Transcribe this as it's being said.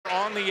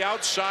on the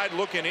outside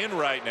looking in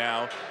right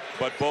now,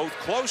 but both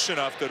close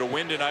enough that a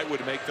win tonight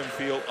would make them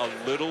feel a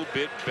little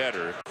bit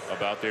better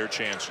about their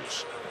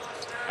chances.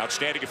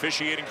 Outstanding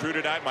officiating crew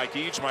tonight. Mike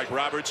Eads, Mike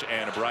Roberts,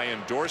 and Brian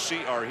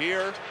Dorsey are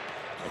here.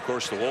 Of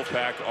course, the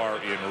Wolfpack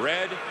are in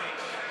red,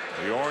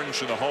 the orange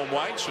and the home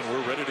whites, and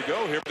we're ready to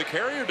go here at the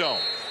Carrier Dome.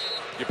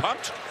 You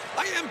pumped?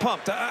 I am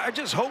pumped. I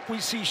just hope we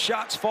see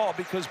shots fall,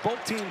 because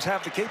both teams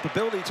have the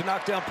capability to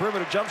knock down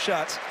perimeter jump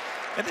shots.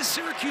 And this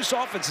Syracuse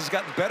offense has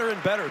gotten better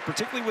and better,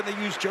 particularly when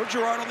they use Joe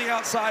Girard on the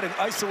outside and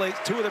isolate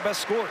two of their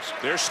best scorers.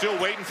 They're still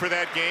waiting for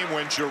that game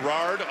when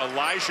Girard,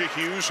 Elijah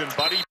Hughes, and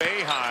Buddy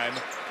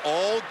Boeheim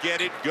all get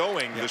it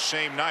going the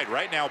same night.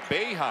 Right now,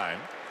 Boeheim,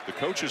 the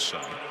coach's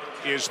son,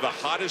 is the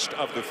hottest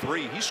of the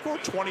three. He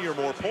scored 20 or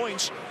more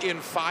points in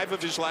 5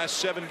 of his last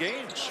 7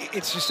 games.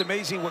 It's just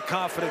amazing what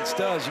confidence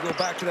does. You go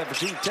back to that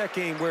Virginia Tech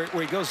game where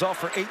he goes off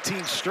for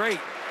 18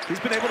 straight. He's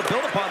been able to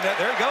build upon that.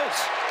 There he goes.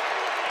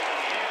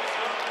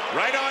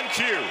 Right on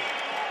cue.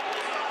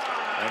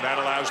 And that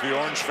allows the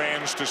Orange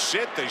fans to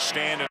sit. They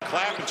stand and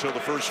clap until the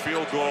first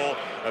field goal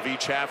of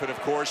each half. And, of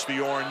course, the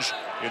Orange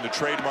in the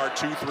trademark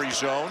 2-3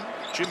 zone.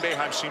 Jim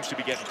Boeheim seems to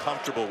be getting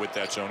comfortable with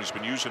that zone. He's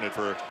been using it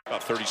for about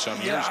 30-some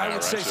years now. Yeah, I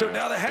would say so.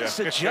 Now that has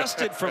yeah.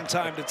 adjusted from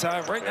time to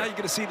time. Right now you're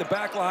going to see the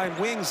back line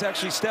wings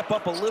actually step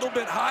up a little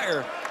bit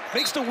higher.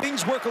 Makes the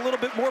wings work a little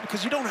bit more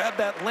because you don't have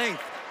that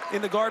length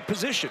in the guard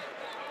position.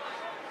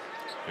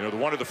 You know,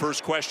 one of the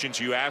first questions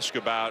you ask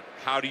about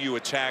how do you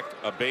attack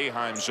a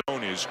Boeheim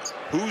zone is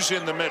who's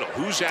in the middle,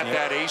 who's at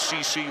that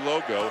ACC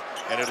logo,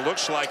 and it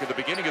looks like at the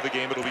beginning of the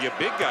game it'll be a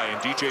big guy in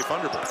DJ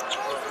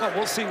Thunderbird. Well,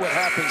 we'll see what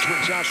happens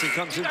when Johnson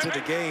comes into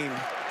the game,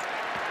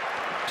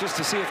 just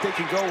to see if they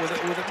can go with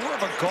it more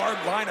of a guard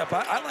lineup.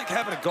 I like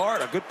having a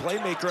guard, a good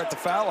playmaker at the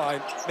foul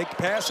line, make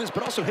passes,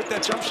 but also hit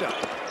that jump shot.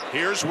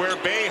 Here's where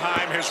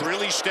Boeheim has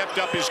really stepped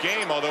up his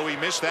game, although he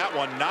missed that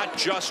one. Not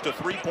just a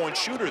three-point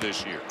shooter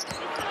this year.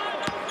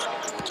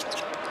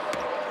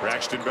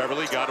 Braxton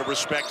Beverly, got to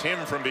respect him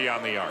from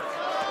beyond the arc.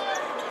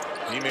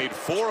 He made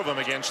 4 of them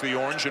against the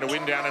Orange in a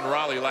win down in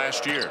Raleigh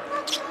last year.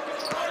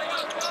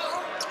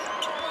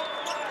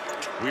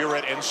 We were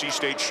at NC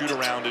State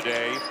shoot-around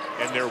today,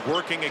 and they're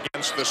working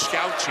against the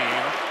scout team,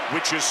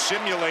 which is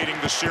simulating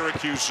the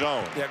Syracuse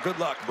zone. Yeah, good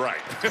luck. Right.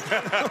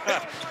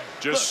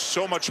 Just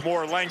so much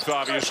more length,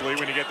 obviously,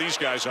 when you get these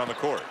guys on the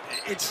court.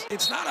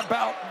 It's not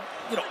about,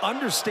 you know,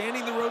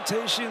 understanding the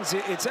rotations.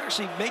 It's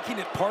actually making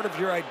it part of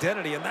your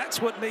identity, and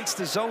that's what makes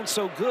the zone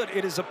so good.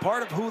 It is a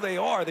part of who they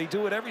are. They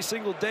do it every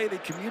single day. They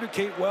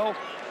communicate well.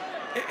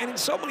 And in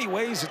so many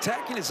ways,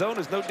 attacking a zone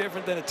is no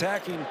different than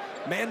attacking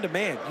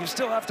man-to-man. You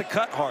still have to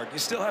cut hard. You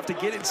still have to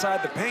get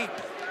inside the paint.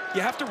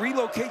 You have to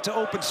relocate to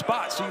open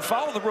spots. So you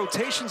follow the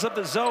rotations of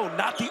the zone,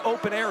 not the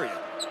open area.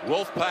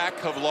 Wolfpack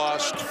have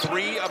lost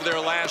 3 of their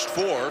last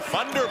 4.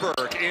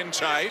 Thunderbird in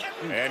tight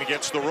and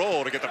gets the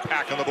roll to get the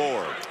pack on the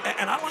board.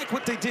 And I like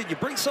what they did. You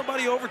bring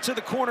somebody over to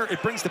the corner,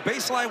 it brings the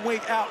baseline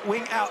wing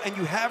out, and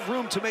you have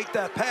room to make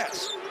that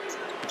pass.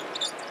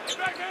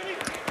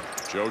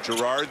 Joe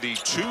Girard, the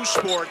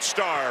 2-sport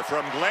star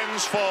from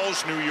Glens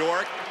Falls, New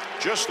York,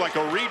 just like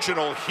a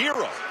regional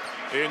hero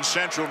in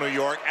Central New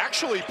York,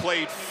 actually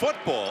played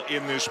football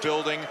in this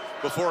building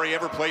before he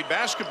ever played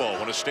basketball.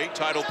 Won a state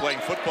title playing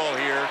football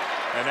here,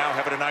 and now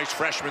having a nice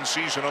freshman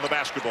season on the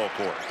basketball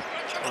court.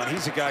 Well,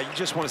 he's a guy, you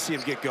just want to see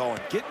him get going,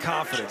 get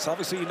confidence.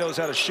 Obviously, he knows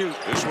how to shoot.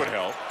 This would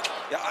help.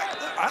 Yeah,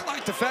 I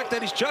like the fact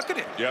that he's chucking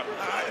it. Yep.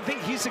 I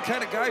think he's the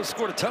kind of guy who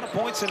scored a ton of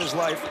points in his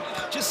life.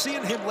 Just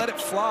seeing him let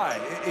it fly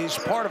is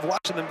part of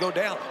watching them go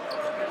down.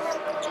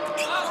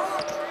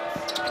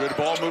 Good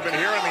ball movement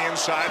here on the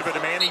inside, but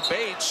Manny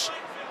Bates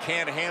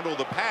can't handle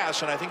the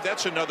pass, and I think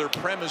that's another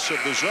premise of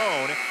the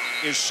zone,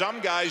 is some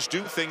guys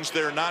do things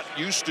they're not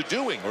used to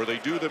doing, or they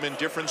do them in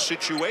different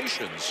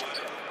situations.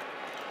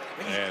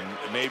 And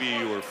maybe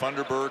you were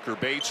Thunderbird or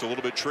Bates a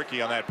little bit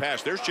tricky on that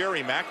pass. There's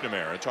Jerry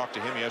McNamara. I talked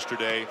to him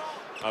yesterday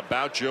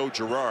about Joe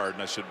Girard,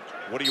 and I said,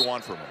 what do you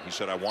want from him? He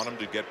said, I want him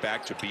to get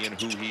back to being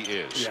who he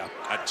is. Yeah.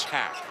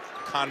 Attack,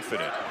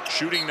 confident.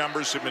 Shooting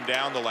numbers have been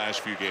down the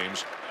last few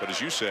games, but as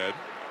you said,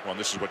 well,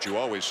 this is what you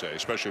always say,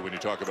 especially when you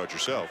talk about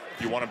yourself.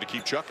 You want him to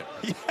keep chucking.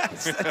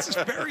 Yes, that's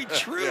very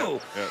true.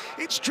 Yeah.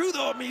 It's true,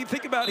 though. I mean, you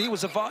think about it, he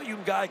was a volume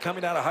guy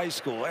coming out of high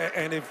school.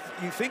 And if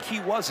you think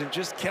he wasn't,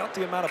 just count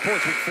the amount of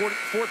points. With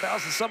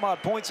 4,000 some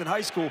odd points in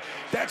high school,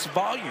 that's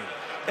volume.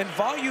 And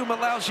volume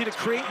allows you to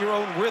create your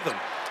own rhythm.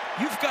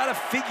 You've got to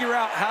figure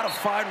out how to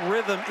find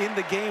rhythm in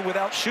the game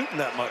without shooting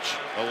that much.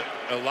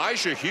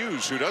 Elijah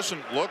Hughes, who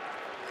doesn't look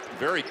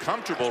very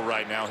comfortable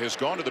right now, has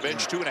gone to the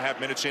bench 2.5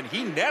 minutes in.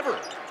 He never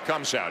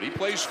comes out. He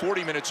plays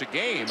 40 minutes a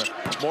game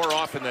more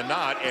often than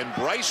not. And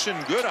Bryson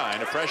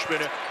Goodine, a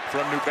freshman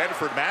from New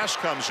Bedford, Mass,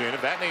 comes in.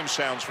 If that name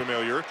sounds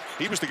familiar,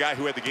 he was the guy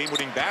who had the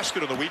game-winning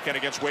basket on the weekend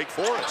against Wake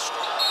Forest.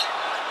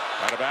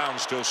 Out of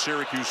bounds, still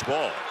Syracuse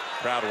ball.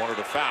 Crowd wanted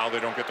a foul. They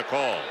don't get the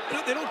call.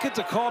 They don't get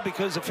the call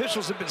because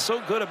officials have been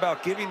so good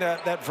about giving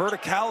that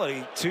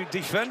verticality to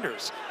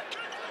defenders.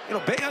 You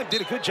know, Boeheim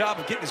did a good job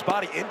of getting his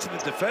body into the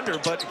defender,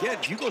 but again,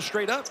 you go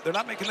straight up, they're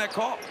not making that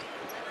call.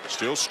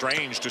 Still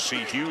strange to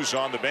see Hughes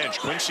on the bench.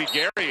 Quincy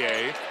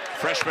Guerrier,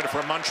 freshman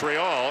from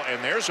Montreal,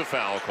 and there's a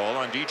foul call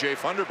on DJ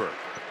Funderburk.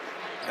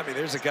 I mean,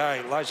 there's a guy,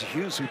 Elijah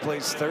Hughes, who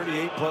plays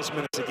 38+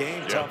 minutes a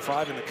game, top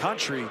 5 in the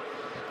country.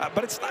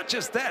 But it's not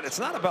just that. It's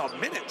not about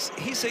minutes.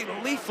 He's a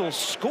lethal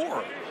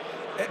scorer.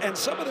 And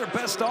some of their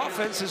best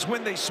offense is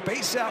when they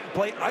space out and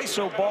play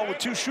iso ball with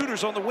 2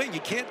 shooters on the wing. You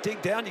can't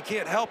dig down, you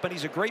can't help, and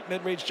he's a great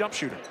mid-range jump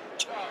shooter.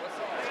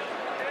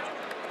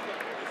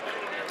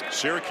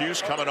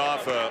 Syracuse coming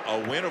off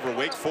a win over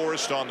Wake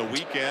Forest on the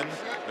weekend.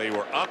 They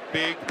were up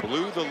big,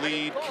 blew the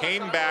lead,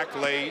 came back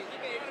late,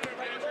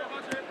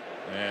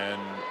 and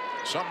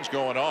something's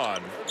going on.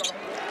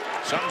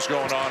 Something's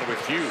going on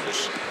with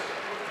Hughes.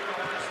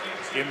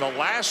 In the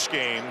last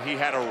game, he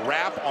had a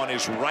wrap on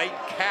his right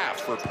calf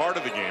for part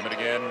of the game, and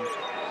again,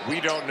 we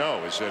don't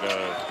know. Is it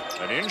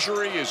an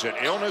injury? Is it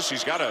illness?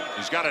 He's got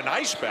an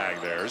ice bag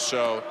there,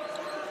 so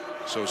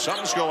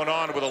something's going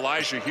on with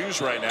Elijah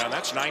Hughes right now, and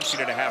that's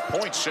 19.5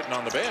 points sitting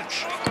on the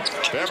bench.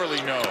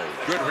 Beverly, no.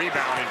 Good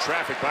rebound in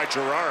traffic by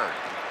Gerard.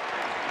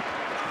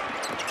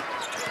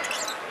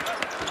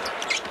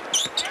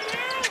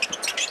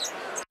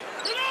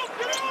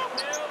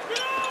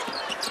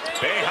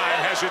 Boeheim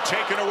has it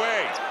taken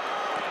away.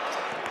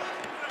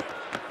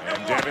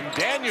 And Devin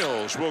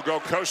Daniels will go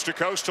coast to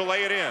coast to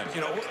lay it in.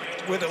 You know,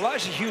 with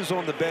Elijah Hughes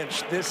on the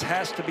bench, this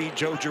has to be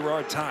Joe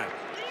Girard time.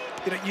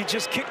 You know, you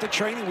just kick the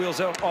training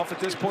wheels off at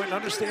this point and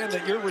understand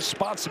that your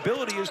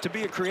responsibility is to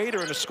be a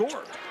creator and a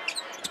scorer.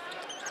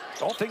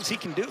 All things he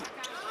can do.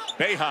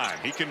 Boeheim,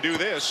 he can do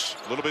this.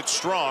 A little bit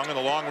strong, and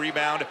the long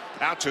rebound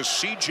out to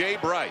C.J.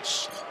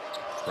 Bryce.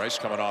 Bryce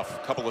coming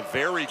off a couple of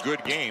very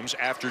good games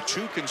after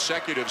 2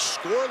 consecutive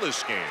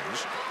scoreless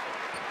games.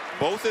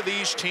 Both of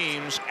these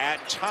teams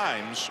at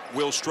times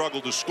will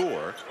struggle to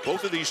score.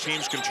 Both of these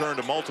teams can turn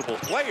to multiple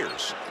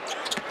players.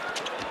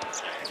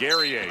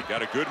 Guerrier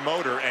got a good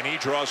motor, and he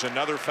draws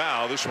another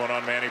foul, this one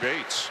on Manny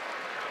Bates.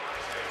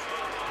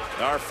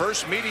 Our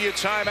first media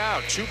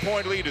timeout.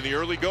 2-point lead in the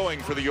early going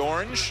for the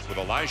Orange with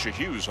Elijah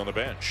Hughes on the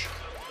bench.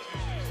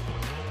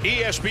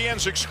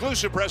 ESPN's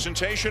exclusive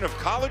presentation of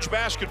college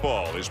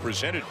basketball is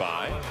presented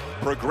by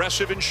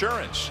Progressive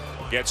Insurance.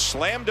 Get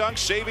slam dunk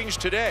savings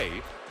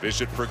today.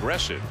 Visit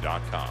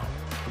progressive.com.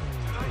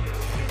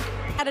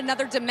 Add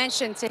another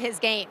dimension to his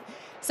game.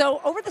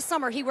 So over the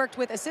summer, he worked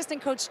with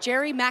assistant coach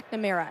Jerry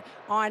McNamara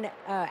on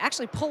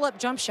actually pull-up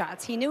jump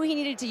shots. He knew he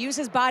needed to use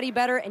his body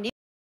better and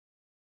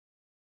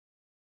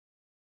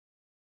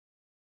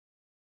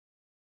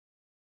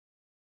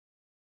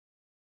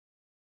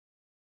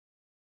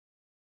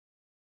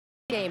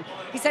game.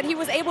 He said he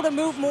was able to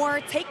move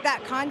more, take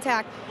that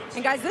contact.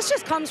 And guys, this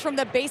just comes from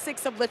the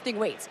basics of lifting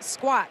weights: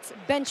 squats,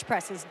 bench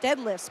presses,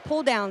 deadlifts,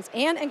 pull downs,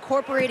 and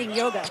incorporating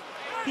yoga.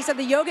 He said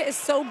the yoga is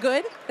so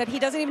good that he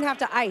doesn't even have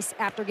to ice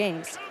after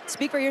games.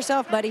 Speak for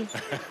yourself, buddy.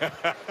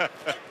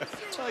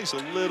 Well, he's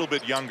a little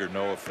bit younger,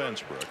 no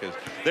offense, Brooke.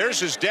 There's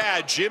his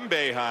dad, Jim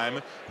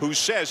Boeheim, who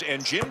says,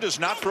 and Jim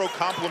does not throw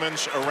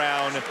compliments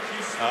around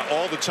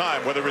all the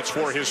time, whether it's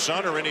for his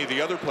son or any of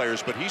the other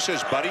players, but he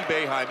says Buddy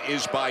Boeheim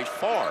is by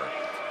far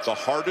the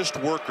hardest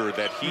worker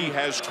that he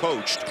has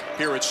coached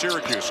here at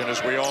Syracuse. And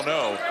as we all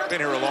know,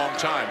 been here a long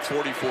time,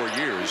 44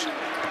 years.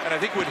 And I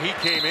think when he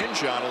came in,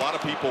 John, a lot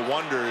of people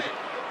wondered,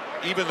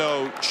 even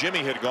though Jimmy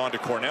had gone to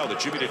Cornell, that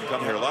Jimmy didn't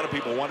come here, a lot of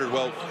people wondered,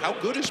 well, how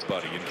good is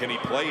Buddy? And can he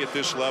play at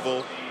this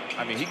level?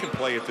 I mean, he can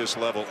play at this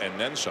level and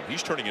then some.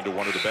 He's turning into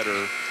one of the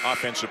better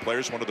offensive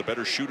players, one of the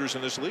better shooters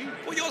in this league.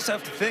 Well, you also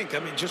have to think, I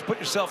mean, just put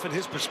yourself in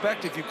his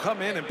perspective. You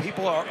come in and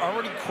people are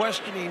already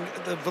questioning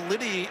the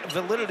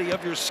validity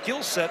of your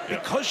skill set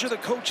because you're the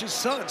coach's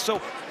son. So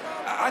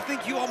I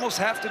think you almost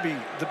have to be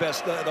the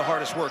best, the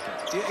hardest worker.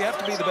 You have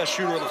to be the best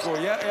shooter on the floor.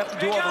 You have to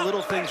do all the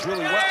little things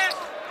really well.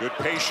 Good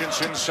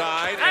patience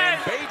inside,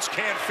 and Bates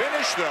can't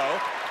finish,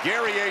 though.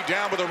 Guerrier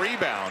down with a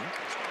rebound.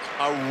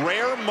 A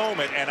rare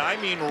moment, and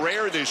I mean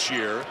rare this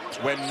year,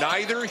 when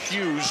neither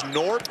Hughes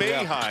nor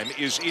Boeheim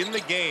is in the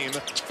game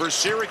for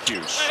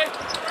Syracuse.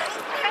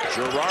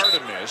 Gerard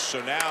a miss,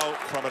 so now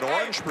from an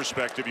Orange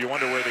perspective, you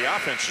wonder where the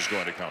offense is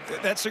going to come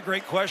from. That's a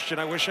great question.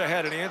 I wish I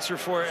had an answer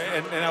for it.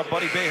 And now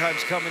Buddy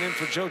Boeheim's coming in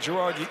for Joe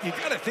Girard. You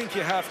got to think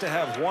you have to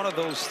have one of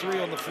those 3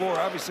 on the floor.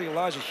 Obviously,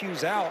 Elijah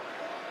Hughes out.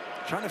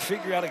 Trying to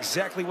figure out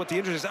exactly what the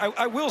injury is.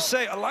 I will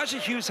say Elijah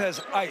Hughes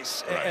has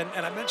ice,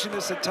 and I mentioned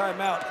this at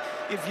timeout.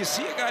 If you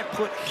see a guy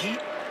put heat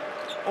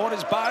on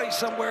his body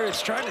somewhere,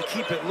 it's trying to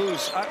keep it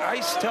loose.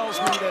 Ice tells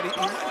me that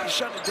he might be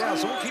shutting it down,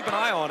 so we'll keep an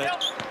eye on it.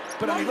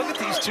 But I mean, look at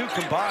these 2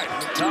 combined. I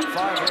mean, top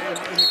 5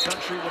 in the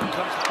country when it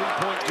comes to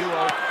three-point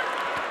duo.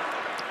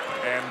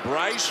 And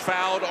Bryce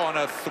fouled on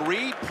a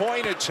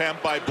 3-point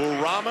attempt by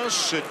Bourama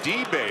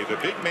Sidibe, the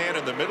big man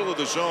in the middle of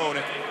the zone,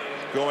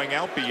 going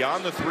out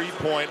beyond the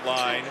 3-point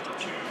line,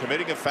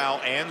 committing a foul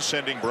and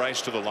sending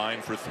Bryce to the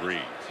line for 3.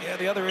 Yeah,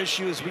 the other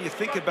issue is when you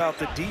think about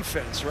the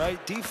defense,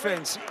 right?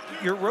 Defense,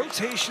 your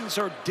rotations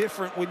are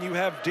different when you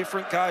have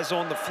different guys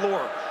on the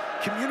floor.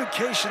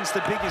 Communication's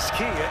the biggest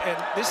key, and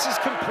this is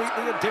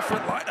completely a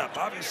different lineup.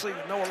 Obviously,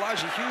 no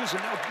Elijah Hughes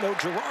and no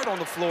Gerard on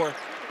the floor.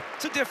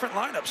 it's a different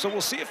lineup. So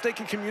we'll see if they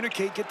can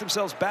communicate, get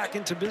themselves back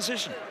into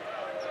position.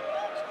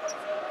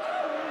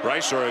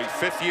 Bryce, a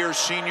fifth-year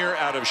senior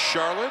out of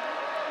Charlotte,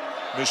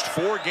 missed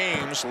 4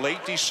 games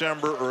late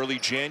December, early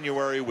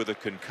January with a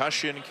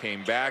concussion,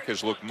 came back,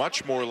 has looked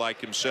much more like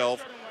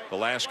himself the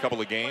last couple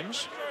of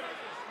games.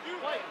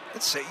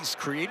 Let's say he's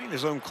creating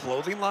his own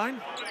clothing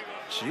line.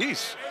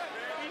 Jeez,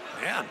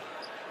 man,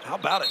 how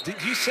about it?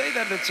 Did you say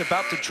that it's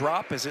about to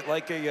drop? Is it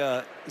like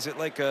a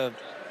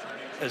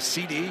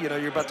CD? You know,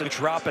 you're about to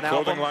drop an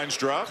album. Clothing lines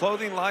drop.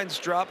 Clothing lines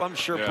drop. I'm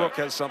sure Brooke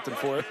has something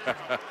for it.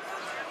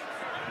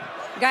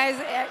 Guys,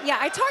 yeah,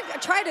 I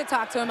tried to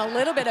talk to him a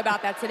little bit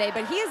about that today,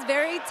 but he is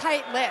very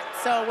tight-lipped.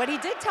 So what he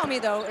did tell me,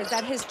 though, is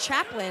that his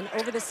chaplain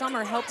over the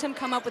summer helped him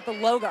come up with the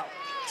logo.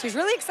 So he's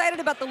really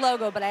excited about the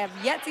logo, but I have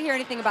yet to hear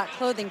anything about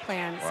clothing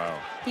plans. Wow.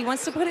 He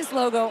wants to put his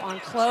logo on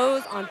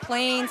clothes, on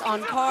planes,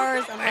 on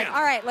cars. I'm like,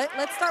 all right,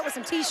 let's start with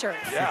some T-shirts.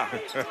 Yeah,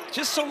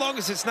 just so long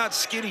as it's not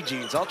skinny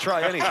jeans, I'll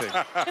try anything.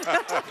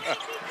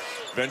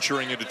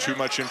 Venturing into too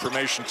much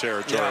information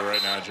territory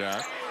right now,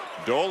 John.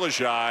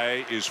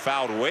 Dolezaj is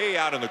fouled way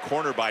out in the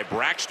corner by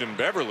Braxton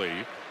Beverly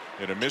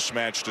in a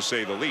mismatch, to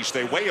say the least.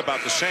 They weigh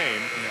about the same,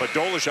 but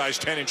Dolezaj's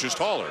 10 inches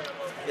taller.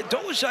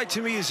 Dolezaj,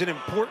 to me, is an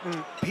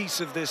important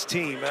piece of this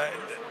team,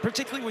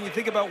 particularly when you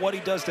think about what he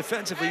does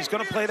defensively. He's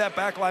going to play that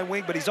backline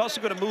wing, but he's also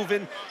going to move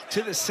in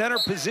to the center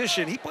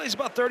position. He plays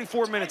about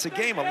 34 minutes a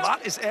game. A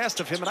lot is asked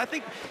of him, and I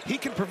think he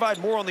can provide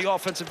more on the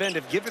offensive end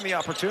if given the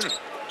opportunity.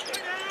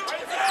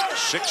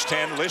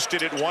 6'10",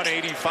 listed at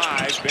 185.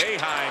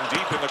 Boeheim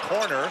deep in the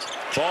corner.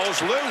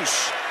 Ball's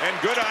loose, and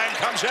Goodine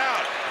comes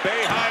out.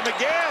 Boeheim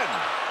again.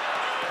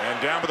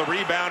 And down with the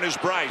rebound is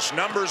Bryce.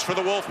 Numbers for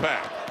the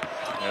Wolfpack.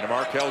 And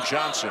Markel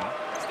Johnson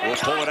will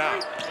pull it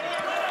out.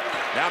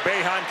 Now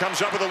Boeheim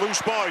comes up with a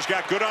loose ball. He's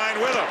got Goodine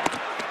with him.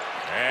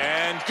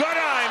 And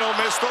Goodine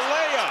will miss the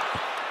layup.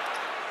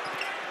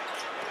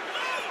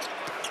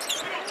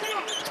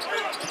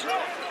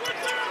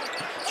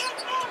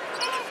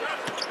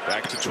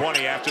 Back to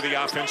 20 after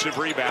the offensive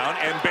rebound,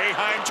 and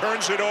Boeheim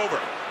turns it over.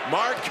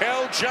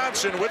 Markel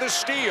Johnson with a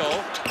steal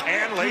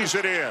and lays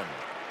it in.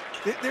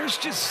 There's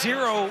just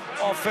zero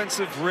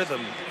offensive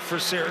rhythm for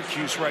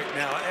Syracuse right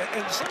now.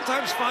 And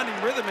sometimes finding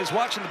rhythm is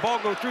watching the ball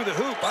go through the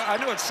hoop. I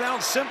know it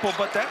sounds simple,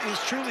 but that is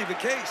truly the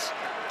case.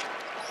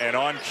 And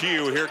on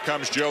cue, here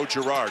comes Joe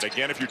Girard.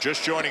 Again, if you're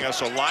just joining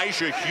us,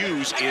 Elijah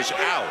Hughes is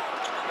out.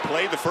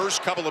 Played the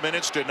first couple of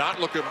minutes, did not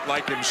look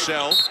like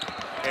himself,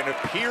 and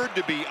appeared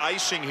to be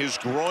icing his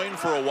groin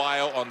for a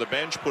while on the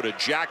bench, put a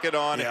jacket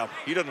on. Yeah.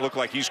 He doesn't look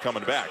like he's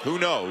coming back. Who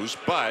knows?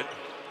 But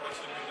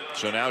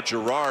so now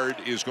Girard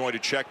is going to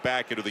check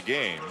back into the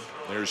game.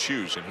 There's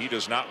Hughes, and he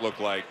does not look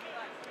like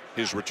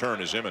his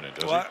return is imminent,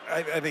 does he?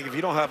 I think if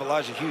you don't have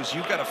Elijah Hughes,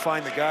 you've got to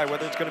find the guy,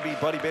 whether it's going to be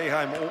Buddy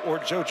Boeheim or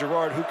Joe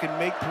Girard, who can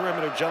make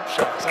perimeter jump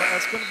shots.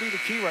 That's going to be the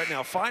key right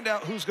now. Find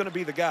out who's going to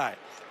be the guy.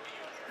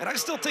 And I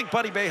still think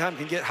Buddy Boeheim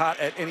can get hot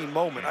at any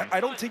moment.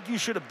 I don't think you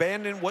should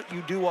abandon what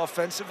you do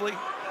offensively.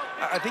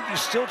 I think you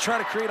still try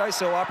to create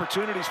ISO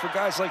opportunities for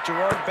guys like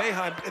Girard and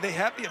Boeheim. They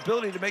have the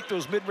ability to make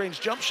those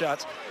mid-range jump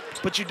shots,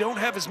 but you don't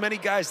have as many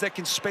guys that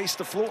can space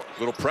the floor.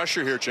 Little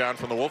pressure here, John,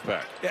 from the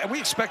Wolfpack. Yeah, we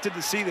expected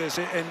to see this,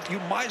 and you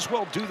might as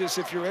well do this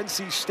if you're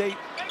NC State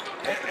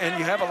and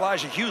you have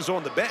Elijah Hughes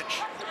on the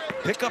bench.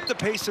 Pick up the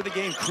pace of the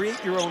game,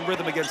 create your own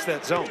rhythm against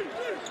that zone.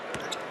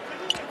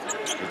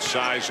 Good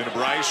size into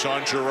Bryce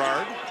on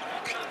Girard.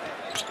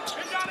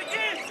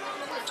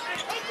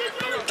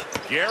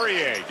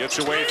 Guerrier gets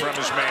away from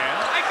his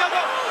man.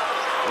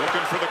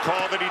 Looking for the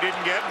call that he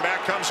didn't get, and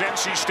back comes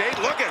NC State.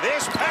 Look at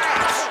this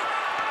pass.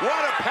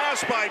 What a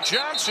pass by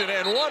Johnson,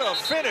 and what a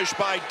finish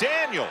by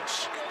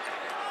Daniels.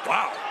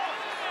 Wow.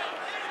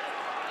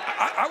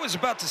 I was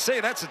about to say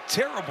that's a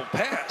terrible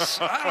pass.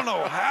 I don't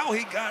know how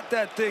he got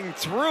that thing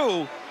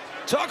through.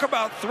 Talk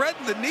about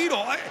threading the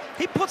needle.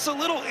 He puts a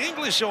little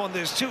English on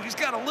this, too. He's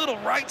got a little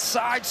right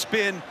side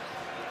spin.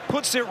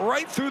 Puts it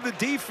right through the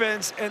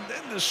defense, and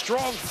then the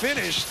strong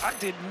finish. I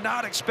did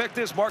not expect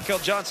this. Markel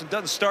Johnson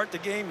doesn't start the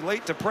game,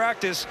 late to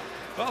practice.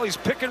 Well, he's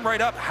picking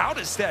right up. How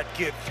does that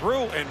get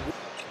through? And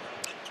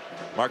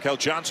Markel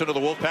Johnson of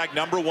the Wolfpack,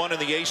 #1 in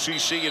the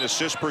ACC in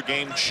assists per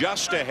game,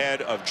 just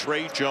ahead of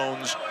Trey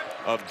Jones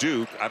of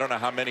Duke. I don't know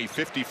how many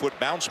 50-foot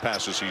bounce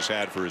passes he's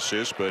had for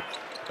assists, but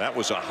that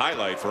was a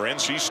highlight for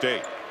NC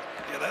State.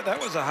 Yeah, that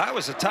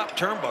was a top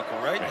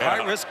turnbuckle, right? Yeah.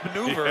 High-risk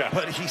maneuver,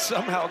 but he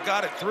somehow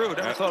got it through.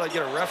 Never thought I'd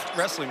get a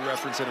wrestling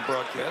reference in a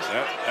broadcast.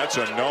 That's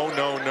a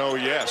no,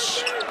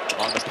 yes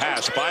on the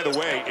pass. By the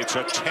way, it's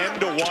a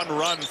 10-1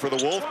 run for the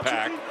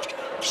Wolfpack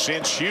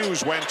since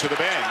Hughes went to the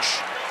bench,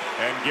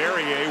 and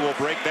Guerrier will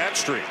break that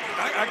streak.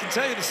 I can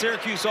tell you the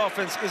Syracuse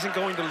offense isn't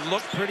going to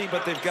look pretty,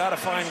 but they've got to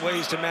find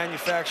ways to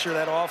manufacture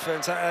that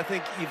offense. I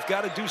think you've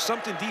got to do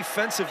something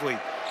defensively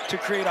to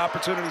create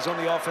opportunities on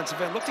the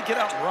offensive end. Look to get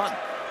out and run.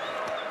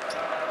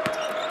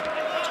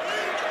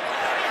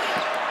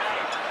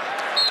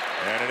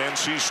 And an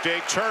NC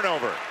State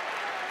turnover.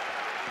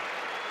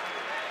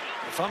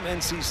 If I'm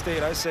NC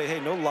State, I say, hey,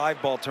 no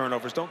live ball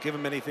turnovers. Don't give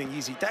them anything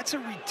easy. That's a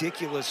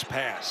ridiculous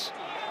pass.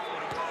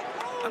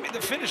 I mean,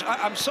 the finish,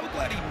 I'm so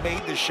glad he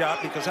made the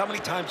shot, because how many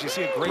times you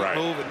see a great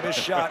move and miss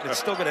shot and it's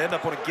still going to end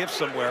up on a GIF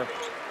somewhere.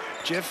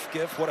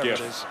 GIF, whatever it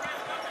is.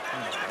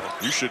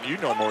 You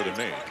know more than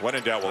me. When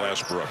in doubt, we'll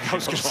ask Brooke. I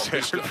was going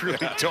to say, I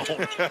really don't.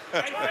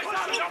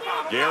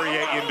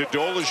 Guerrier into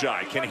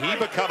Dolezaj. Can he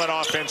become an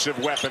offensive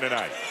weapon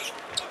tonight?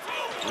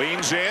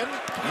 Leans in,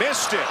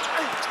 missed it.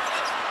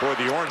 Boy,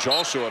 the Orange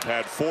also have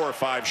had 4 or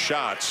 5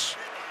 shots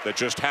that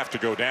just have to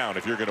go down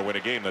if you're going to win a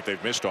game that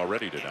they've missed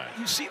already tonight.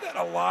 You see that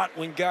a lot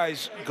when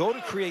guys go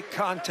to create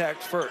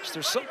contact first.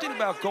 There's something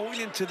about going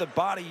into the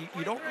body.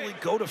 You don't really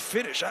go to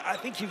finish. I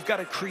think you've got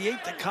to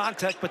create the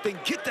contact, but then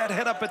get that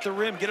head up at the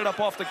rim, get it up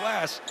off the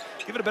glass,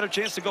 give it a better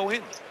chance to go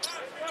in.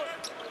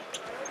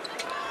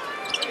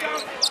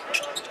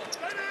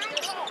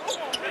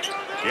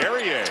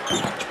 Guerrier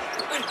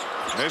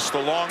missed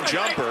the long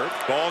jumper.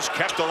 Ball's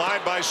kept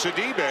alive by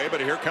Sidibe,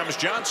 but here comes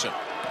Johnson.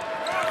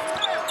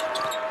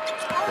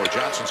 Boy,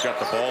 Johnson's got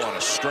the ball on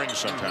a string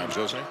sometimes,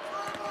 doesn't he?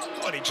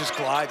 But he just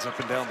glides up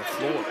and down the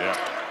floor. Yeah.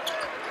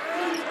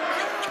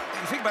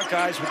 You think about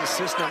guys with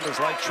assist numbers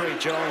like Trey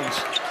Jones,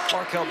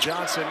 Markel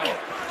Johnson,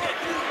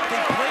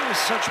 they play with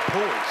such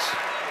poise.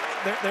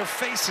 Their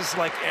face is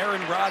like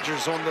Aaron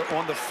Rodgers on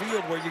the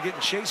field, where you're getting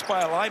chased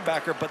by a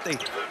linebacker, but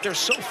they're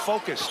so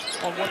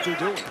focused on what they're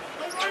doing.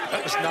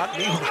 That was not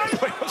me when I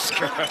played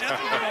Oscar. Boy,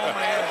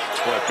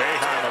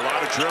 Boeheim, a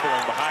lot of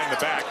dribbling behind the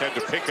back, had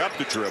to pick up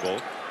the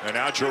dribble. And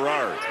now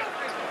Gerard.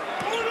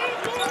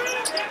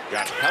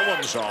 Got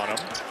Helms on him.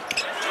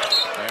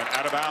 And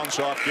out of bounds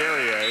off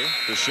Guerrier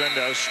to send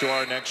us to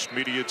our next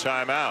media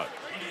timeout.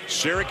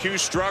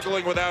 Syracuse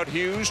struggling without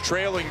Hughes,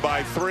 trailing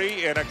by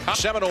 3 in a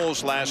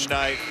Seminoles last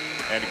night.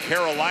 And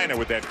Carolina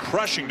with that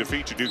crushing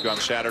defeat to Duke on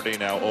Saturday,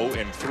 now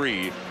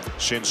 0-3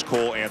 since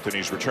Cole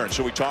Anthony's return.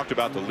 So we talked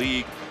about the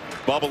league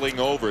bubbling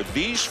over.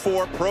 These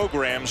 4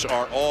 programs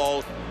are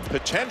all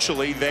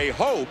potentially, they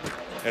hope,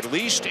 at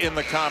least in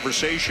the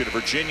conversation.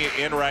 Virginia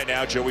in right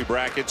now, Joey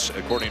Brackets,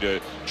 according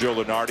to Joe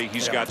Lunardi.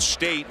 He's got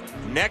State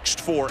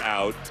next 4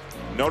 out.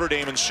 Notre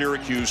Dame and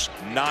Syracuse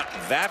not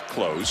that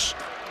close.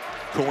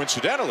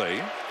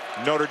 Coincidentally,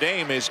 Notre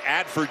Dame is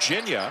at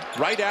Virginia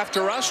right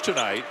after us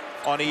tonight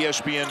on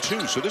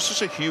ESPN2. So this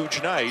is a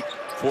huge night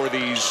for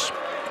these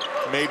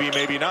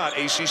maybe not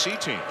ACC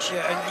teams.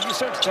 Yeah, and you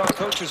start to talk to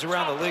coaches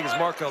around the league as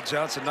Markel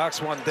Johnson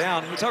knocks one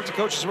down. You talk to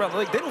coaches around the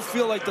league, they don't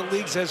feel like the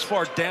league's as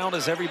far down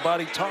as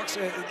everybody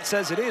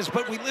says it is,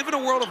 but we live in a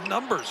world of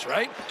numbers,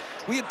 right?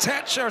 We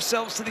attach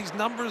ourselves to these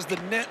numbers, the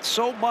net,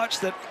 so much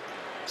that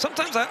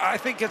sometimes I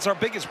think it's our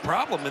biggest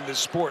problem in this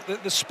sport.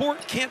 The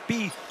sport can't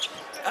be,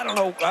 I don't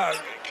know,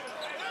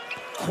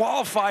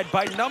 qualified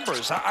by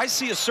numbers. I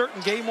see a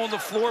certain game on the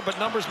floor, but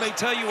numbers may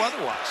tell you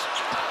otherwise.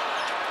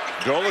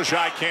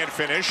 Dolezaj can't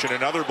finish, and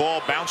another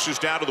ball bounces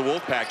down to the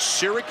Wolfpack.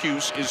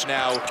 Syracuse is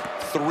now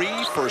 3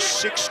 for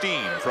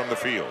 16 from the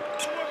field.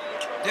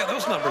 Yeah,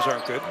 those numbers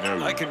aren't good.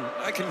 No. I can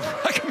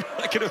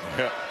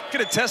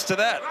attest to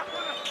that.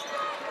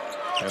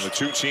 And the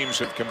 2 teams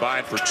have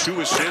combined for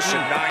 2 assists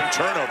and 9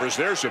 turnovers.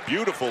 There's a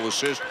beautiful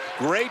assist.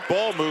 Great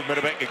ball movement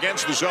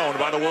against the zone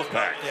by the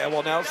Wolfpack. Yeah,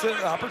 well, now it's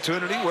the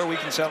opportunity where we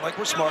can sound like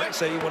we're smart and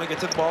say you want to get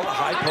to the ball, the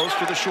high post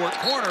or the short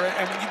corner.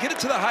 And when you get it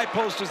to the high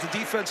post as the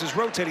defense is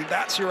rotating,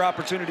 that's your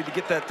opportunity to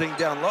get that thing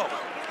down low.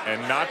 And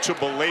not to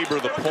belabor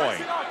the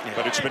point,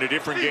 but it's been a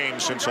different game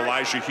since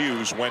Elijah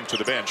Hughes went to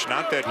the bench.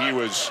 Not that he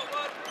was,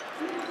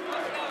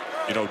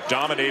 you know,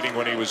 dominating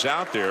when he was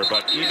out there,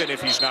 but even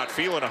if he's not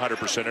feeling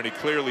 100%, and he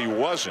clearly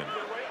wasn't,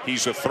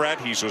 he's a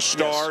threat, he's a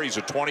star, he's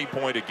a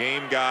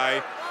 20-point-a-game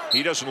guy.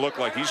 He doesn't look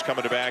like he's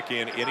coming back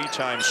in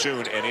anytime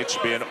soon, and it's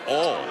been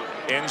all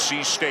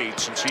NC State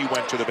since he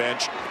went to the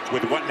bench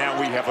with what now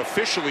we have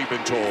officially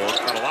been told,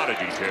 not a lot of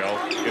detail,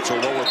 it's a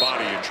lower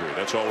body injury.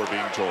 That's all we're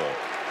being told.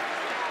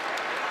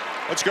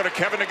 Let's go to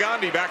Kevin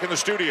Nagandi back in the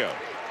studio.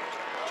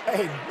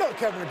 Hey, no,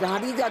 Kevin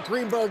Nagandi. You got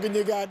Greenberg and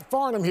you got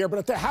Farnham here,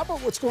 but how about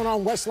what's going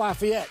on in West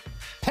Lafayette?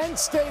 Penn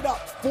State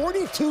up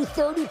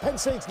 42-30. Penn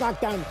State's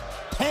knocked down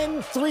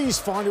 10 threes,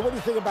 Farnham. What do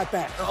you think about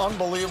that?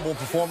 Unbelievable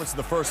performance in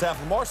the first half.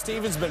 Lamar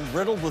Stevens been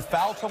riddled with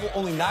foul trouble.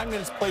 Only 9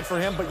 minutes played for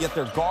him, but yet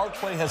their guard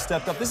play has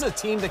stepped up. This is a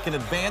team that can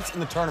advance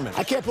in the tournament.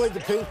 I can't believe the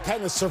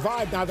Penn has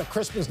survived now that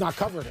Crispin's not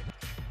covering it.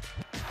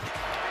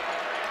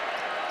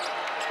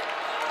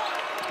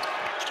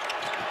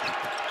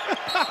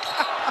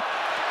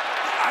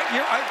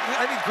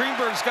 I think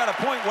Greenberg's got a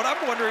point. What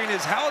I'm wondering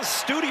is, how is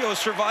Studio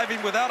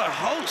surviving without a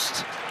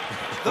host?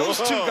 Those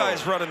 2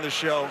 guys running the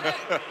show.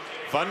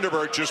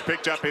 Thunderberg just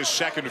picked up his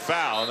 2nd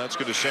foul, and that's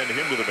going to send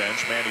him to the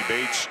bench. Manny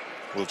Bates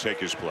will take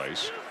his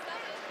place.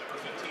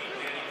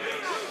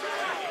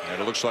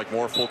 And it looks like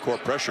more full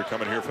court pressure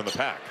coming here from the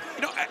Pack.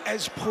 You know,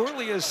 as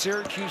poorly as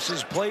Syracuse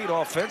has played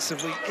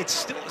offensively, it's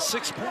still a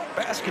 6-point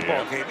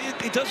basketball game.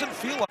 It doesn't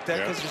feel like that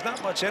because there's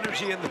not much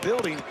energy in the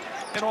building,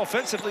 and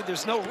offensively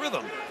there's no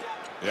rhythm.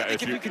 Yeah,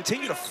 if you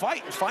continue to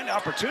fight and find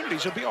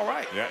opportunities, you'll be all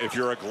right. Yeah, if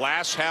you're a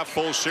glass half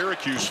full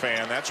Syracuse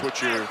fan, that's what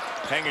you're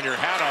hanging your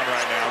hat on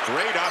right now.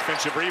 Great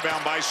offensive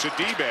rebound by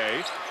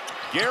Sidibe.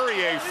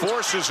 Guerrier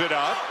forces it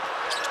up.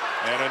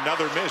 And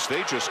another miss.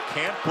 They just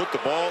can't put the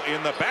ball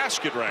in the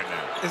basket right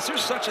now. Is there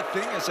such a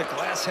thing as a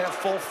glass half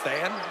full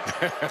fan?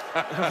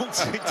 I don't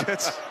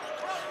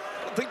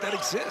think that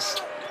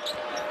exists.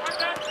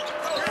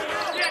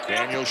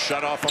 Daniels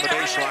shut off on the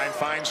baseline,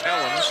 finds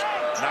Helens.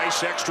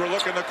 Nice extra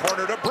look in the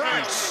corner to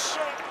Bryce.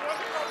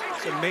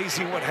 It's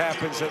amazing what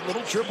happens. That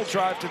little dribble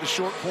drive to the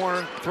short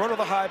corner, throw to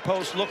the high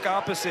post, look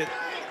opposite.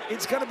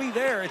 It's going to be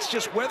there. It's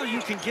just whether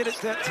you can get it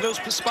to those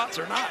spots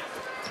or not.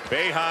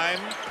 Boeheim,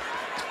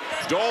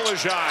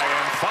 Dolezaj,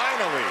 and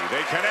finally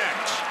they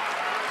connect.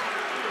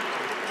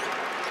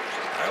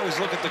 I always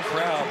look at the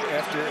crowd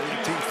after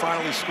the team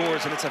finally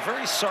scores, and it's a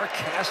very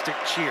sarcastic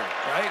cheer,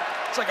 right?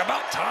 It's like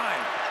about time.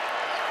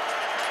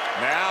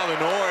 Now the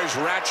noise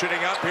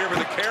ratcheting up here with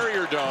the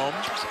Carrier Dome.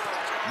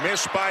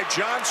 Missed by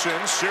Johnson.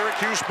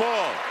 Syracuse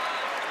ball.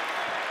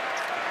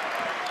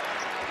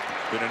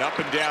 Been an up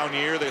and down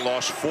year. They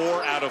lost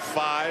 4 out of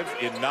 5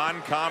 in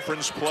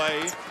non-conference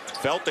play.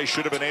 Felt they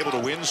should have been able to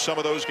win some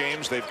of those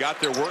games. They've got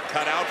their work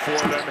cut out for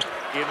them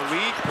in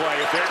league play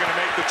if they're going to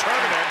make the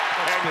tournament.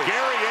 And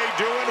Guerrier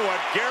doing what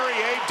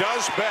Guerrier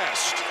does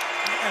best.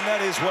 And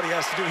that is what he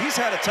has to do. He's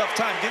had a tough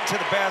time getting to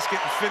the basket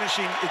and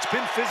finishing. It's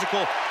been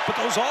physical, but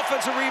those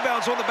offensive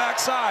rebounds on the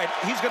backside,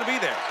 he's going to be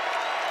there.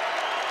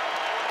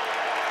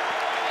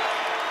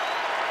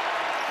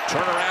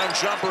 Turnaround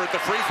jumper at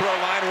the free throw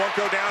line won't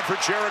go down for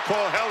Jericho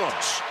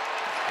Helens.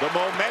 The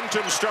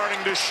momentum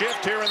starting to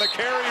shift here in the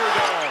Carrier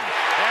Dome,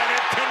 and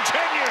it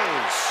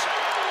continues.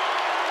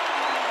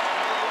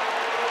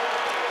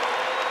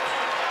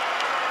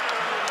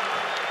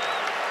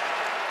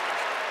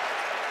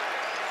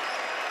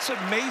 It's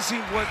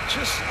amazing what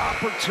just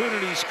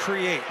opportunities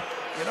create.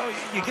 You know,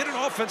 you get an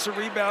offensive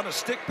rebound, a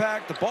stick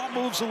pack, the ball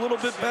moves a little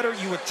bit better,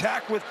 you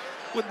attack with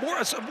more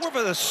of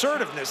an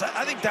assertiveness.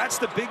 I think that's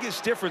the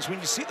biggest difference. When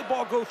you see the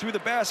ball go through the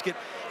basket,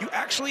 you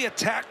actually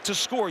attack to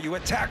score. You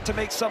attack to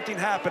make something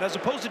happen, as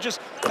opposed to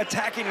just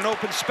attacking an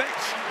open space.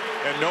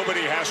 And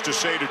nobody has to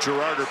say to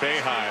Gerard or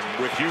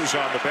Boeheim, with Hughes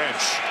on the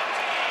bench,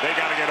 they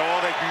got to get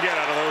all they can get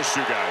out of those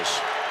two guys.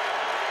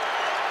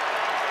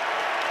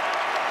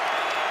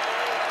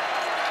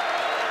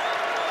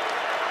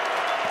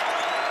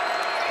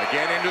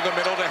 Again into the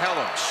middle to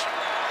Helens.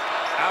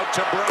 Out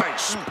to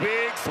Bryce.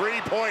 Big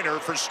three-pointer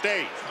for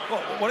State.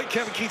 Well, what did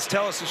Kevin Keats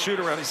tell us in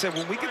shoot-around? He said,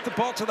 when we get the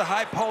ball to the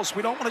high post,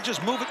 we don't want to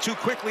just move it too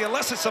quickly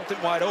unless it's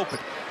something wide open.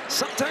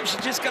 Sometimes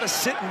you just got to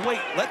sit and wait.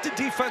 Let the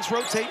defense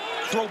rotate,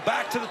 throw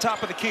back to the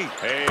top of the key.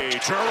 Hey,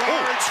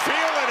 Gerard's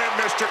feeling it,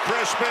 Mr.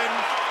 Crispin.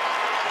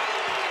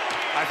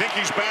 I think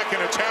he's back in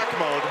attack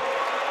mode.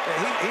 Yeah,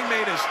 he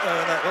made his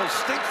that little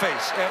stink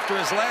face after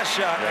his last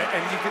shot,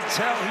 and you can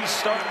tell he's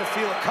starting to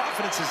feel it.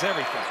 Confidence is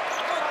everything.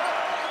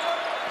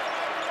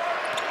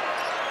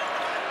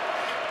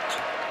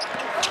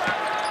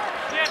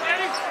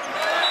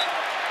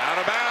 Out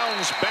of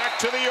bounds, back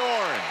to the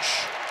orange.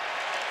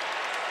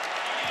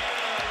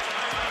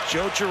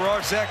 Joe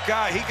Girard's that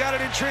guy. He got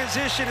it in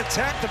transition,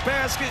 attacked the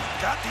basket,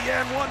 got the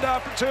and-one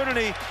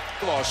opportunity.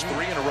 Lost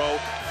 3 in a row,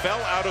 fell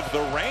out of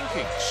the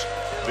rankings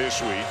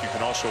this week. You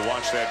can also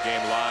watch that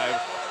game live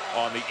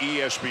on the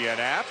ESPN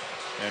app.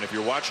 And if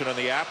you're watching on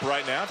the app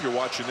right now, if you're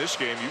watching this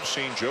game, you've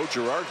seen Joe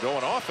Girard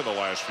going off in the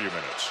last few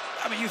minutes.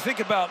 I mean, you think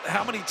about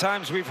how many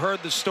times we've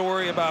heard the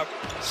story about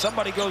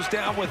somebody goes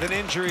down with an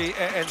injury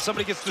and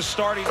somebody gets the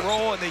starting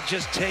role and they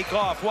just take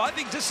off. Well, I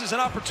think this is an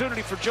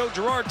opportunity for Joe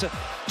Girard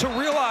to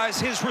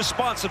realize his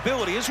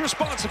responsibility. His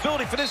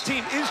responsibility for this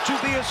team is to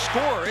be a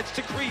scorer. It's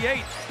to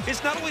create.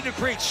 It's not only to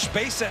create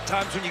space at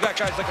times when you got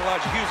guys like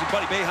Elijah Hughes and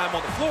Buddy Boeheim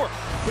on the floor,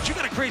 but you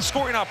got to create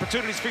scoring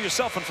opportunities for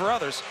yourself and for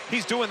others.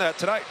 He's doing that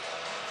tonight.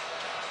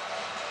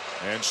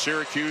 And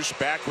Syracuse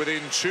back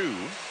within 2.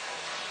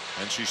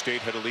 NC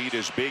State had a lead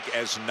as big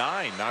as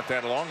 9 not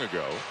that long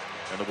ago,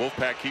 and the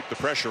Wolfpack keep the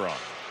pressure on.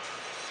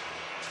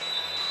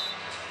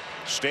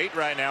 State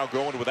right now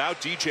going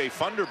without DJ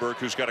Funderburk,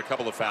 who's got a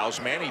couple of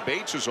fouls. Manny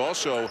Bates is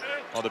also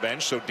on the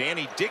bench, so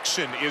Danny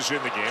Dixon is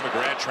in the game, a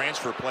grad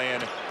transfer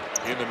playing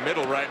in the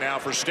middle right now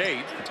for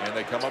State, and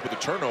they come up with a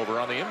turnover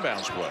on the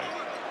inbounds play.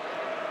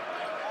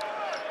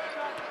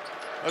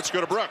 Let's go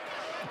to Brooke.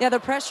 Yeah,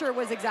 the pressure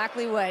was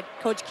exactly what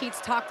Coach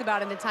Keats talked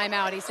about in the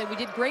timeout. He said, we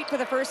did great for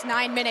the first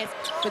 9 minutes,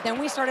 but then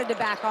we started to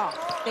back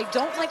off. They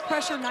don't like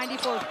pressure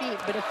 94 feet,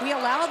 but if we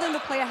allow them to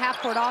play a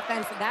half-court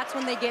offense, that's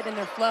when they get in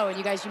their flow. And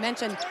you guys, you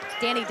mentioned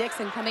Danny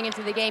Dixon coming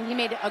into the game. He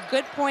made a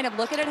good point of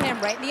looking at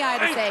him right in the eye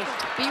to say,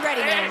 be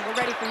ready, man. We're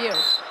ready for you.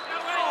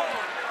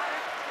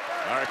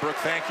 All right, Brooke,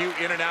 thank you.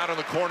 In and out on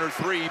the corner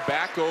 3,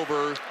 back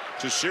over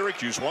to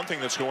Syracuse. One thing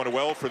that's going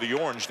well for the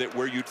Orange, that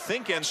where you'd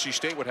think NC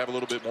State would have a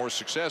little bit more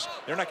success,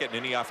 they're not getting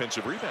any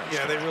offensive rebounds.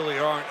 Yeah, they really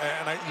aren't.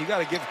 And you got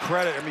to give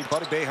credit. I mean,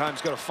 Buddy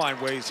Boeheim's got to find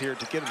ways here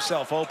to get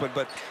himself open,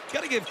 but you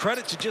got to give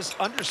credit to just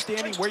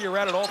understanding where you're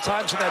at all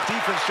times in that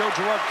defense. Joe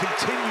Girard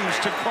continues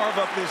to carve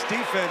up this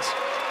defense.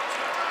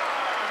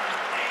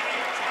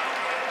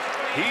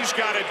 He's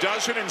got a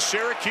dozen, and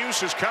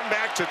Syracuse has come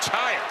back to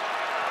tie it.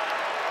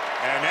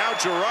 And now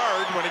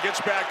Girard, when he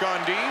gets back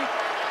on D,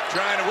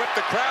 trying to whip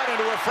the crowd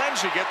into a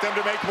frenzy, get them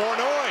to make more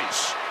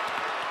noise.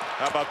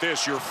 How about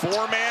this? Your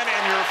 4-man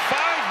and your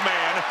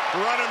 5-man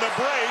running the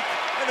break,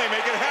 and they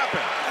make it happen.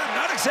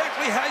 Not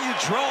exactly how you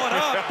draw it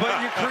up, but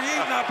you're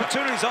creating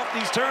opportunities off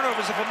these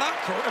turnovers. If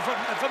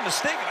I'm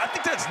mistaken, I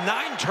think that's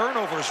 9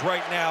 turnovers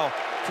right now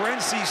for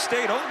NC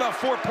State. Only about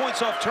 4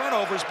 points off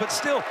turnovers, but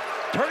still,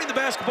 turning the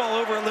basketball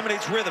over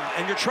eliminates rhythm,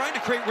 and you're trying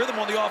to create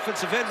rhythm on the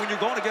offensive end when you're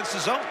going against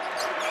the zone.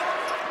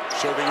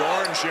 So the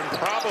Orange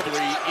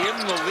probably in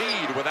the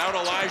lead without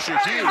Elijah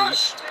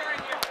Hughes.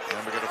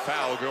 And we get a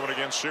foul going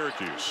against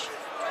Syracuse.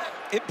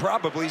 It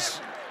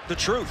probably's the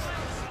truth.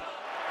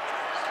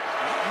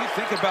 You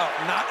think about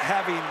not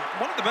having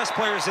one of the best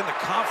players in the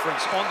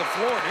conference on the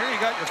floor, and here you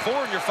got your 4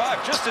 and your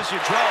 5, just as you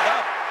draw it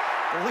up,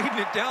 leading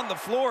it down the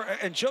floor.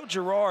 And Joe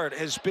Girard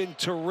has been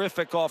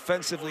terrific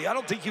offensively. I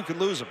don't think you can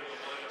lose him.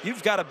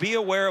 You've got to be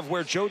aware of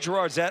where Joe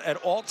Girard's at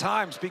all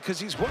times, because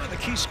he's one of the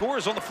key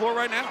scorers on the floor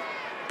right now.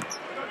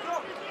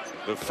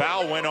 The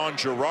foul went on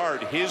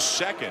Girard, his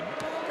second.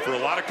 For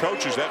a lot of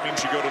coaches, that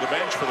means you go to the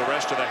bench for the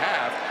rest of the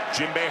half.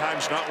 Jim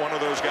Boeheim's not one of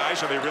those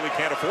guys, and they really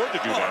can't afford to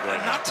do that right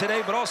now. Not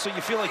today, but also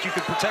you feel like you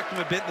could protect him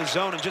a bit in the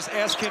zone and just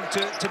ask him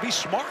to be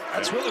smart.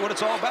 That's really what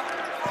it's all about.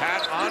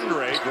 Pat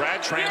Andre,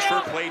 grad transfer,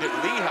 played at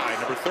Lehigh.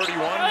 Number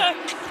 31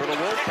 for the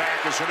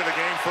Wolfpack is into the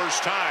game first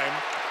time.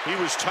 He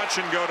was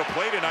touch and go to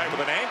play tonight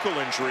with an ankle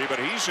injury,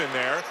 but he's in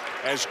there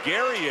as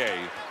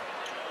Guerrier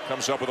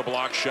comes up with a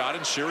block shot,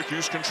 and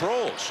Syracuse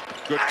controls.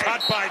 Good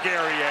cut by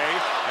Guerrier,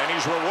 and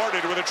he's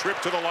rewarded with a trip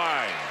to the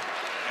line.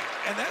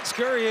 And that's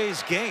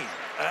Guerrier's game.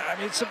 I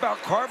mean, it's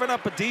about carving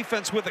up a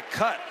defense with a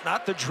cut,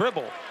 not the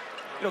dribble.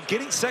 You know,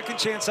 getting second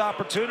chance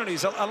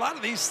opportunities. A lot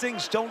of these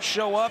things don't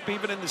show up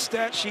even in the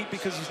stat sheet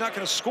because he's not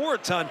going to score a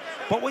ton.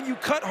 But when you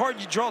cut hard,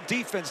 you draw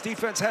defense.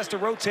 Defense has to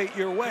rotate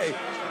your way.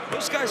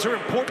 Those guys are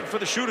important for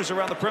the shooters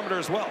around the perimeter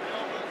as well.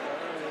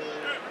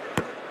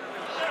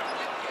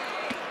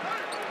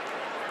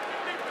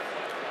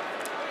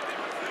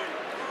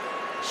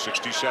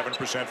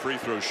 67% free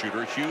throw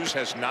shooter. Hughes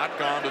has not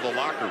gone to the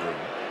locker room.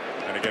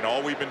 And again,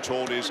 all we've been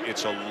told is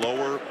it's a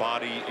lower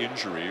body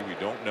injury. We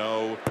don't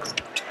know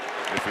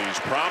if he's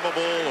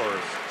probable or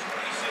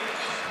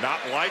not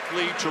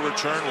likely to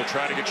return. We'll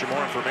try to get you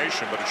more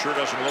information, but it sure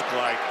doesn't look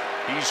like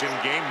he's in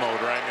game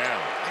mode right now.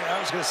 Yeah, I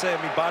was going to say,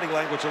 I mean, body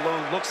language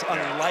alone looks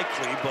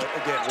unlikely, but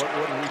again, what do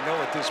we know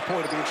at this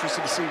point? It'll be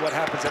interesting to see what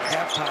happens at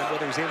halftime,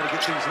 whether he's able to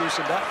get things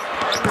loosened up.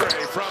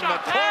 Andre from the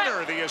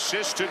corner, the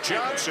assist to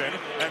Johnson,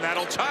 and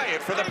that'll tie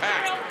it for the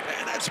Pack.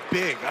 And that's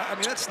big. I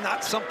mean, that's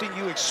not something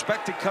you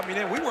expected coming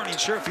in. We weren't even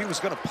sure if he was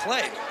going to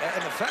play.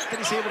 And the fact that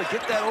he's able to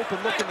get that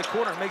open look in the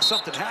corner and make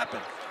something happen,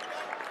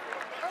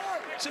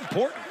 it's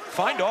important.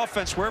 Find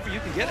offense wherever you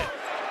can get it.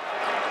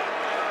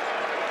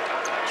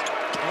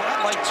 What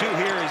I like, too,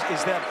 here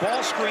is that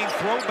ball screen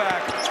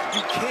throwback.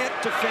 You can't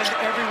defend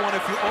everyone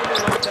if you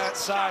overload that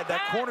side.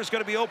 That corner's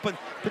going to be open,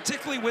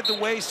 particularly with the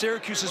way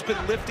Syracuse has been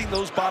lifting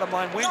those bottom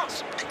line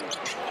wings.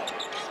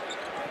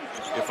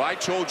 If I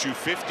told you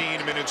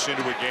 15 minutes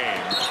into a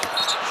game,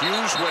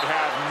 Hughes would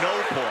have no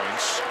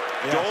points,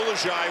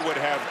 Dolezaj would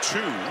have 2,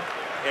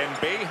 and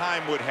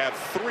Boeheim would have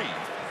 3,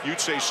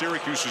 you'd say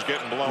Syracuse is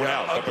getting blown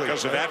out. But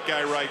because of that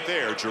guy right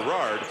there,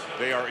 Girard,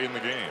 they are in the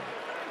game.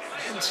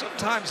 And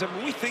sometimes, I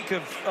mean, we think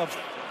of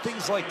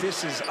things like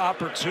this as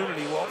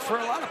opportunity. Well, for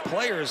a lot of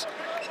players,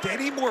 they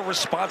need more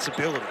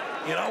responsibility.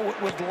 You know,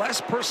 with less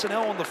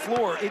personnel on the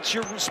floor, it's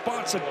your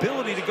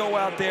responsibility to go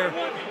out there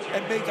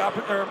and make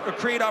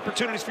create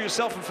opportunities for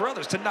yourself and for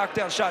others, to knock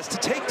down shots, to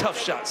take tough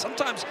shots.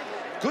 Sometimes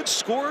good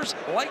scorers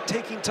like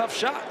taking tough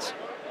shots.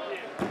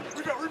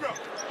 Rebound.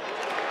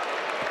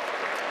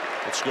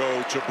 Let's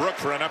go to Brooke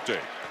for an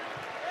update.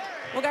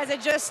 Well, guys, I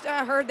just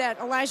heard that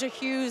Elijah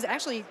Hughes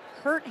actually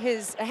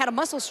had a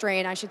muscle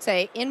strain, I should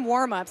say, in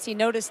warm-ups. He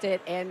noticed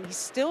it, and he's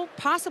still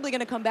possibly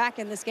going to come back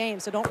in this game,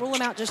 so don't rule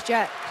him out just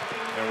yet.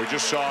 And we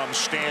just saw him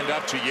stand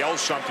up to yell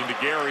something to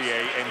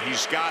Guerrier, and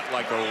he's got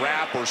like a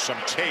wrap or some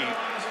tape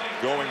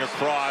going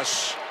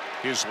across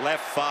his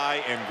left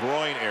thigh and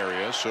groin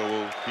area, so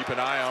we'll keep an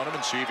eye on him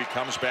and see if he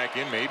comes back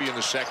in maybe in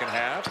the second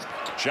half.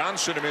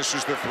 Johnson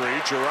misses the 3.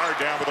 Girard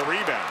down with a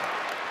rebound.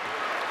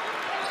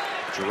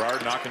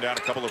 Girard knocking down a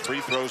couple of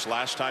free throws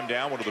last time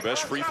down, one of the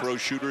best free throw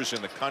shooters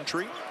in the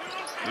country.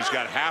 He's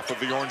got half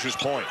of the Orange's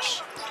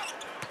points.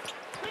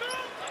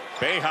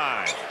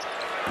 Boeheim.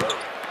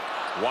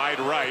 Wide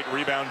right,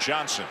 rebound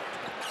Johnson.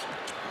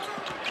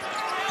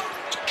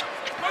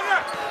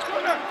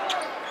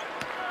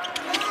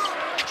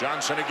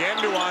 Johnson again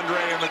to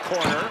Andre in the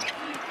corner.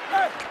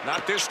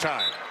 Not this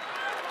time.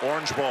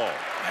 Orange ball.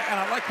 And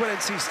I like what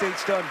NC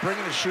State's done,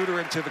 bringing a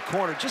shooter into the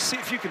corner. Just see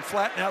if you can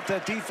flatten out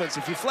that defense.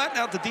 If you flatten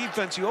out the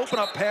defense, you open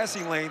up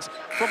passing lanes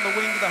from the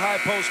wing to the high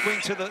post, wing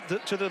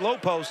to the low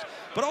post,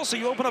 but also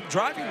you open up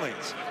driving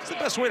lanes. It's the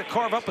best way to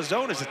carve up a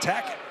zone is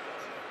attack it.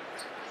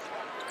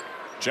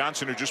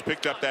 Johnson, who just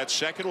picked up that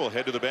second, will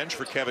head to the bench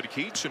for Kevin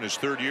Keats in his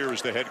 3rd year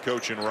as the head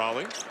coach in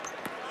Raleigh.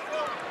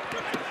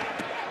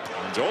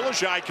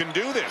 Dolezaj can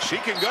do this. He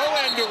can go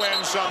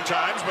end-to-end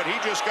sometimes, but he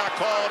just got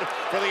called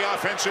for the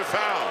offensive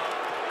foul.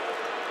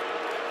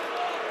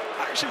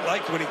 I actually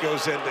like when he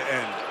goes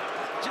end-to-end.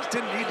 just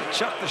didn't need to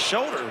chuck the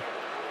shoulder.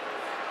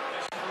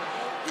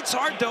 It's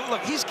hard, though.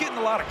 Look, he's getting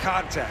a lot of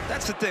contact.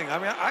 That's the thing. I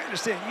mean, I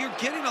understand. You're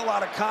getting a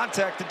lot of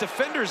contact. The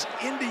defender's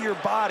into your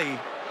body.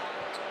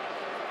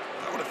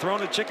 I would have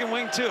thrown a chicken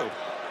wing, too.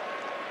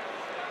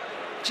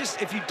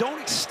 Just, if you don't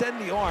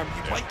extend the arm,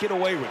 you might get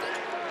away with it.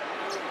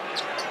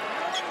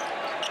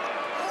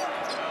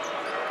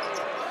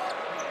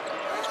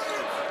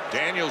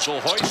 Daniels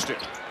will hoist it.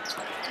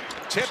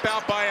 Tip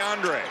out by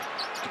Andre.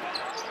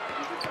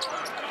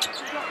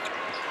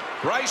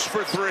 Bryce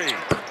for three.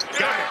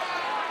 Got it.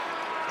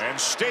 And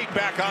State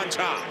back on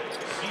top.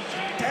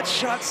 That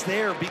shot's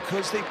there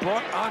because they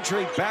brought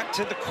Andre back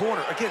to the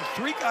corner. Again,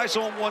 3 guys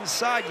on one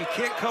side. You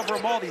can't cover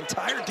them all. The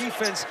entire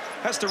defense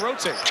has to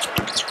rotate.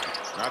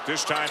 Not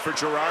this time for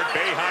Gerard.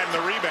 Boeheim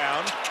the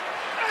rebound.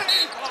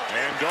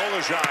 And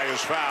Dolezaj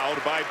is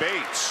fouled by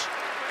Bates.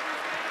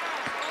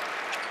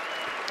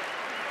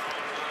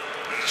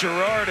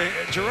 Gerard and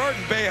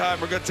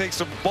Boeheim are going to take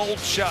some bold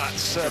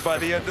shots by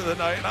the end of the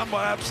night, and I'm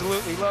going to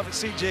absolutely love it.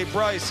 C.J.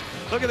 Bryce,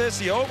 look at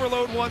this. You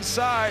overload one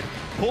side,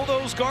 pull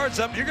those guards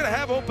up. You're going to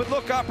have open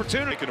look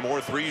opportunity. Making more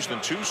threes than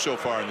 2 so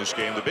far in this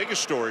game. The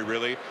biggest story,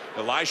 really,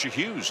 Elijah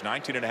Hughes,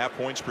 19.5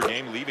 points per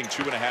game, leaving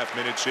 2.5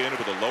 minutes in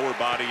with a lower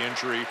body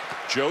injury.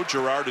 Joe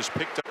Girard has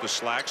picked up the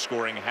slack,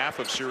 scoring half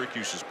of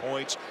Syracuse's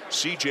points.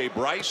 C.J.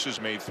 Bryce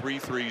has made 3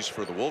 threes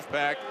for the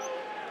Wolfpack.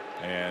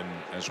 And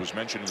as was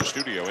mentioned in the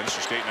studio,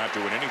 NC State not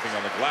doing anything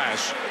on the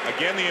glass.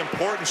 Again, the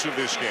importance of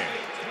this game.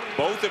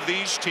 Both of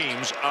these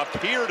teams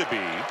appear to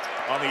be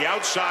on the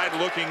outside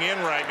looking in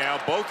right now.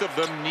 Both of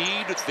them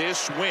need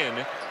this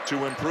win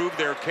to improve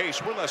their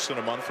case. We're less than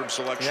a month from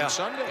Selection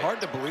Sunday.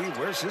 Hard to believe.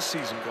 Where's this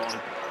season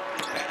going?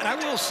 And I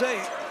will say,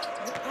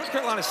 North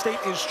Carolina State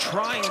is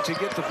trying to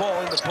get the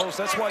ball in the post.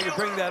 That's why you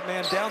bring that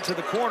man down to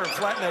the corner and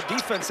flatten that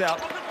defense out.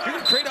 You're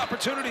going to create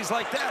opportunities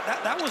like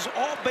that. That was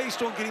all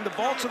based on getting the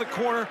ball to the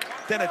corner,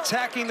 then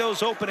attacking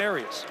those open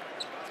areas.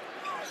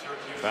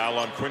 Foul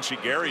on Quincy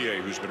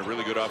Guerrier, who's been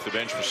really good off the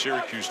bench for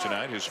Syracuse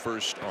tonight, his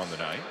first on the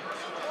night.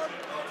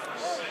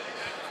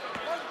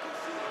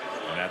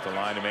 And at the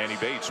line of Manny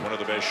Bates, one of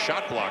the best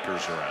shot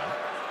blockers around.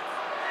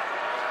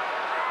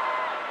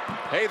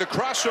 Hey, the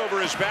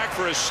crossover is back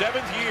for a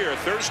 7th year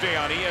Thursday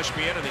on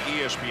ESPN and the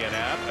ESPN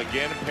app.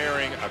 Again,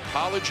 pairing a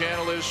college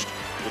analyst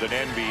with an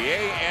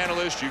NBA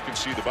analyst. You can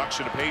see the Bucks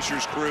and the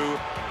Pacers crew,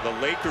 the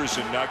Lakers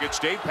and Nuggets.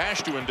 Dave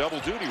Pash doing double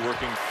duty,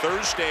 working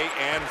Thursday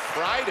and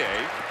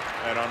Friday.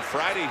 And on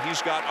Friday,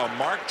 he's got a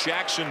Mark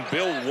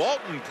Jackson-Bill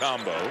Walton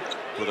combo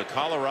for the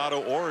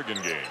Colorado-Oregon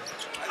game.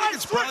 I think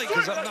it's probably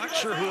because I'm not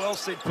sure who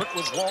else they'd put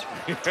with Walton.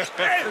 That's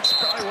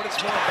probably what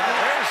it's more about.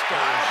 There's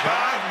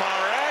Dolezaj.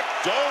 Marek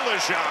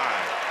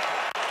Dolezaj.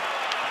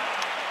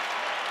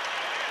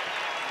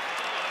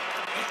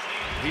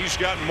 He's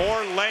got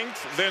more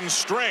length than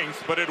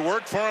strength, but it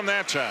worked for him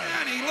that time.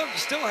 And he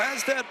still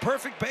has that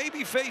perfect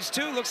baby face,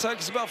 too. Looks like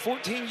he's about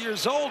 14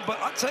 years old. But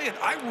I'll tell you,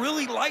 I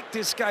really like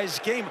this guy's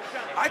game.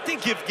 I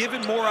think if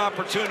given more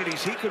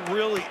opportunities, he could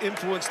really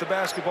influence the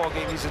basketball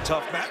game. He's a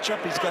tough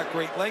matchup. He's got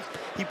great length.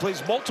 He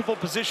plays multiple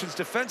positions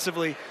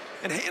defensively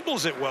and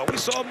handles it well. We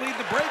saw him lead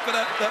the break with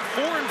that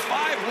 4 and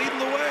 5 leading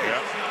the way.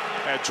 Yep.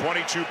 Had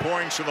 22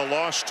 points in the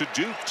loss to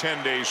Duke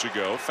 10 days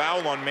ago.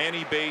 Foul on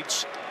Manny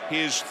Bates,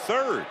 his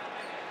 3rd.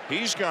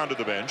 He's gone to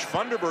the bench.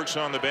 Funderburk's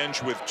on the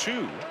bench with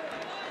 2.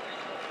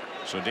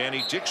 So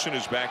Danny Dixon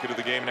is back into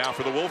the game now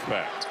for the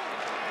Wolfpack.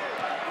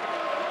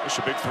 It's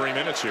a big 3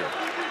 minutes here.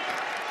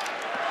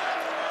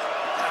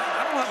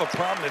 I don't have a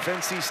problem if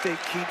NC State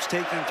keeps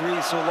taking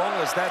threes so long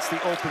as that's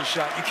the open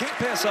shot. You can't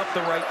pass up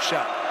the right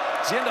shot.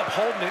 You end up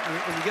holding it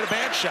when you get a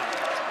bad shot.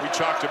 We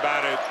talked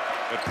about it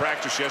at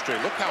practice yesterday.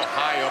 Look how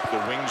high up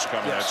the wings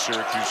come in that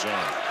Syracuse zone.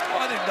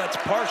 Well, I think that's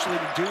partially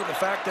to do with the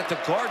fact that the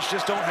guards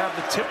just don't have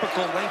the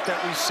typical length that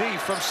we see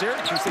from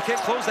Syracuse. They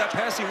can't close that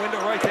passing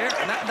window right there,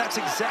 and that's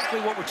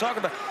exactly what we're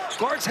talking about.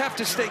 Guards have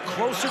to stay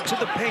closer to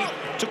the paint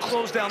to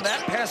close down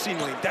that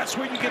passing lane. That's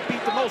where you get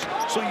beat the most.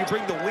 So you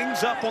bring the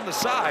wings up on the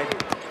side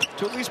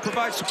to at least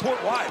provide support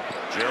wide.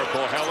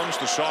 Jericho Helms,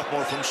 the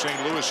sophomore from St.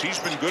 Louis,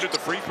 he's been good at the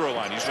free throw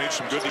line. He's made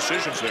some good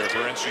decisions there for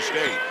NC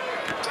State.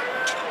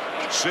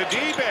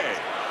 Sidibe.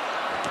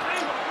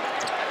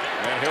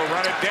 And he'll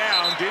run it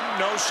down. Didn't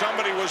know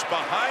somebody was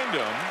behind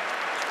him.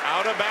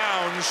 Out of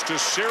bounds to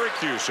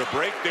Syracuse. A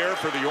break there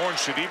for the Orange.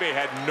 Sidibe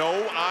had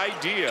no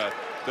idea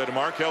that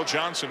Markel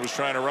Johnson was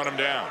trying to run him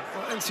down.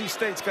 Well, NC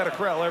State's got to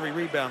corral every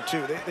rebound,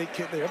 too. They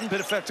haven't been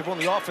effective on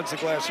the offensive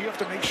glass. You have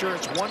to make sure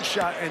it's one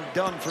shot and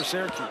done for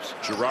Syracuse.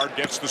 Girard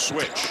gets the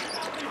switch.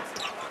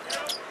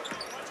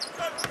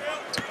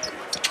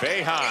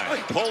 Boeheim,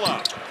 pull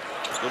up.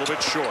 A little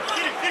bit short.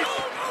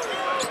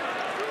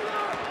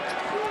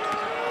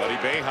 Buddy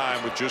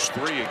Boeheim with just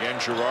 3. Again,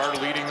 Girard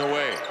leading the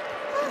way.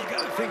 You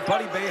got to think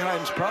Buddy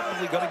Boeheim's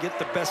probably going to get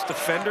the best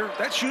defender.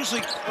 That's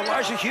usually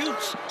Elijah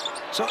Hughes.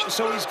 So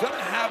he's going to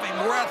have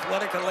a more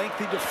athletic, a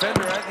lengthy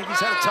defender. I think he's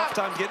had a tough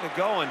time getting it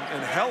going.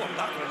 And Helm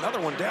knocking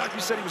another one down.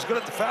 You said he was good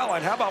at the foul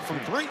line. How about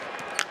from 3?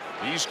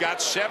 He's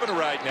got 7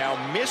 right now.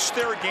 Missed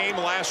their game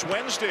last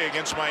Wednesday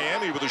against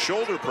Miami with a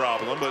shoulder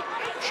problem, but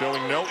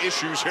showing no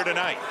issues here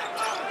tonight.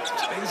 It's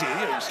easy.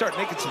 You start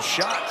making some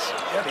shots.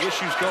 Yeah, the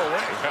issues go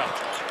away. Yeah.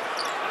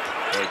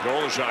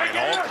 Dolezaj in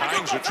all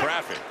kinds of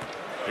traffic.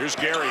 Here's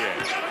Guerrier.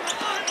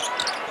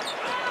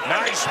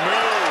 Nice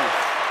move.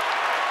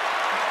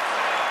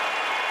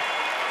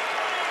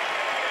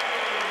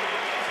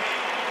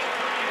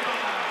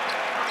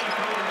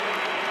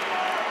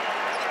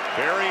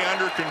 Very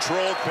under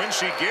control.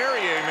 Quincy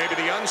Guerrier, maybe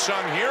the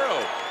unsung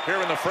hero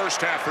here in the first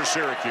half for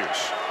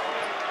Syracuse.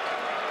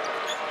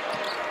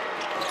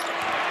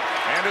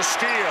 And a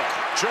steal.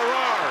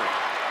 Girard.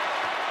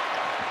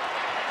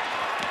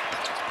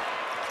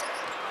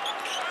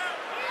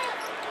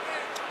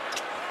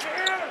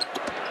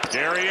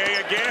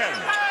 Guerrier again.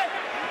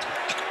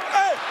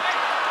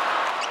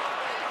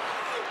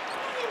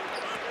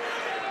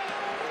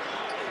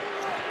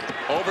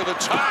 Over the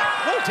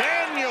top.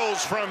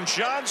 Daniels from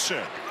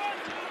Johnson.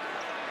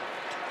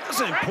 That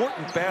was an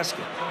important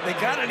basket. They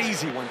got an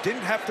easy one.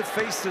 Didn't have to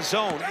face the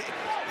zone.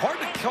 Hard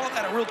to call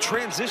that a real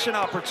transition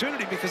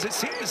opportunity because it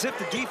seemed as if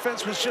the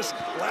defense was just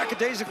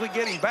lackadaisically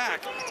getting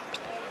back.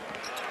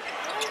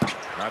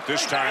 Not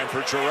this time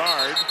for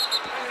Girard.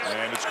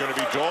 And it's going to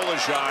be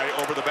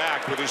Dolezaj over the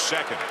back with his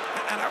second.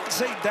 And I would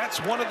say that's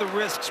one of the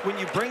risks when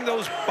you bring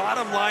those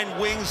bottom line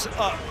wings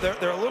up.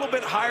 They're a little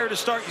bit higher to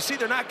start. You see,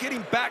 they're not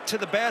getting back to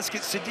the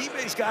basket.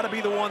 Sidibe's got to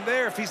be the one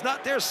there. If he's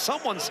not there,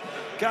 someone's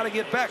got to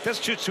get back. That's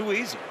just too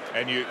easy.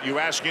 And you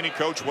ask any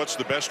coach what's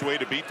the best way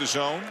to beat the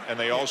zone, and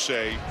they all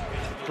say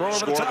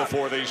score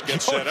before they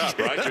get set up,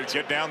 right? To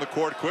get down the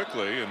court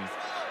quickly. And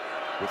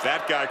with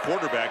that guy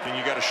quarterbacking,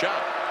 you got a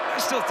shot. I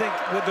still think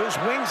with those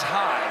wings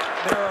high,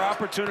 there are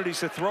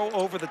opportunities to throw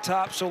over the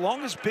top so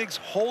long as bigs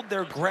hold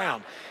their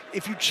ground.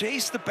 If you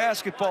chase the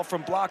basketball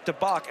from block to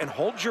block and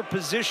hold your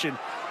position,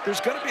 there's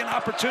going to be an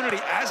opportunity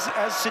as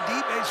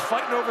Sidibe's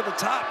fighting over the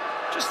top.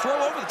 Just throw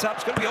over the top.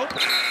 It's going to be open.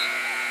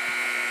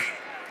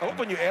 I hope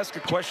when you ask a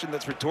question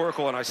that's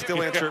rhetorical and I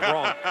still answer it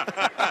wrong.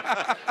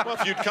 Well,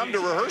 if you'd come to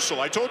rehearsal,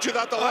 I told you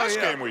that the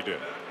last game we did.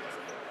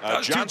 I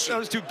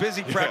was too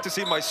busy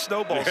practicing my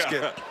snowball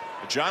skip.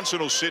 Johnson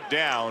will sit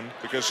down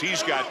because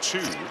he's got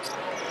 2.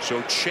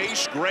 So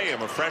Chase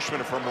Graham, a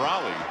freshman from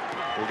Raleigh,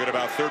 will get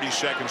about 30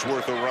 seconds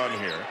worth of run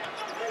here.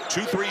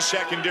 2-3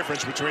 second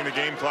difference between the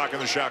game clock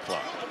and the shot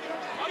clock.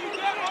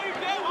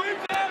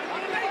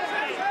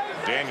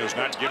 Daniels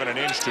not giving an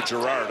inch to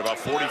Girard, about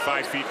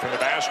 45 feet from the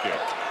basket.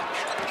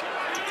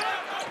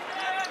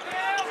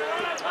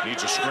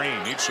 Needs a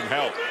screen, needs some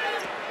help.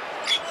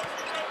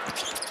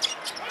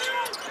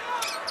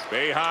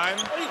 Boeheim,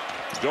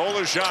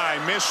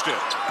 Dolezaj missed it.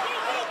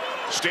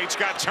 State's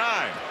got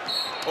time.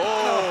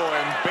 Oh,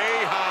 and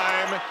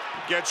Boeheim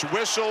gets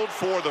whistled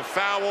for the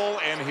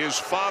foul, and his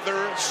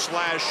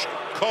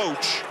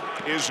father/coach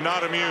is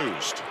not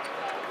amused.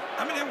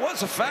 I mean, it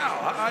was a foul.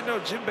 I know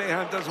Jim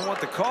Boeheim doesn't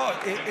want the call.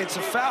 It's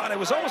a foul, and it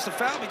was almost a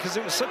foul because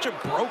it was such a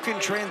broken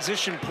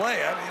transition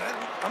play. I mean,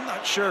 I'm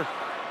not sure.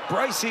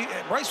 Bryce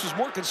was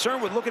more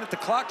concerned with looking at the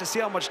clock to see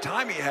how much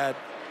time he had.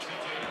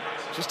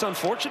 Just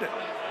unfortunate.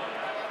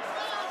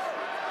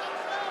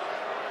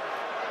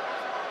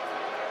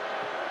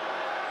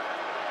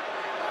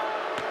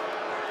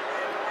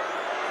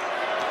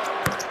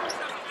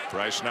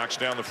 Bryce knocks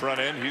down the front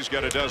end. He's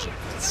got a dozen.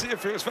 Let's see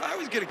if it was. I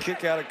always get a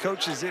kick out of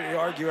coaches. They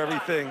argue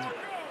everything.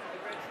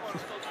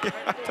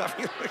 I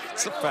mean,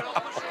 it's a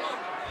foul.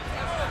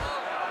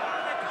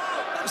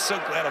 I'm so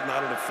glad I'm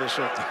not an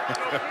official.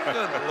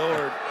 Good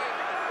Lord.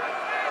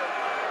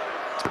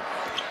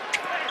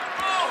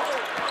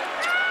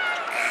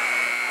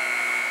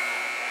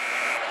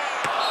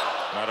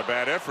 Not a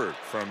bad effort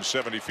from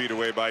 70 feet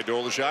away by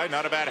Dolezaj.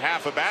 Not a bad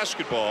half a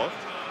basketball.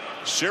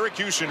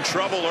 Syracuse in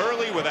trouble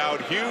early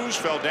without Hughes,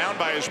 fell down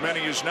by as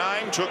many as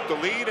 9, took the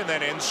lead, and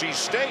then NC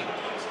State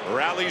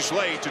rallies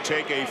late to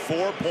take a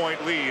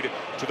 4-point lead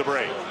to the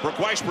break. Brooke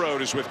Weisbrod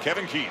is with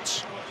Kevin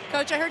Keats.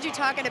 Coach, I heard you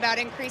talking about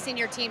increasing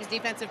your team's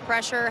defensive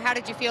pressure. How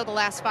did you feel the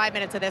last 5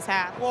 minutes of this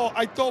half? Well,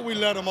 I thought we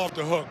let them off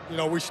the hook. You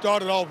know, we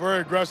started off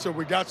very aggressive.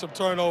 We got some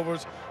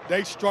turnovers.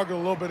 They struggled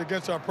a little bit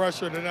against our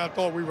pressure, and then I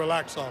thought we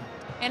relaxed some.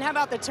 And how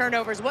about the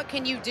turnovers? What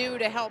can you do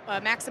to help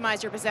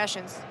maximize your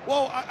possessions?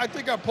 Well, I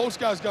think our post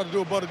guys got to do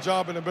a better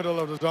job in the middle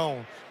of the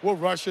zone. We're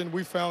rushing.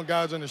 We found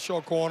guys in the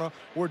short corner.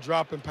 We're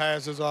dropping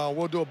passes.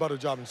 We'll do a better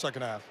job in the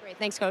second half. Great.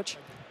 Thanks, Coach.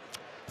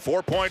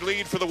 4-point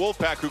lead for the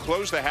Wolfpack, who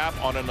closed the half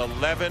on an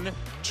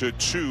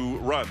 11-2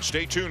 run.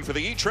 Stay tuned for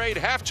the E-Trade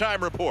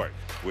halftime report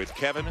with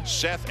Kevin,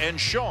 Seth, and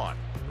Sean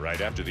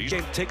right after these.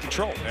 Game, take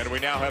control. And we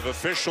now have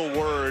official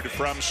word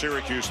from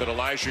Syracuse that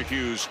Elijah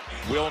Hughes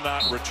will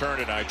not return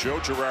tonight.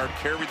 Joe Girard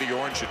carried the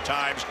orange at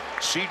times.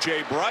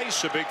 C.J.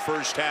 Bryce, a big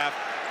first half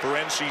for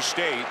NC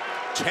State.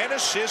 10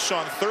 assists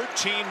on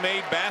 13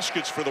 made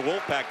baskets for the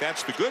Wolfpack.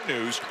 That's the good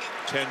news.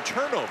 10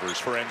 turnovers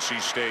for NC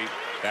State.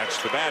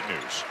 That's the bad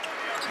news.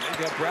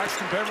 They got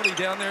Braxton Beverly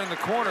down there in the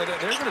corner. They're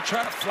going to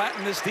try to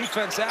flatten this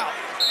defense out.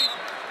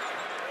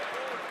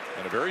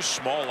 And a very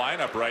small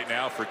lineup right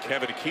now for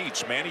Kevin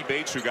Keats. Manny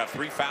Bates, who got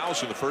 3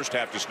 fouls in the first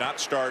half, does not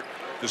start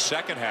the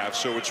second half,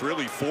 so it's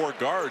really 4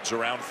 guards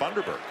around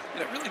Funderburk.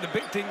 Yeah, really the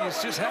big thing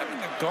is just having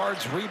the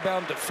guards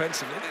rebound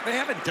defensively. They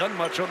haven't done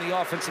much on the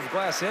offensive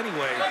glass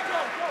anyway.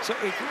 So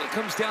it really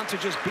comes down to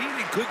just being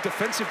a good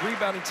defensive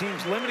rebounding team,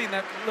 limiting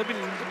the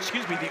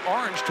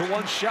Orange to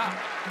 1 shot.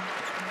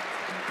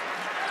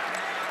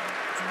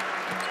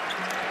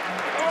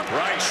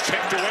 Bryce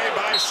tipped away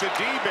by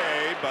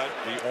Sidibe, but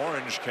the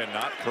Orange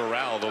cannot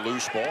corral the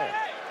loose ball.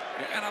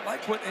 And I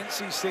like what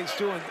NC State's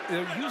doing.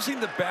 They're using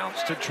the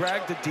bounce to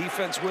drag the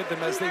defense with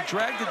them. As they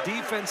drag the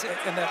defense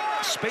and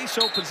that space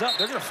opens up,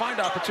 they're going to find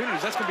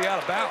opportunities. That's going to be out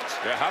of bounds.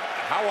 Yeah,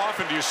 how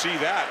often do you see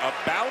that? A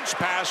bounce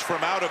pass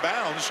from out of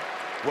bounds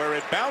where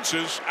it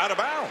bounces out of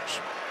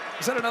bounds.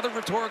 Is that another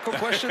rhetorical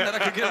question that I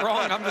could get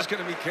wrong? I'm just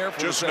going to be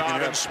careful. Just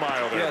nod and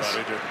smile there, yes.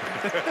 buddy.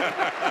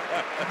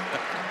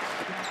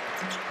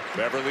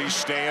 Beverly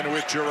staying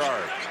with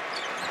Gerard.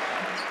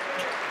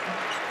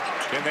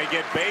 Can they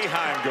get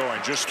Boeheim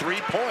going? Just 3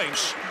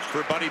 points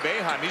for Buddy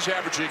Boeheim. He's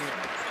averaging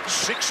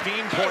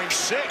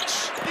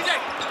 16.6.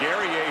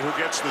 Guerrier, who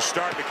gets the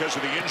start because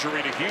of the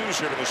injury to Hughes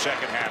here in the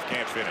second half,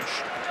 can't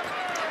finish.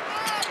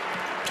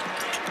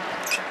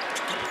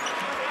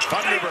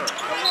 Thunderbird.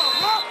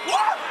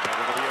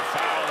 That'll be a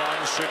foul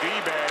on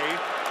Sidibe.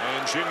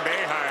 And Jim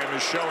Boeheim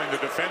is showing the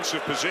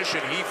defensive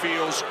position he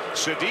feels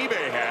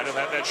Sidibe had, and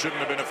that shouldn't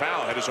have been a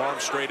foul. Had his arm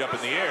straight up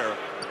in the air,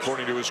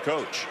 according to his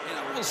coach.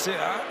 We'll see.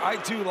 I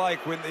do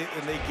like when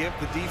they give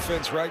the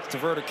defense rights to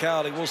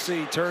verticality. We'll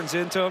see. Turns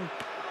into them.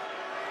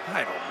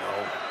 I don't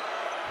know.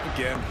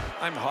 Again,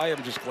 I'm high.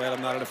 I'm just glad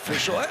I'm not an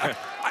official.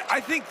 I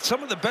think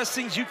some of the best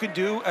things you can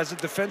do as a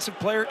defensive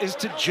player is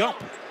to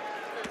jump.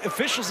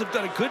 Officials have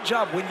done a good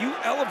job. When you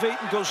elevate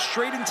and go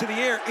straight into the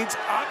air, it's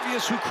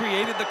obvious who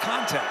created the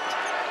contact.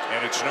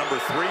 And it's number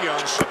 3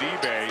 on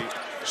Sidibe.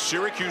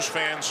 Syracuse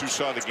fans who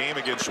saw the game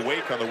against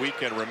Wake on the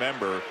weekend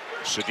remember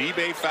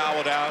Sidibe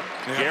fouled out,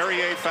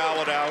 Guerrier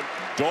fouled out,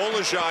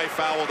 Dolezaj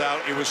fouled out.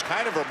 It was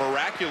kind of a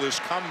miraculous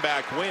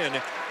comeback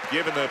win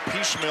given the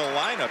piecemeal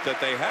lineup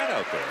that they had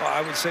out there. Well,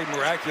 I would say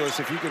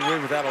miraculous if you can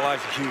win without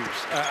Elijah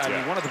Hughes. I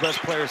mean, one of the best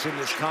players in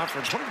this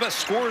conference, one of the best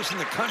scorers in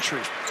the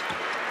country.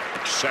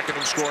 Second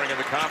in scoring in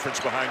the conference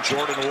behind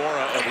Jordan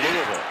Nwora of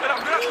Louisville.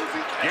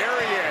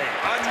 Guerrier,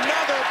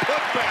 another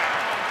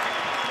putback.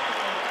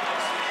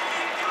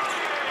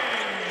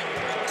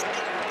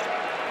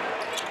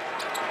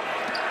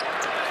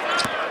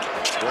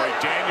 Boy,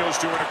 Daniels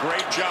doing a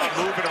great job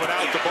moving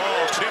without the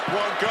ball. Tip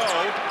won't go.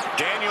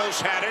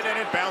 Daniels had it, and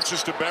it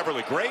bounces to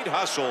Beverly. Great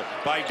hustle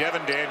by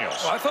Devin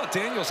Daniels. Well, I thought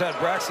Daniels had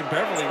Braxton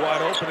Beverly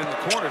wide open in the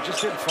corner,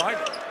 just didn't find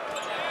it.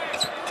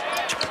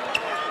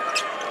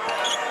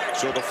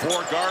 So the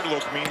 4-guard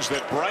look means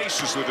that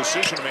Bryce is the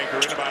decision maker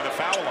in by the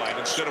foul line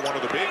instead of one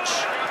of the bigs.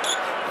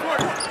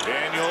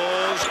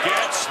 Daniels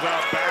gets the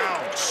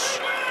bounce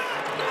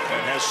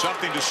and has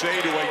something to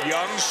say to a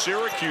young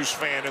Syracuse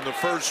fan in the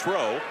first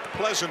row.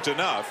 Pleasant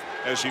enough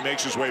as he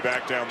makes his way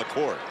back down the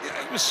court.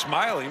 Yeah, he was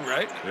smiling,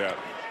 right? Yeah.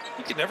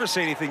 You can never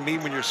say anything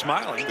mean when you're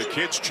smiling. The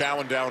kid's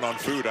chowing down on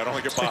food. I don't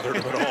think it bothered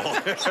him at all.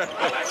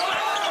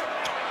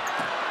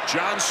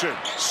 Johnson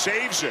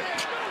saves it,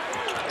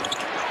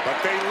 but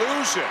they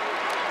lose it.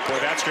 Boy,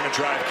 that's going to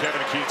drive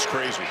Kevin Keats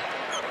crazy.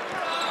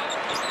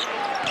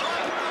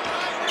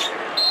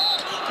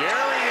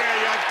 Guerrier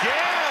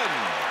again.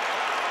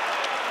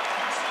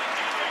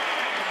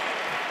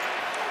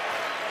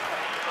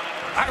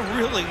 I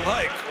really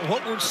like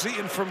what we're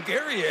seeing from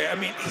Guerrier. I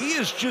mean, he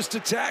is just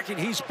attacking.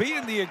 He's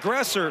being the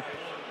aggressor.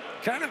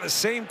 Kind of the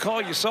same call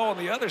you saw on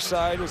the other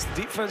side. Was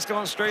the defense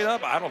going straight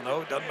up? I don't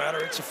know. It doesn't matter.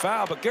 It's a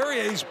foul. But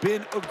Guerrier's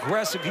been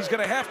aggressive. He's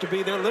going to have to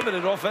be. They're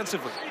limited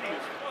offensively.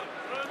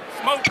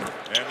 Smoke.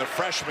 And the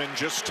freshman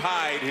just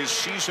tied his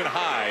season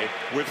high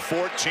with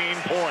 14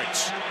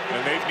 points.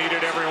 And they've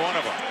needed every one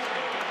of them.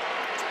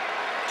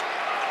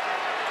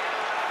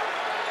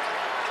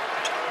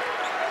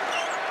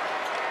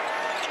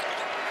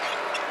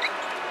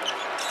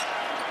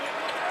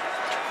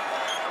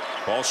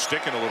 Ball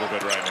sticking a little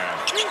bit right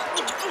now.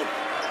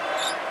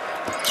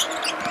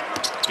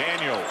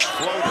 Daniels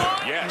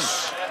floated.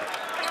 Yes.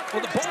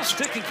 Well, the ball's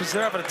sticking because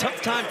they're having a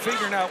tough time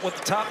figuring out what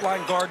the top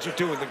line guards are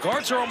doing. The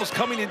guards are almost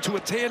coming into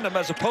a tandem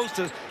as opposed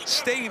to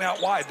staying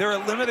out wide. They're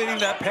eliminating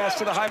that pass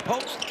to the high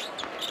post.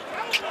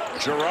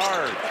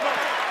 Gerard.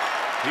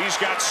 He's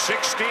got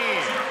 16.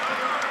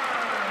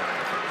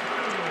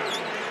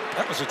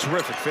 That was a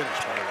terrific finish,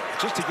 by the way.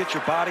 Just to get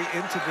your body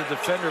into the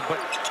defender, but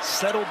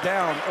settle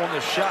down on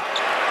the shot.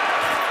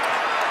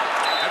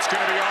 That's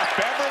going to be off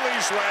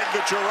Beverly's leg.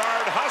 The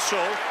Gerard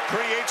hustle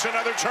creates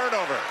another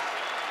turnover.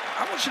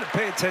 I want you to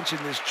pay attention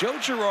to this. Joe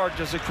Girard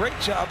does a great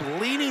job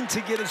leaning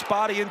to get his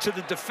body into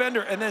the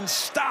defender and then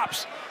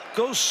stops,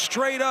 goes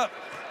straight up.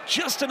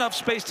 Just enough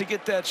space to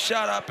get that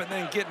shot up and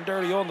then getting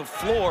dirty on the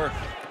floor.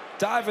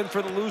 Diving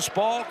for the loose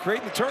ball,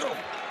 creating the turnover.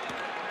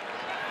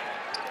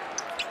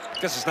 I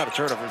guess it's not a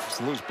turnover if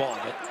it's a loose ball.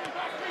 But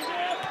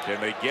Can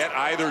they get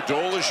either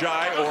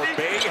Dolezaj or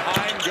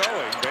Boeheim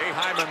going?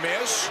 Boeheim a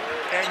miss,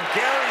 and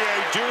Guerrier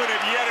doing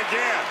it yet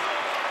again.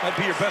 Might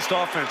be your best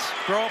offense.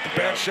 Throw up a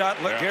bad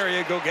shot, let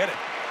Guerrier go get it.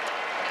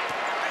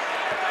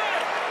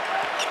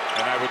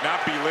 And I would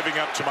not be living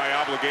up to my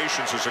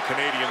obligations as a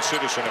Canadian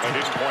citizen if I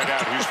didn't point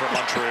out he's from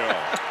Montreal.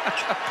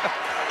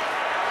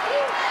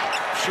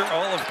 I'm sure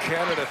all of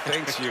Canada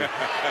thanks you.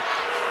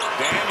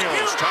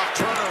 Daniels, tough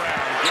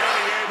turnaround.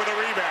 Guerrier with a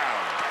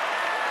rebound.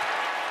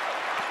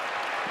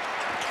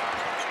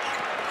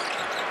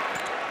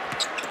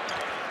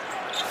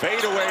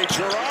 Fadeaway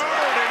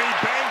Gerard, and he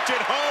banked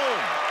it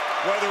home.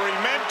 Whether he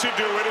meant to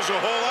do it is a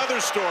whole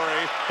other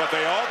story, but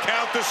they all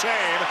count the same,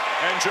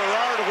 and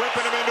Gerard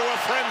whipping him into a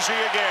frenzy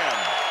again.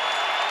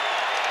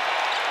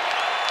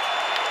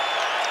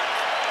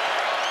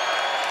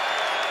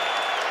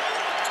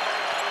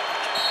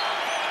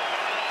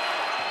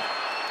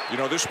 You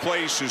know, this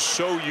place is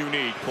so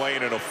unique,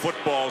 playing in a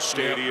football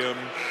stadium,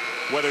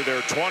 whether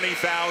they're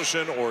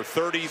 20,000 or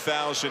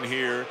 30,000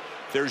 here.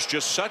 There's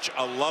just such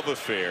a love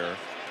affair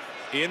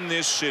in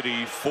this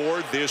city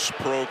for this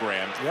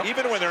program,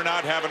 even when they're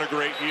not having a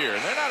great year.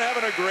 And they're not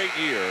having a great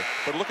year,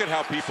 but look at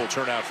how people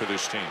turn out for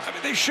this team. I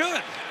mean, they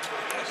should.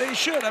 They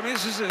should. I mean,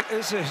 this is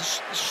a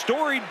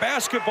storied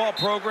basketball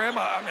program.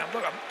 I mean,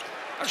 look, I'm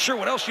not sure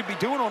what else you'd be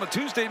doing on a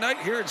Tuesday night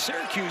here in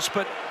Syracuse,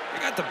 but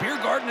you got the beer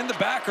garden in the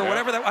back or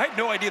whatever. That I had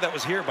no idea that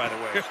was here, by the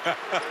way.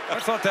 I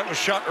thought that was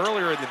shot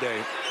earlier in the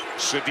day.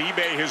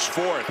 Sidibe his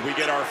fourth. We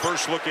get our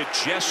first look at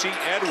Jesse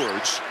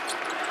Edwards,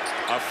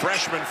 a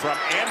freshman from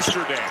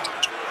Amsterdam.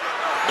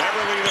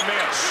 Beverly the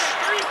miss.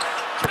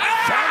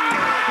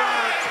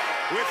 Thunderbird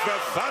with the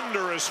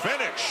thunderous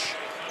finish.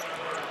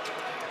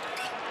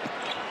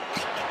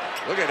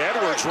 Look at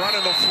Edwards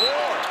running the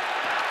floor.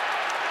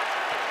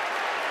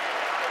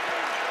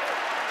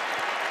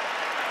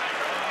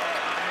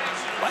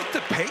 I like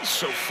the pace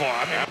so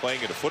far. I mean,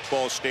 playing at a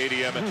football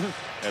stadium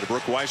at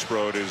Brooke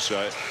Weisbrod is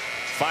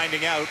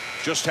finding out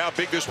just how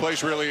big this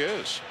place really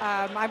is.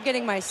 I'm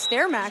getting my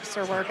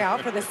Stairmaster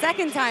workout for the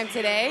second time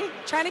today.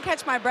 Trying to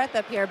catch my breath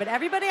up here, but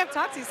everybody I've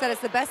talked to said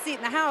it's the best seat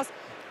in the house.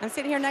 I'm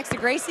sitting here next to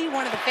Gracie,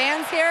 one of the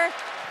fans here.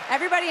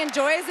 Everybody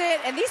enjoys it,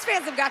 and these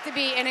fans have got to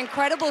be in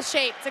incredible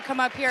shape to come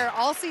up here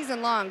all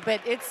season long, but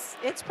it's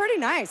pretty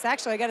nice,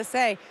 actually, I got to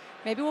say.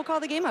 Maybe we'll call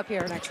the game up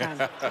here next time.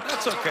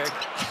 That's okay.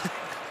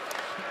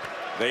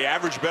 They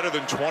averaged better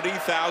than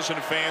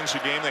 20,000 fans a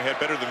game. They had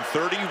better than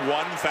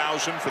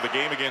 31,000 for the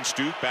game against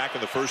Duke back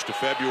in the 1st of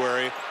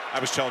February. I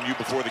was telling you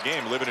before the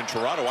game, living in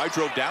Toronto, I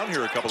drove down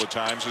here a couple of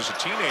times as a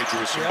teenager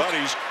with some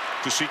buddies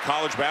to see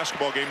college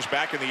basketball games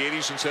back in the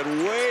 80s, and said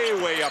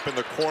way up in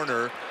the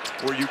corner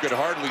where you could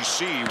hardly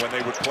see when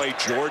they would play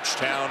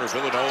Georgetown or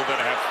Villanova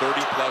and have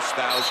 30+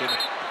 thousand.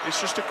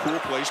 It's just a cool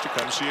place to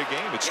come see a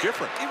game. It's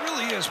different. It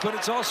really is, but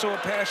it's also a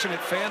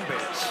passionate fan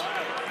base.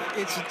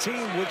 It's a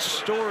team with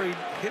storied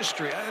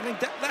history. I mean,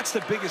 that's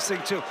the biggest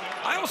thing, too.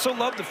 I also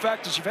love the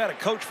fact that you've had a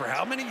coach for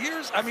how many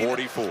years? I mean,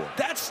 44.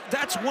 That's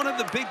one of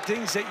the big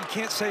things that you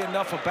can't say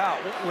enough about.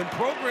 When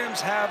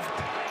programs have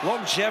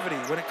longevity,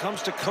 when it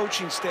comes to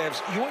coaching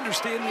staffs, you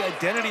understand the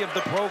identity of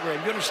the program.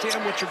 You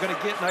understand what you're going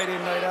to get night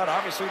in, night out.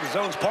 Obviously, the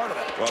zone's part of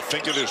that. Well,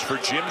 think of this. For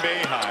Jim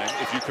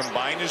Boeheim, if you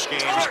combine his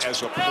games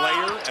as a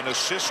player, an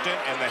assistant,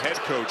 and the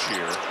head coach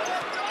here,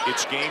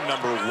 it's game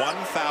number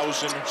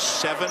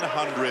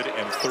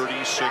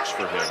 1,736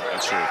 for him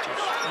at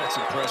Syracuse. That's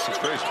impressive. It's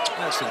crazy.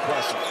 That's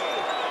impressive.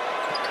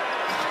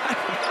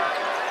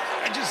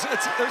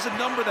 There's a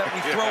number that we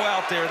throw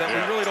out there that we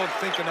really don't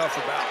think enough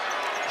about.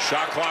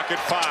 Shot clock at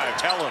 5.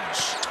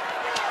 Helms,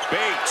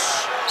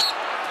 Bates,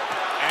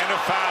 and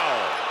a foul.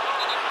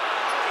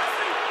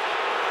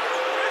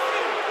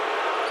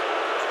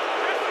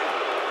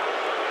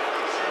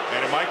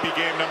 And it might be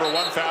game number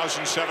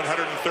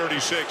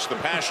 1,736. The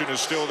passion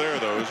is still there,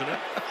 though, isn't it?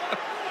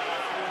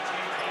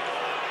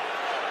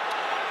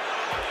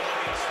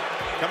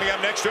 Coming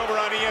up next over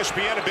on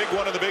ESPN, a big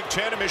one of the Big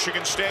Ten,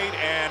 Michigan State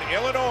and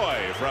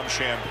Illinois from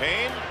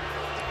Champaign.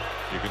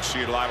 You can see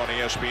it live on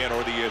ESPN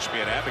or the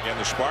ESPN app. Again,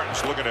 the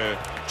Spartans looking to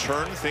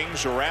turn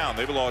things around.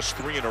 They've lost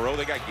 3 in a row.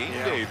 They got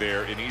game day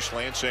there in East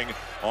Lansing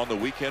on the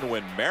weekend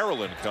when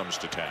Maryland comes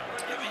to town.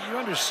 You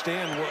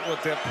understand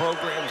what that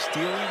program's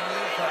dealing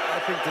with.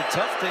 I think the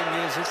tough thing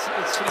is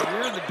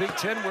we're in the Big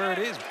Ten where it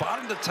is.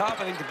 Bottom to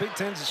top, I think the Big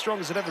Ten's as strong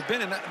as it ever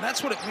been, and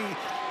that's what it means.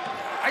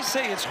 I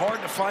say it's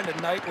hard to find a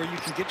night where you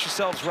can get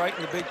yourselves right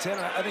in the Big Ten.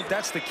 I think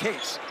that's the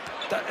case.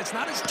 It's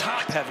not as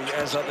top-heavy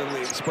as other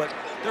leagues, but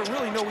there's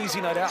really no easy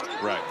night out.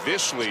 Right.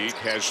 This league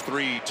has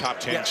 3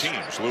 top 10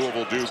 teams,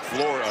 Louisville, Duke,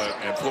 Florida,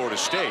 and Florida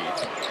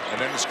State. And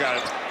then it's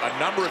got a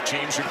number of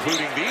teams,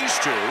 including these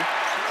 2,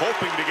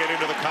 hoping to get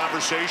into the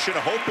conversation,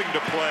 hoping to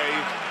play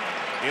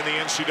in the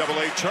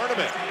NCAA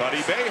tournament.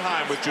 Buddy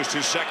Boeheim with just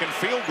his 2nd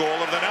field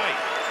goal of the night.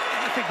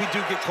 I think we do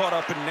get caught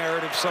up in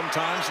narrative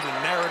sometimes, and the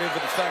narrative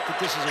of the fact that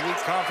this is a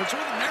weak conference, or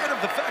the narrative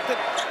of the fact that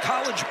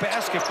college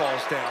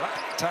basketball's down. I'm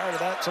tired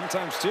of that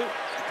sometimes, too.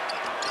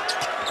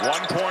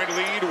 1-point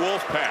lead,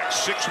 Wolfpack,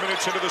 6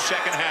 minutes into the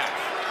second half.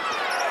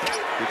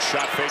 Good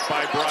shot fake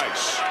by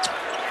Bryce.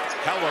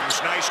 Helms,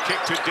 nice kick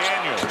to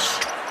Daniels.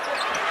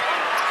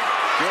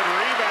 Good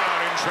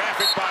rebound in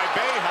traffic by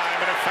Boeheim,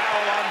 and a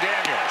foul on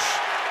Daniels.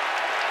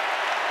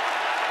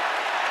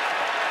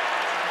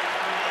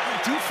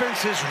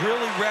 Defense has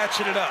really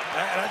ratcheted up,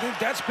 and I think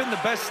that's been the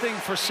best thing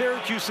for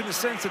Syracuse in the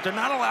sense that they're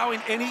not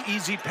allowing any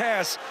easy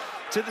pass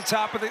to the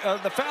top of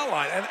the foul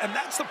line, and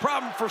that's the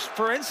problem for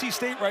NC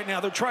State right now.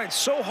 They're trying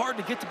so hard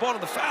to get the ball to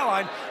the foul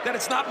line that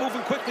it's not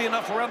moving quickly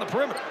enough around the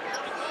perimeter.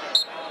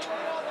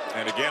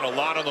 And again, a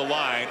lot on the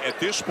line. At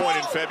this point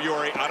in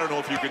February, I don't know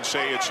if you can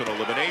say it's an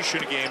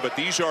elimination game, but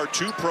these are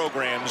two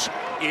programs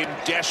in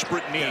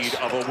desperate need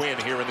of a win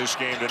here in this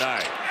game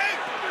tonight.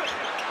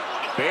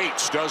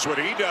 Bates does what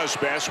he does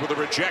best with a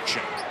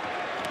rejection.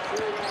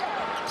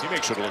 He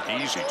makes it look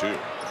easy, too.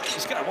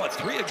 He's got, what,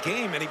 3 a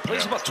game, and he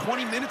plays about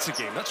 20 minutes a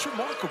game. That's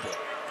remarkable.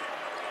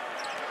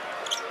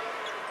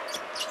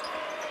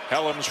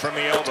 Helms from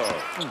the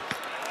elbow.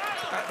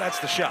 That's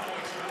the shot.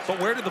 But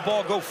where did the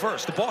ball go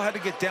first? The ball had to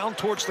get down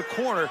towards the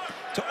corner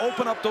to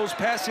open up those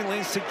passing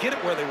lanes to get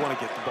it where they want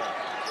to get the ball.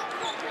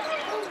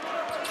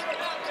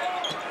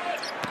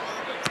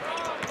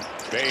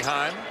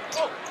 Boeheim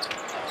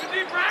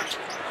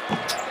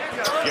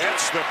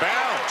gets the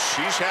bounce.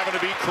 He's having to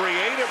be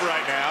creative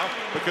right now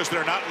because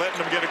they're not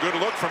letting him get a good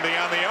look from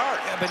beyond the arc.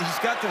 Yeah, but he's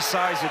got the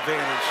size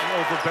advantage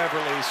over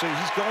Beverly, so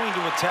he's going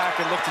to attack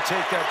and look to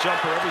take that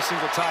jumper every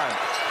single time.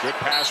 Good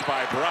pass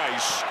by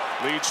Bryce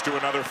leads to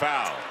another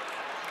foul.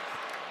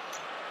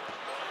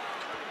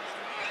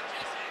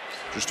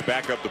 Just to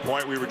back up the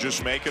point we were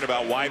just making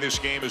about why this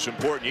game is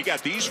important, you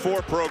got these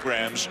 4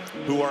 programs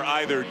who are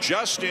either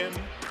just in,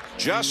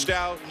 just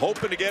out,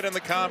 hoping to get in the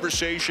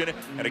conversation.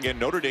 And again,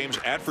 Notre Dame's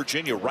at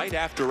Virginia right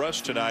after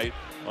us tonight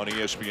on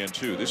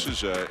ESPN2. This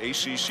is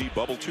ACC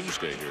Bubble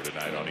Tuesday here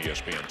tonight on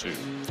ESPN2.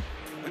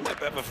 We might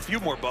have a few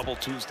more Bubble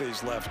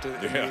Tuesdays left in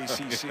the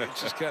ACC.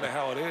 It's just kind of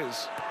how it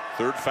is.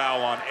 Third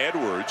foul on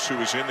Edwards, who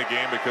was in the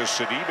game because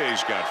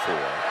Sidibe's got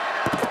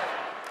 4.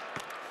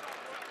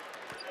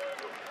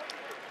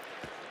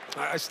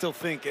 I still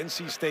think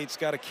NC State's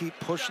got to keep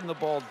pushing the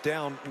ball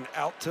down and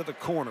out to the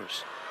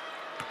corners.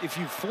 If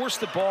you force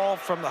the ball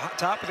from the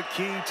top of the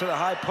key to the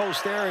high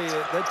post area,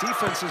 that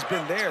defense has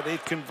been there.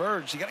 They've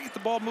converged. You got to get the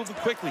ball moving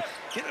quickly.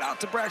 Get it out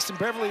to Braxton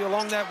Beverly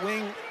along that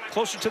wing,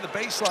 closer to the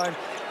baseline.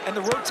 And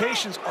the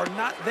rotations are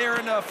not there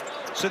enough,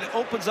 so it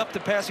opens up the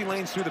passing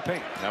lanes through the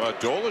paint. How about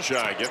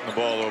Dolezaj getting the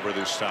ball over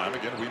this time?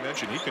 Again, we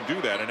mentioned he can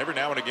do that, and every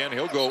now and again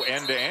he'll go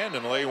end-to-end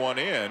and lay one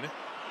in.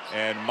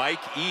 And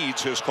Mike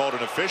Eads has called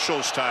an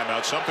official's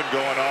timeout. Something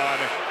going on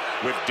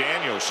with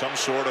Daniels, some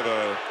sort of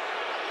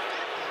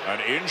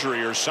an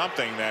injury or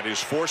something that is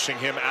forcing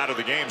him out of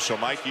the game. So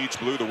Mike Eads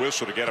blew the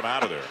whistle to get him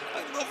out of there.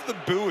 I love the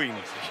booing.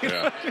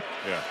 Yeah,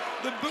 yeah.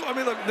 I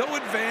mean, look, no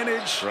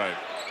advantage. Right.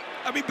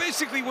 I mean,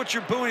 basically what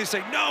you're booing is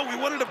saying, no, we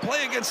wanted to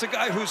play against a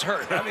guy who's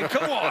hurt. I mean,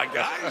 come on,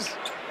 guys.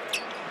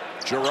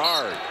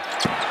 Gerard.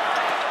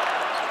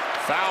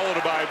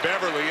 Fouled by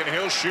Beverly, and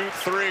he'll shoot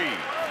 3.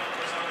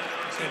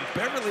 And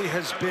Beverly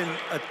has been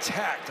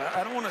attacked.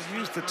 I don't want to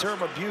use the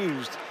term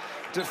abused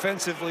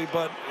defensively,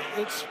 but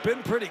it's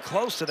been pretty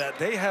close to that.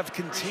 They have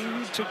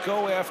continued to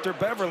go after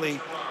Beverly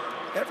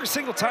every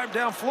single time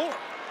down floor.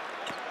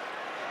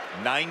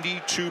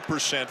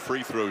 92%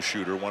 free throw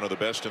shooter, one of the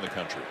best in the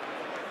country.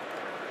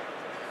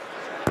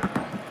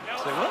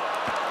 Say what?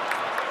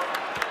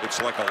 It's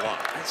like a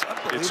lot. It's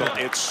unbelievable.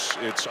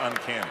 It's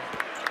uncanny.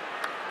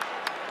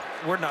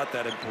 We're not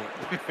that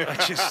important. I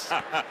just.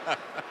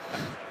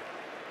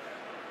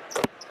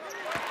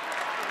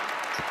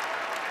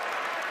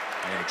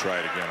 I'm going to try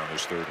it again on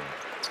this third one.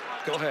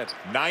 Go ahead.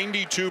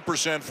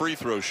 92% free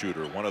throw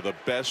shooter, one of the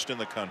best in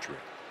the country.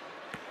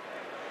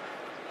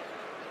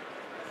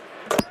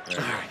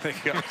 I mean,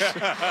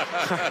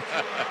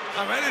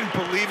 I didn't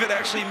believe it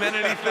actually meant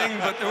anything,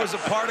 but there was a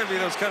part of me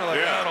that was kind of like,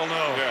 I don't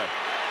know. Yeah.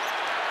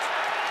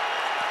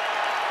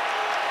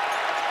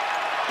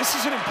 This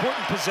is an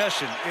important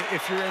possession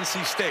if you're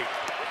NC State.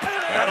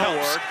 That'll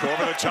work.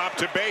 Over the top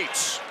to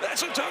Bates.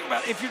 That's what I'm talking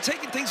about. If you're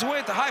taking things away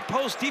at the high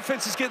post,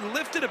 defense is getting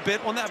lifted a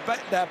bit on that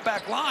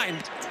back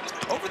line.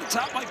 Over the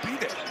top might be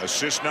there.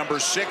 Assist number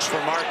 6 for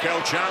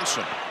Markel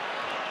Johnson.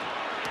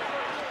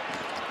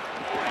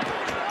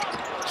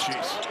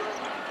 Jeez.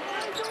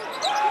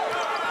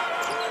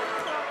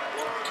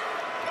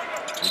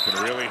 He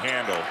can really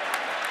handle.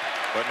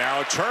 But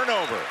now a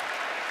turnover.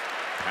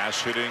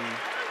 Pass hitting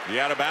the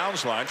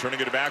out-of-bounds line, trying to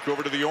get it back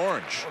over to the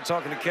orange. I'm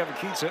talking to Kevin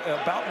Keats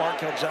about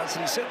Markel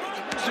Johnson. He said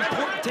the most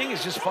important thing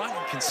is just finding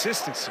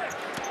consistency.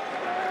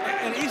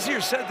 And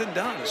easier said than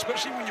done,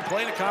 especially when you're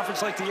playing a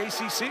conference like the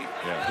ACC.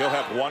 Yeah, he'll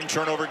have 1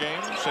 turnover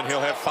games, and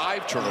he'll have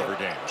 5 turnover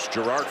games.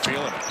 Gerard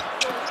feeling it.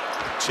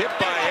 Tipped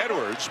by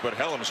Edwards, but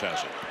Helms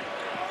has it.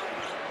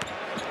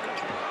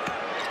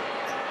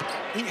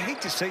 You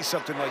hate to say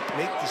something like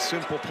make the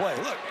simple play.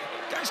 Look,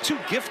 guy's too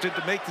gifted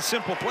to make the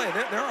simple play.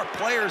 There are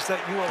players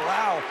that you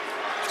allow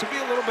to be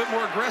a little bit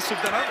more aggressive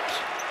than others.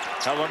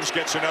 Helms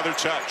gets another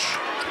touch.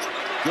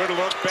 Good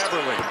look,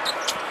 Beverly.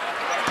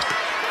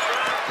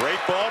 Great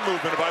ball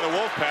movement by the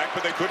Wolfpack,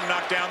 but they couldn't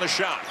knock down the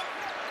shot.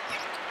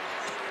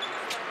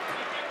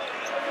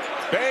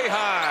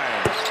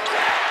 Boeheim.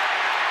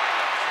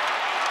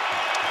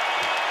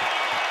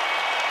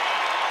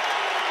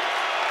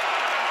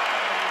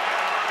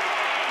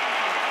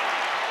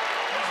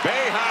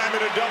 Boeheim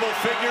into double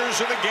figures,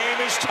 and the game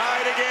is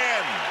tied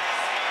again.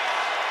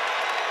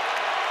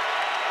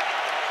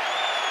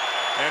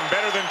 And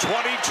better than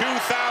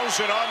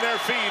 22,000 on their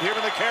feet here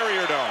in the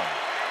Carrier Dome.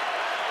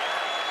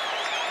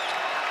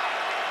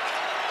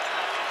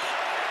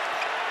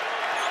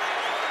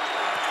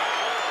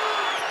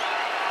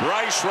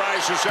 Bryce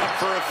rises up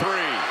for a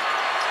three.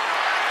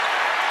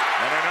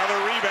 And another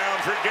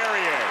rebound for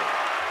Guerrier.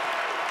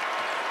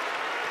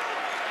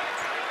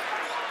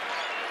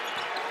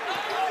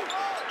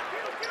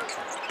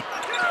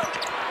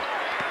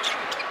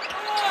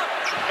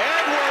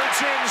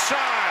 Edwards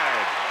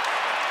inside.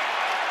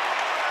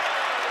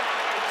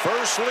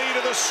 First lead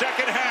of the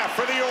second half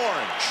for the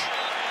Orange.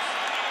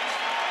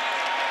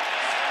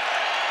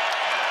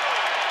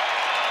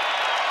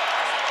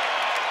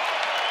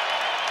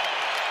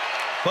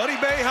 Buddy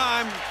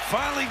Boeheim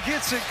finally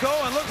gets it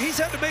going. Look, he's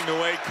had to make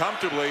away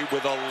comfortably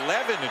with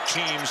 11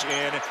 teams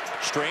in.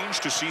 Strange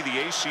to see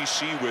the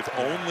ACC with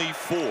only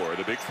 4.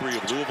 The big 3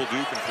 of Louisville,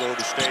 Duke, and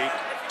Florida State.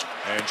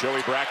 And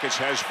Joey Brackets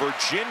has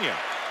Virginia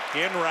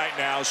in right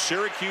now.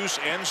 Syracuse,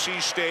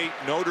 NC State,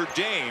 Notre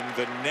Dame,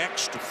 the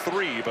next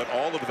 3. But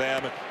all of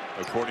them,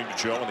 according to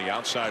Joe on the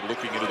outside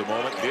looking into the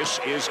moment, this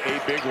is a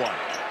big one.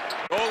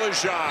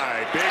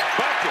 Olajai, big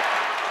bucket.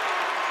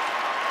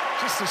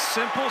 just a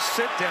simple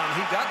sit down.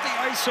 He got the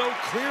ISO,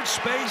 cleared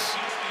space.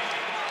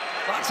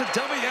 Lots of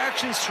dummy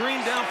action,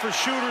 screen down for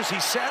shooters. He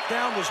sat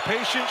down, was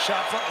patient.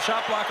 Shot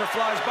blocker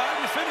flies by,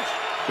 and he finished.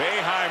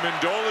 Boeheim and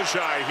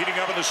Dolezaj heating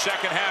up in the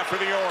second half for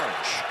the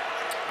Orange.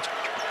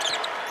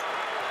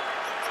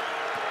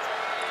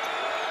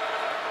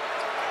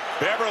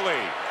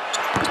 Beverly.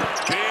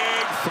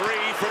 Big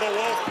three for the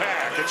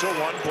Wolfpack. It's a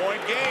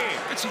one-point game.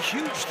 It's a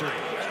huge three.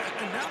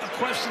 And now the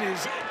question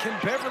is, can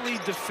Beverly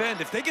defend?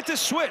 If they get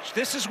this switch,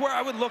 this is where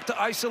I would look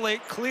to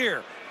isolate,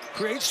 clear,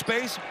 create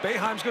space.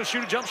 Boeheim's going to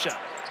shoot a jump shot.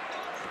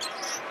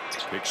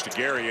 Kicks to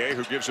Guerrier,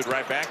 who gives it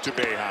right back to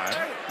Boeheim.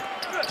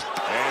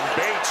 And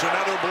Bates,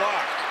 another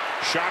block.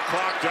 Shot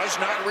clock does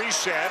not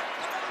reset.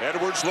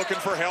 Edwards looking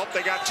for help.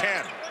 They got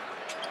 10.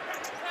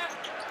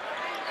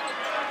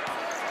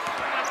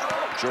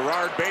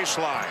 Gerard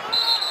baseline.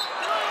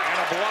 And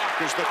a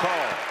block is the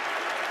call.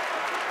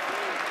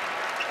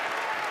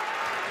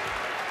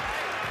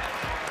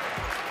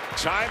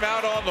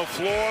 Timeout on the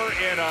floor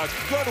in a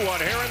good one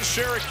here in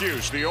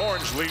Syracuse. The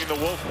Orange leading the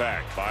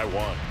Wolfpack by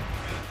 1.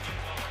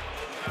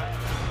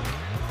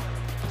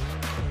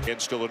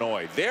 Against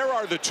Illinois. There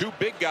are the two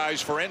big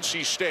guys for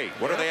NC State.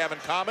 What do they have in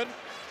common?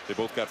 They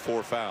both got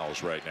 4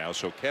 fouls right now.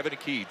 So Kevin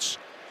Keats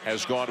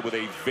has gone with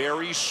a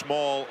very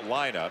small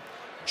lineup.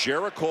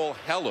 Jericho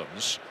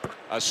Helms,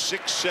 a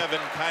 6'7"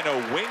 kind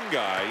of wing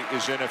guy,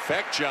 is in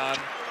effect, John,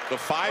 the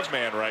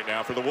 5-man right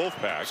now for the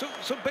Wolfpack.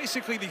 So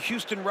basically the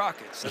Houston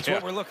Rockets. That's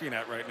what we're looking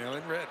at right now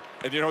in red.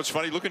 And you know, it's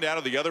funny, looking down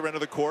at the other end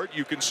of the court,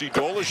 you can see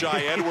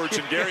Dolezaj, Edwards,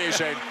 and Guerrier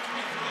saying,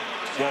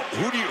 well,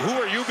 who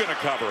are you going to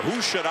cover?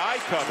 Who should I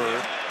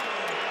cover?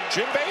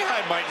 Jim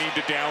Boeheim might need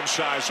to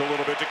downsize a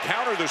little bit to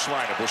counter this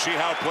lineup. We'll see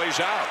how it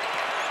plays out.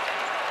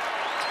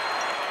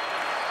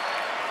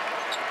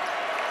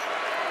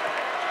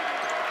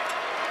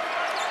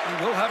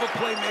 We'll have a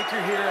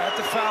playmaker here at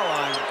the foul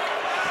line.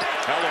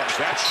 Helms,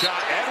 that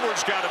shot.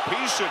 Edwards got a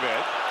piece of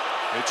it.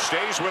 It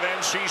stays with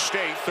NC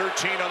State.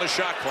 13 on the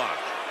shot clock.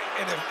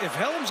 And if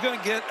Helms going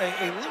to get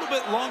a little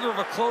bit longer of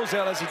a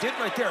closeout as he did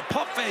right there,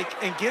 pump fake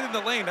and get in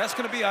the lane, that's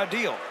going to be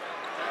ideal.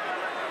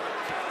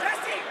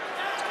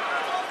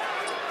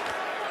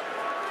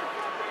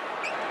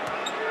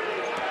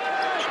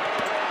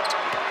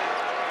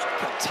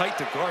 How tight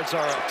the guards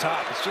are up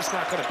top. It's just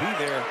not going to be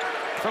there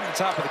from the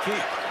top of the key.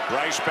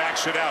 Bryce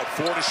backs it out.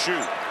 4 to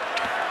shoot.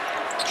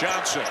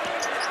 Johnson.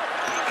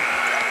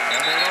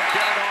 And they don't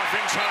get it off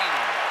in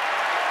time.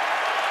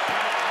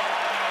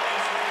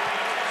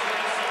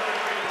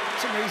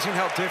 It's amazing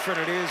how different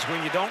it is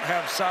when you don't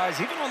have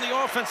size, even on the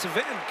offensive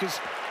end,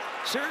 because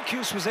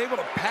Syracuse was able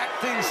to pack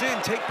things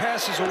in, take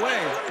passes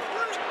away.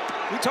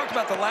 We talked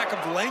about the lack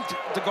of length,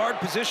 the guard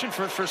position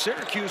for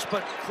Syracuse,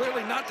 but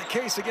clearly not the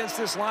case against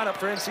this lineup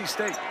for NC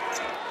State.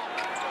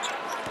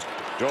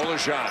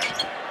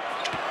 Dolezaj.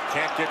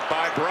 Can't get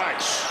by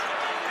Bryce.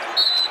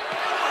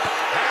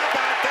 How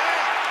about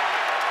that?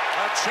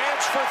 A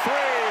chance for 3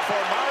 for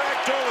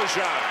Marek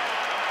Dolezaj.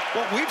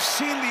 Well, we've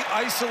seen the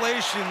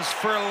isolations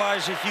for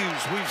Elijah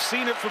Hughes. We've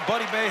seen it for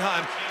Buddy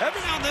Boeheim.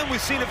 Every now and then we've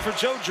seen it for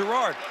Joe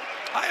Girard.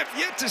 I have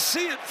yet to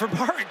see it for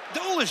Marek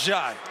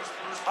Dolezaj.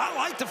 I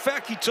like the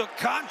fact he took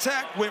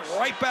contact, went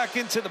right back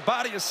into the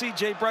body of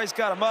C.J. Bryce,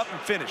 got him up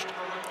and finished.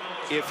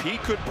 If he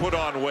could put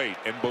on weight,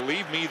 and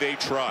believe me, they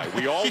try.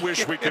 We all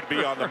wish we could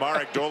be on the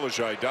Marek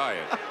Dolezaj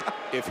diet.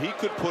 If he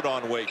could put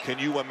on weight, can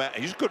you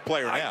imagine? He's a good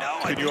player now.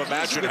 Can you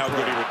imagine how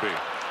good he would be?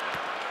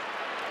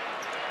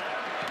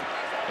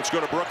 Let's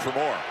go to Brooke for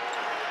more.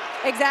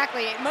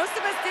 Exactly. Most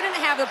of us didn't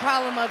have the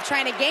problem of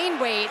trying to gain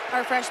weight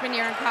our freshman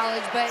year in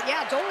college, but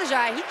yeah,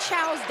 Dolezaj, he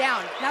chows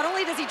down. Not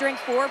only does he drink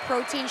 4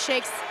 protein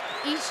shakes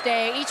each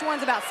day, each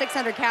one's about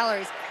 600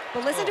 calories,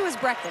 but listen to his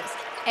breakfast.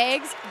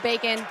 Eggs,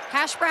 bacon,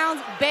 hash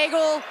browns,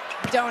 bagel,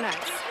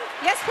 donuts.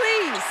 Yes,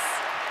 please.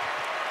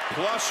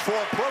 Plus 4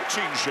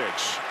 protein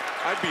shakes.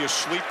 I'd be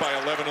asleep by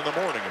 11 in the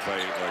morning if I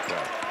ate like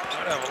that.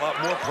 I'd have a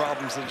lot more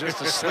problems than just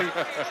asleep.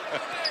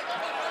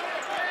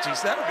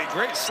 Geez, that would be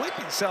great.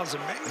 Sleeping sounds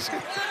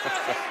amazing.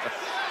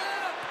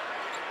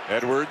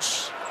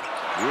 Edwards.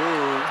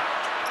 Woo.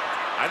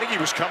 I think he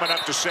was coming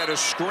up to set a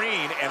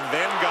screen and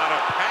then got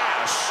a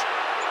pass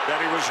that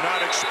he was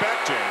not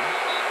expecting.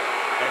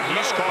 And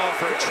he's called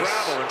for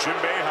travel, and Jim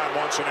Boeheim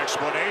wants an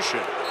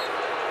explanation.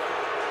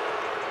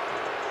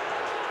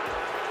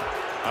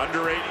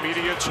 Under 8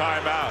 media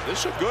timeout. This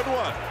is a good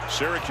one.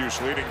 Syracuse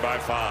leading by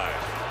 5.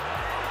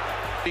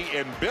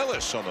 And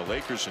Billis on the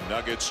Lakers and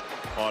Nuggets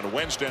on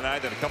Wednesday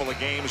night, and a couple of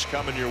games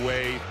coming your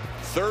way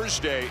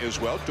Thursday as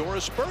well.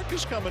 Doris Burke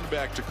is coming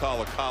back to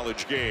call a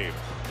college game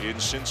in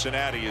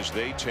Cincinnati as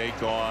they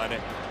take on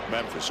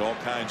Memphis. All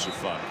kinds of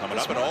fun coming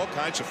up, and all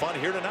kinds of fun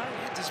here tonight.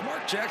 Does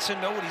Mark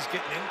Jackson know what he's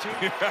getting into?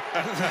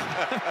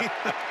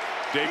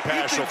 Dave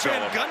Pasch will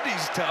tell him.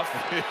 Gundy's tough.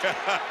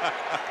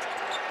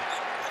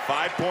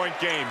 5-point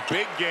game,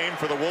 big game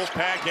for the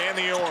Wolfpack and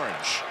the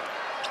Orange.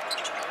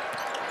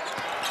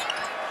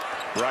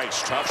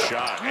 Bryce, tough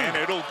shot, and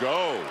it'll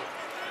go.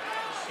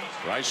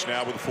 Bryce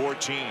now with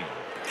 14.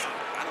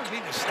 I don't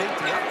mean to state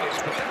the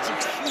obvious, but that's a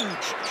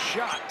huge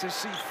shot to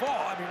see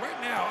fall. I mean,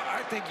 right now,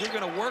 I think you're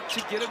going to work to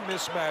get a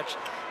mismatch.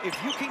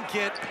 If you can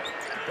get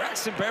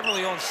Braxton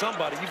Beverly on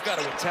somebody, you've got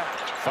to attack.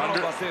 I don't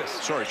know about this.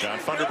 Sorry, John.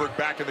 Funderburk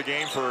back in the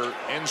game for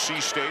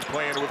NC State,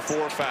 playing with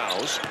 4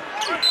 fouls.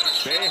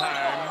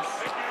 Boeheim,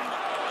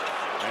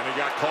 and he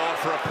got called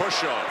for a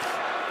push-off.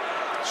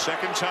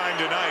 Second time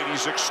tonight,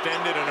 he's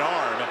extended an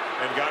arm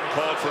and gotten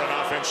called for an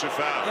offensive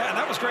foul. Yeah, and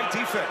that was great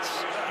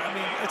defense. I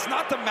mean, it's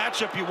not the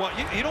matchup you want.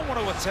 You don't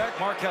want to attack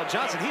Markel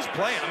Johnson. He's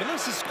playing. I mean,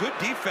 this is good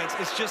defense.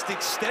 It's just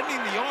extending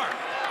the arm.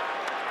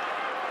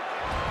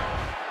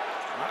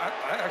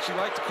 I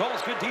actually like the call.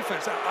 It's good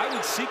defense. I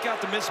would seek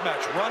out the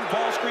mismatch. Run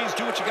ball screens,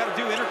 do what you got to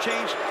do,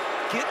 interchange.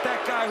 Get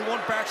that guy who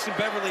won Braxton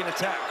Beverly an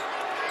attack.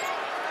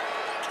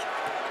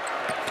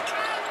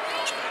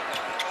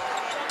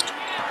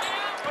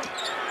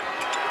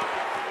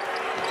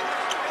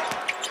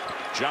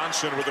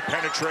 Johnson with the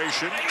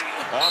penetration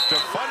off to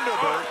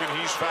Funderburk, and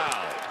he's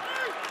fouled.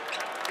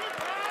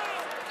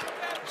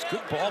 It's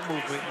good ball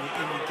movement,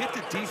 and you get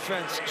the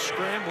defense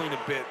scrambling a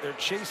bit. They're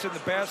chasing the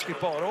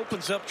basketball. It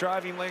opens up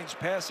driving lanes,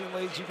 passing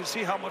lanes. You can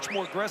see how much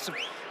more aggressive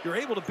you're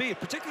able to be,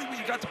 particularly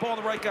when you got the ball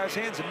in the right guy's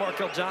hands, and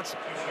Markel Johnson.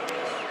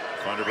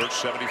 Funderburk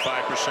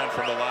 75%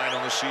 from the line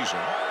on the season.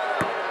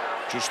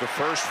 Just the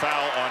first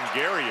foul on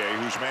Guerrier,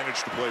 who's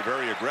managed to play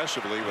very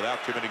aggressively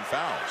without committing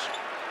fouls.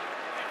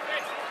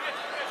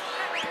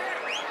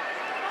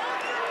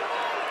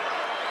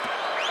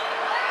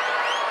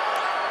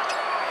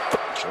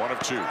 1 of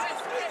 2.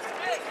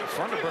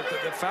 Funderburk,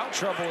 the foul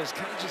trouble has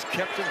kind of just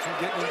kept him from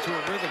getting into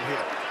a rhythm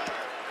here.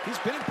 He's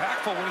been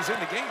impactful when he's in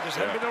the game, just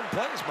hasn't been able to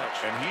play as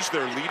much. And he's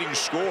their leading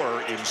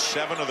scorer in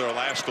 7 of their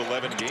last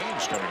 11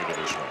 games coming into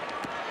this one.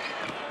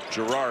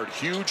 Gerard,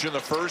 huge in the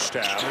first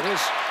half. It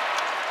is.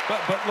 But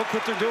look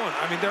what they're doing.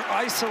 I mean, they're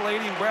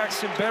isolating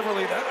Braxton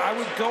Beverly. I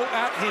would go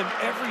at him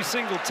every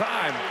single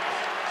time.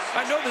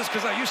 I know this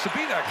because I used to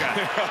be that guy.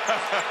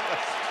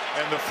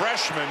 And the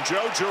freshman,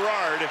 Joe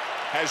Girard,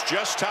 has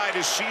just tied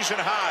his season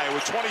high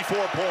with 24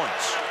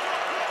 points.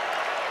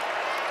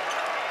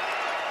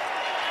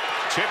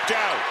 Tipped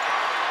out.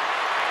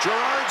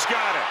 Girard's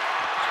got it.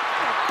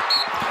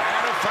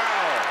 And a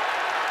foul.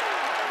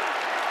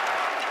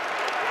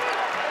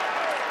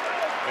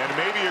 And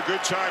maybe a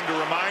good time to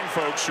remind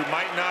folks who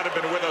might not have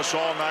been with us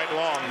all night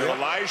long that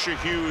Elijah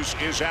Hughes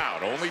is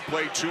out. Only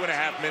played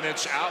 2.5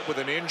 minutes, out with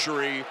an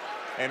injury.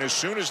 And as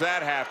soon as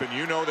that happened,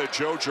 you know that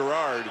Joe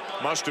Girard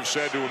must have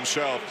said to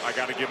himself, I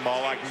got to give him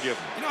all I can give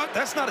him. You know,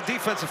 that's not a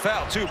defensive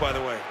foul, too, by the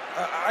way.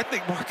 I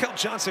think Markel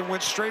Johnson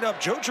went straight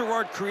up. Joe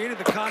Girard created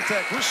the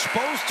contact. We're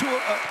supposed to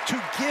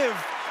give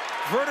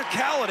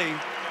verticality.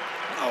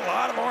 I know a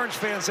lot of Orange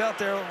fans out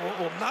there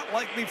will not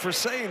like me for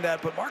saying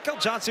that, but Markel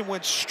Johnson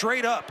went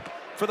straight up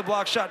for the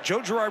block shot.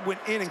 Joe Girard went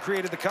in and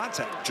created the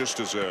contact.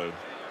 Just as a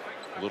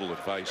little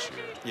advice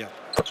here. Yeah.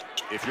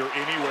 If you're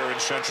anywhere in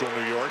central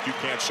New York, you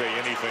can't say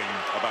anything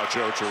about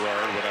Joe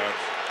Girard without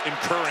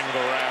incurring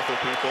the wrath of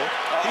people.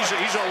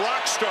 He's a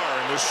rock star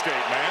in this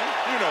state, man.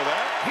 You know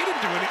that. He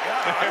didn't do anything.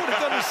 I would have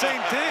done the same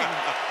thing.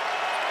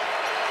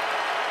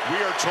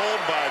 We are told,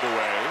 by the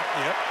way,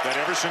 that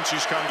ever since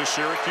he's come to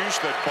Syracuse,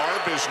 that bar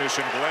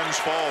business in Glens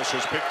Falls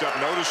has picked up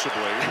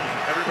noticeably.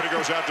 Everybody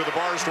goes out to the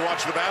bars to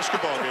watch the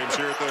basketball games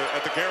here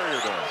at the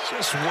Carrier Dome.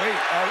 Just wait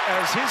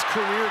as his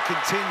career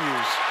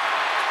continues.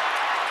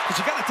 Because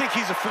you got to think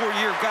he's a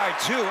 4-year guy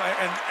too,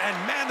 and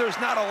man, there's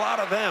not a lot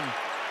of them,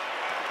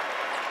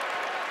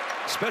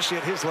 especially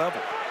at his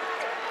level.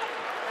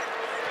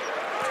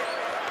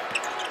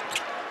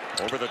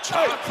 Over the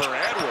top for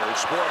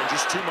Edwards. Boy,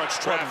 just too much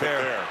traffic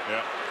there.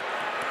 Yeah.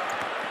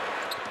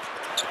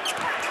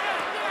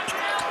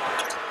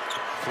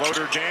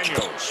 Floater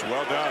Daniels,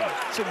 well done.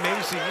 It's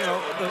amazing, you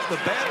know, the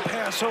bad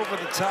pass over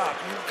the top.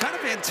 You kind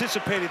of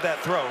anticipated that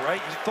throw,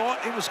 right? You thought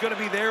it was going to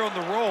be there on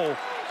the roll,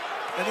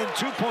 and then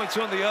 2 points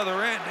on the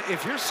other end.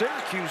 If you're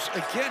Syracuse,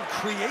 again,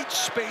 create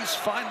space,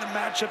 find the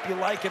matchup you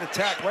like, and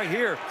attack right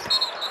here.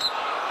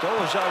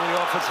 Dolezaj with the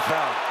offensive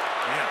foul.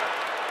 Man.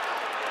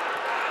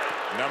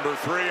 Number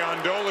 3 on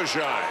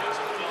Dolezaj. I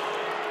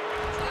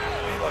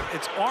mean, look,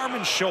 it's arm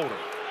and shoulder.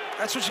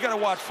 That's what you got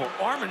to watch for.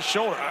 Arm and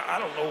shoulder. I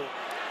don't know.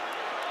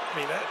 I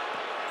mean,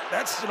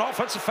 that's an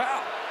offensive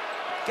foul.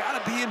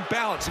 Got to be in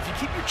balance. If you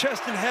keep your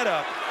chest and head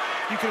up,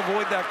 you can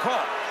avoid that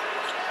call.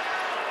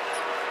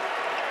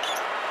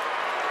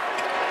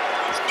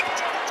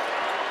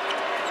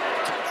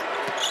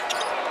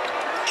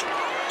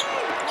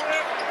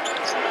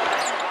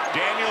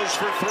 Daniels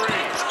for 3.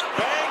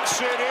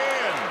 Banks it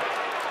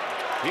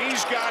in.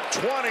 He's got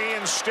 20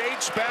 and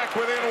State's back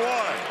within 1.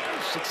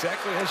 That's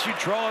exactly as you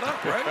draw it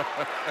up, right?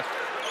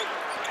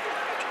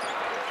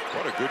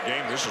 What a good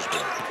game this has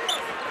been.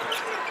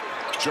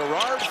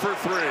 Girard for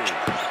 3.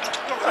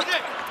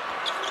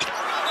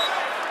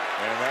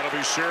 And that'll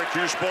be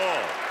Syracuse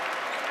ball.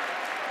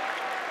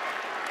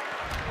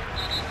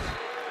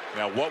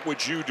 Now, what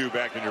would you do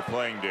back in your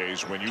playing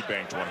days when you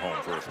banked one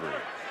home for a 3?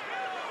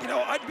 You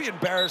know, I'd be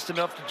embarrassed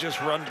enough to just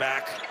run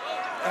back,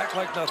 act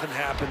like nothing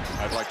happened.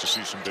 I'd like to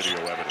see some video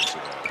evidence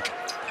of that.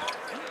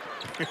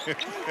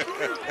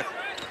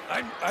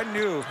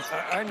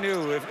 I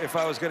knew if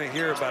I was going to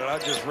hear about it,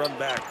 I'd just run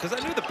back because I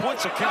knew the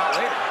points would count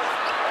later.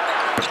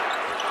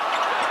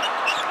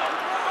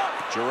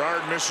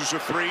 Girard misses a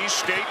 3.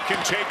 State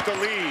can take the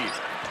lead.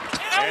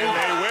 And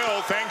they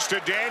will, thanks to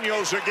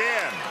Daniels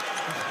again.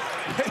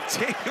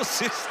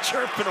 Daniels is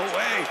chirping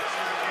away.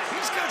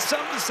 He's got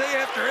something to say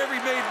after every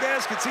made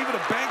basket. It's even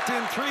a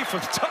banked-in 3 from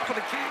the top of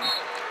the key.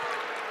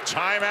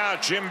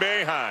 Timeout, Jim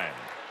Boeheim.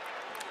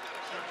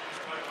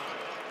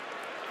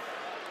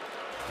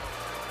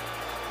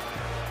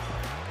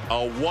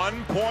 A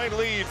 1-point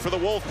lead for the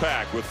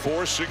Wolfpack with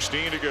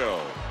 4:16 to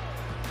go.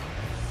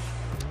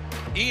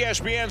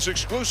 ESPN's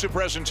exclusive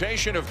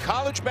presentation of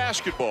college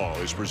basketball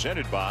is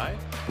presented by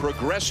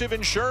Progressive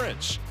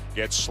Insurance.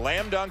 Get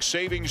slam dunk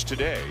savings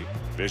today.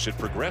 Visit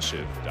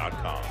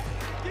progressive.com.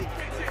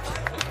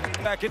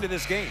 Back into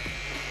this game.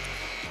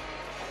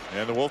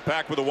 And the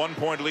Wolfpack with a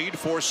 1-point lead,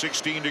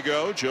 4:16 to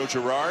go. Joe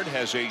Girard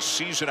has a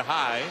season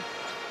high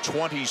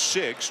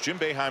 26. Jim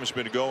Boeheim's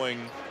been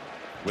going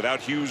without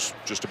Hughes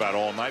just about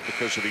all night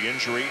because of the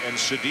injury, and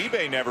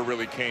Sidibe never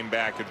really came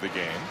back into the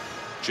game.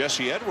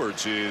 Jesse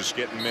Edwards is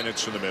getting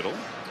minutes in the middle.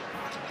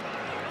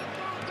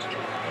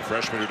 A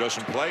freshman who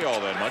doesn't play all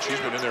that much. He's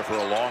been in there for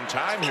a long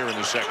time here in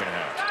the second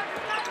half.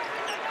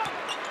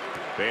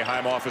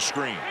 Boeheim off a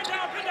screen.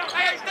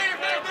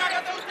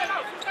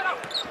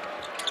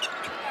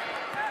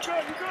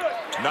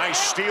 Nice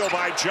steal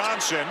by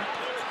Johnson.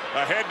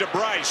 Ahead to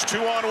Bryce,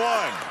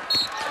 2-on-1.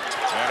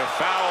 And a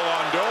foul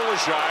on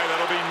Dolezaj.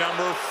 That'll be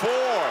number 4.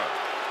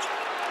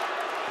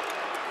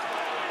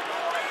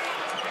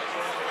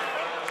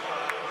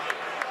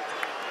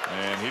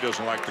 And he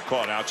doesn't like the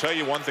call. Now, I'll tell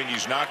you one thing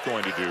he's not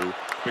going to do,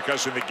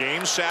 because in the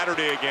game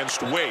Saturday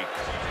against Wake,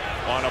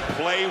 on a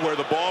play where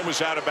the ball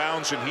was out of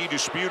bounds and he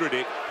disputed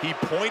it, he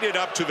pointed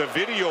up to the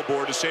video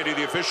board to say to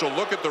the official,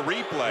 look at the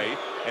replay,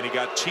 and he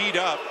got teed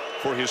up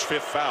for his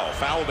 5th foul,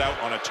 fouled out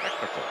on a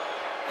technical.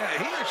 Yeah,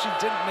 he actually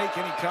didn't make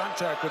any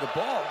contact with the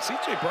ball.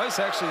 C.J. Bryce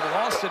actually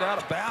lost it out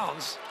of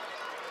bounds.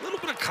 A little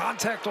bit of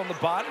contact on the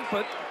body,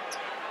 but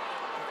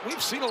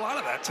we've seen a lot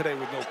of that today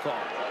with no call.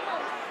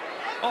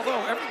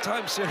 Although every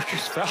time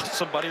Syracuse fouls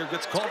somebody or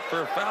gets called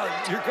for a foul,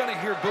 you're going to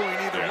hear booing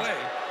either way.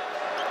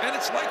 And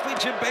it's likely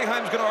Jim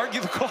Boeheim's going to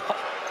argue the call.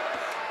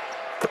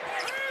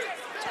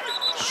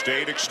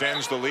 State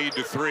extends the lead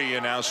to 3,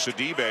 and now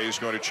Sidibe is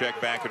going to check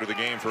back into the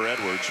game for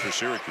Edwards for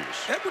Syracuse.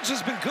 Edwards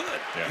has been good.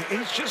 Yeah.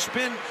 He's just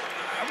been,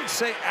 I would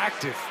say,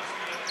 active.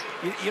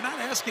 You're not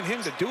asking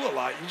him to do a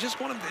lot. You just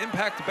want him to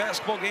impact the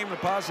basketball game in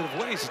positive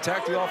ways.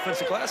 Attack the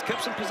offensive glass,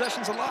 kept some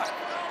possessions alive.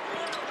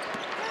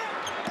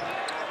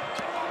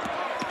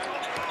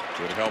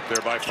 Good help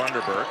there by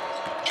Funderburk.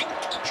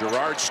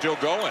 Girard still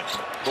going.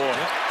 Boy,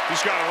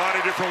 he's got a lot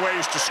of different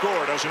ways to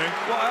score, doesn't he?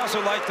 Well, I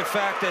also like the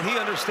fact that he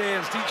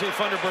understands DJ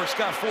Funderburk's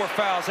got 4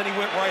 fouls, and he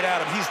went right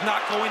at him. He's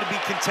not going to be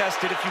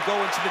contested if you go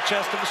into the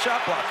chest of the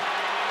shot blocker.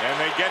 And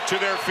they get to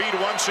their feet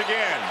once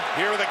again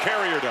here at the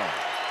Carrier Dome.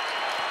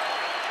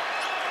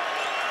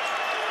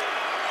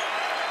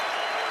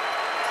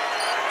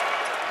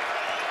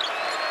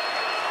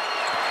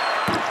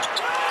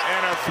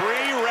 And a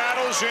 3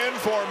 rattles in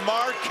for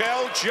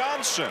Markel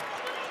Johnson.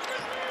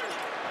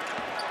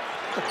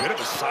 A bit of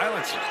a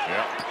silencer.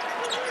 Yeah.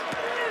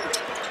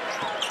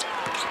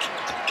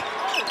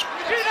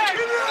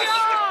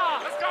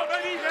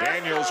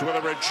 Daniels with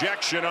a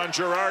rejection on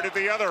Girard at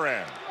the other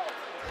end.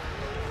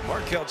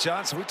 Markel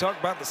Johnson, we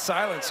talked about the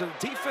silence. So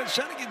the defense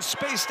trying to get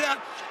spaced out.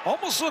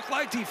 Almost looked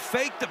like he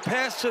faked the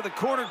pass to the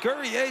corner.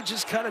 Guerrier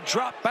just kind of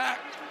dropped back.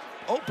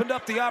 Opened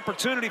up the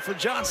opportunity for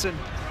Johnson.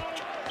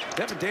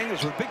 Devin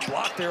Daniels with a big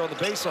block there on the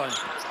baseline.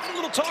 A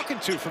little talking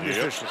to from the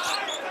officials.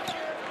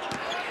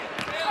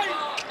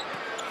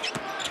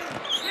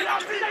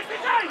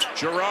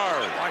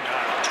 Gerard. Why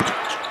not?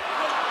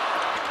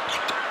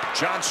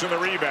 Johnson the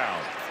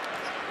rebound.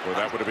 Well,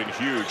 that would have been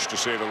huge, to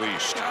say the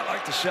least. I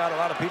like the shot. A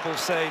lot of people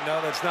say, no,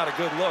 that's not a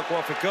good look.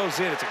 Well, if it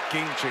goes in, it's a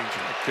game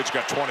changer. Kid's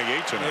got 28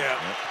 tonight. Yeah.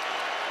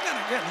 And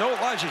again, no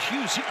Elijah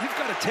Hughes. You've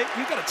got to take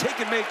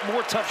and make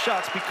more tough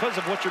shots because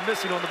of what you're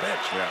missing on the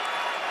bench. Yeah.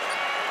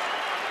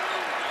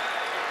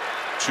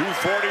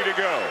 2:40 to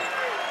go.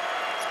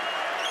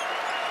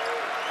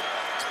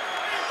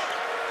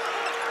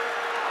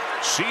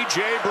 C.J.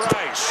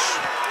 Bryce.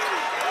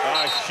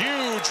 A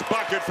huge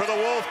bucket for the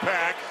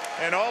Wolfpack.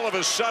 And all of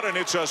a sudden,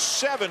 it's a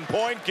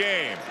 7-point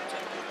game.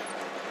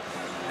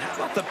 How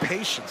about the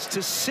patience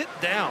to sit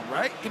down,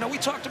 right? You know, we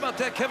talked about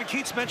that. Kevin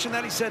Keats mentioned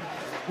that. He said,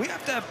 we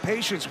have to have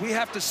patience. We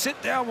have to sit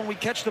down when we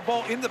catch the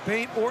ball in the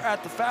paint or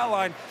at the foul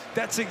line.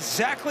 That's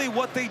exactly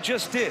what they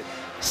just did.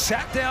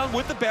 Sat down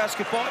with the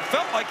basketball. It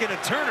felt like an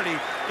eternity.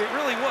 It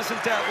really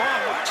wasn't that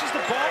long. Watch as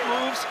the ball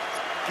moves,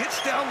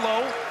 gets down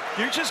low.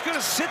 You're just going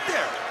to sit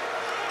there.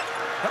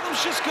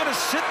 Helen's just going to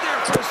sit there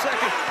for a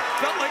second.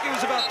 Felt like it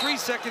was about 3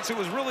 seconds. It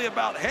was really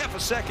about half a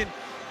second.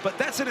 But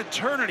that's an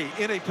eternity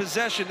in a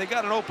possession. They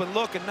got an open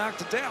look and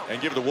knocked it down. And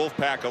give the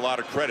Wolfpack a lot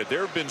of credit.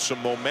 There have been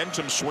some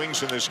momentum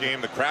swings in this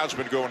game. The crowd's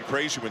been going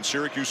crazy when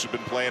Syracuse has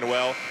been playing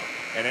well.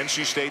 And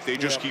NC State, they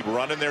just keep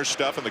running their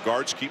stuff, and the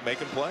guards keep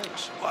making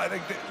plays. Well, I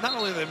think not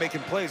only are they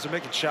making plays, they're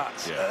making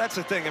shots. Yeah. That's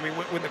the thing. I mean,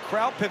 when the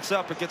crowd picks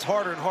up, it gets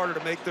harder and harder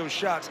to make those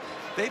shots.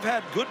 They've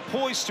had good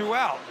poise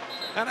throughout.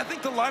 And I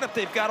think the lineup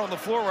they've got on the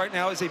floor right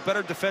now is a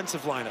better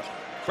defensive lineup.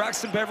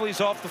 Braxton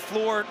Beverly's off the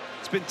floor.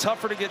 It's been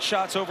tougher to get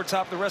shots over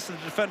top the rest of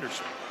the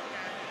defenders.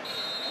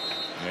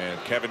 And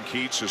Kevin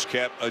Keats has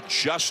kept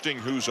adjusting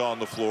who's on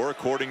the floor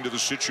according to the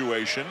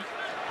situation.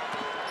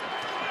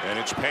 And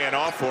it's paying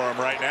off for him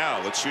right now.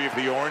 Let's see if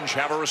the Orange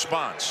have a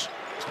response.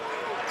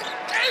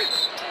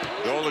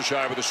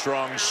 Dolezaj with a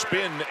strong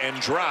spin and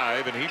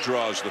drive, and he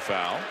draws the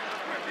foul.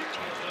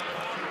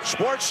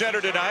 Sports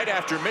Center tonight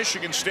after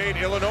Michigan State,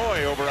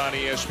 Illinois over on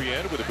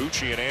ESPN with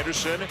Abucci and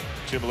Anderson.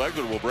 Tim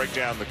Legler will break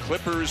down the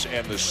Clippers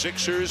and the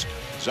Sixers.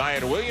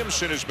 Zion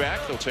Williamson is back.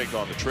 They'll take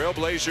on the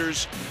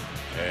Trailblazers.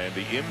 And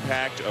the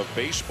impact of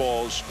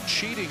baseball's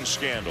cheating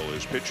scandal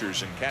as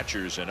pitchers and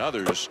catchers and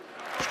others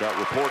start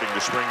reporting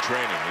to spring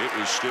training.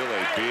 It is still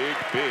a big,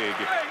 big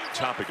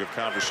topic of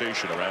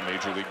conversation around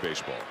Major League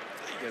Baseball.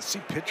 You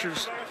see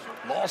pitchers,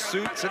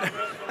 lawsuits, and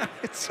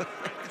it's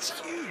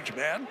huge,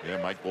 man.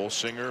 Yeah, Mike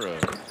Bolsinger, a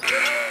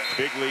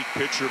big league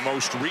pitcher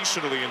most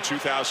recently in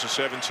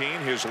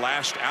 2017. His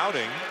last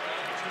outing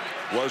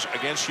was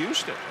against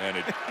Houston, and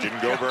it didn't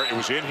go very, it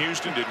was in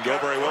Houston, didn't go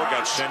very well,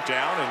 got sent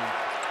down, and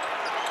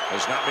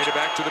has not made it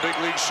back to the big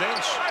league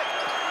since.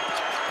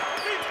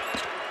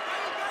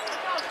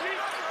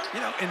 You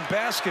know, in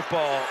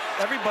basketball,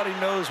 everybody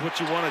knows what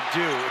you want to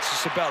do. It's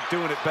just about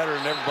doing it better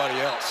than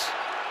everybody else.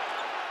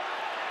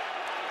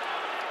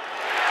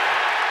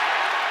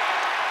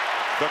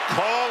 The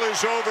call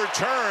is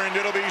overturned.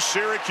 It'll be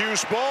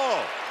Syracuse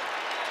ball.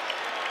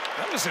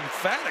 That was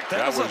emphatic.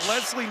 That was a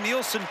Leslie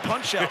Nielsen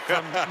punch out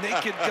from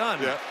Naked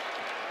Gun. Yeah.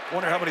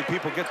 Wonder how many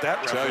people get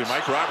that reference. Tell you,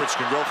 Mike Roberts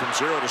can go from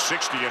 0 to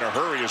 60 in a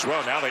hurry as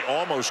well. Now they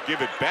almost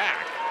give it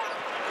back.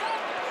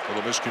 A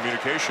little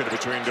miscommunication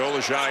between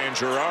Dolezaj and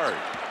Gerard.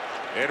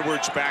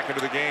 Edwards back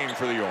into the game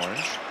for the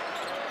Orange.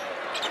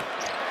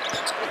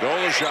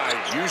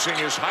 Dolezaj using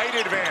his height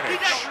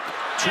advantage.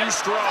 Too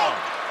strong.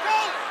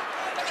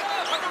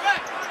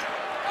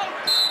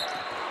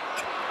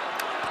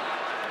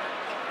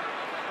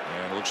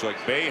 And it looks like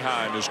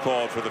Boeheim is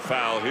called for the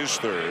foul, his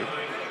third.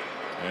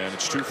 And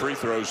it's 2 free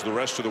throws the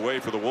rest of the way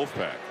for the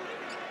Wolfpack.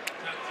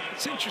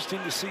 It's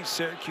interesting to see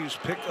Syracuse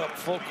pick up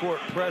full court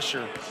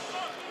pressure.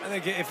 I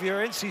think if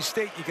you're NC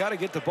State, you got to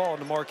get the ball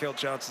into Markel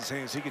Johnson's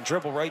hands. He can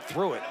dribble right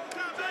through it.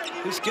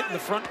 He's getting the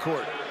front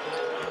court.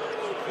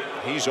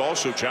 He's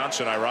also,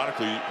 Johnson,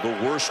 ironically, the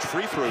worst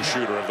free throw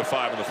shooter of the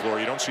 5 on the floor.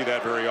 You don't see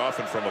that very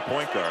often from a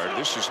point guard.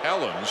 This is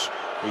Helms,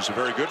 who's a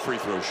very good free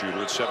throw shooter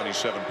at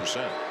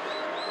 77%.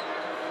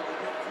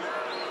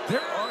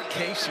 There are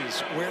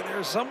cases where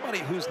there's somebody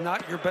who's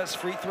not your best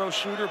free throw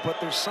shooter, but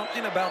there's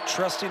something about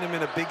trusting him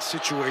in a big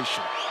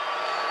situation.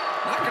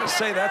 I'm not going to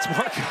say that's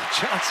Markel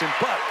Johnson,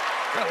 but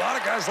got a lot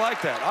of guys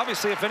like that.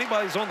 Obviously, if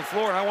anybody's on the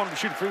floor and I want him to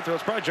shoot a free throw,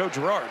 it's probably Joe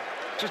Girard.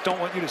 Just don't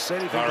want you to say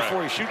anything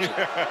before he shoots it.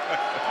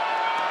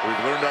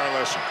 We've learned our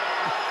lesson.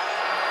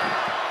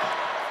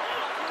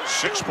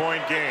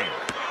 6-point game.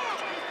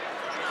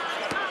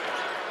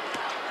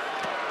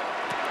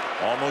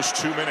 Almost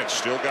 2 minutes.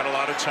 Still got a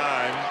lot of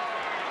time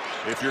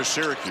if you're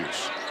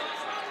Syracuse.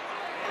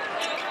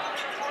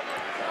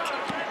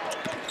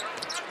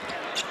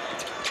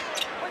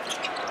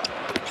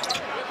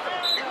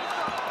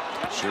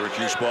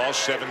 Syracuse ball,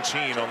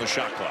 17 on the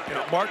shot clock. You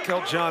know,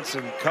 Markel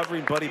Johnson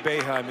covering Buddy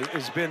Boeheim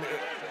has been,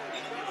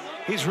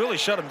 he's really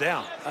shut him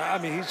down. I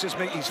mean,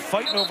 he's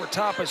fighting over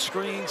top of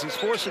screens. He's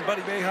forcing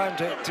Buddy Boeheim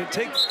to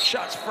take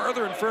shots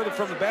further and further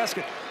from the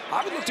basket.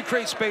 I would look to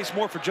create space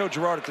more for Joe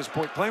Girard at this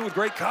point, playing with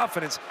great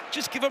confidence.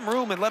 Just give him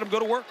room and let him go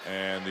to work.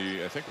 And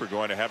I think we're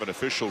going to have an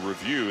official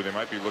review. They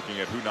might be looking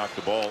at who knocked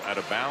the ball out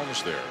of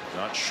bounds there.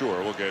 Not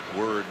sure. We'll get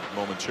word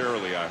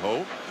momentarily, I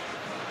hope.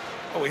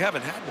 Oh, we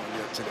haven't had one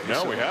yet today.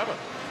 No, we haven't.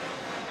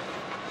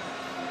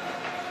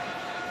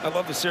 I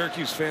love the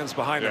Syracuse fans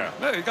behind him.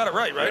 No, you got it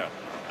right? Yeah.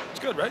 It's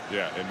good, right?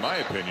 Yeah, in my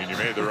opinion, you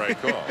made the right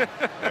call.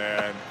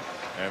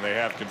 and they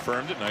have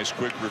confirmed it. Nice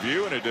quick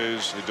review, and it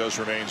does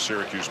remain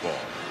Syracuse ball.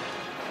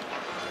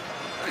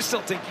 I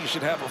still think you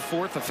should have a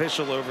fourth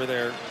official over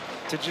there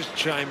to just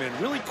chime in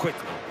really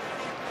quickly.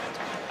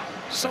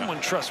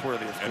 Someone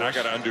trustworthy, of course. And I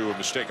got to undo a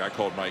mistake. I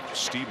called Michael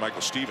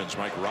Stevens,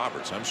 Mike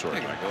Roberts. I'm sorry,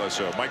 Michael.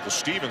 So Michael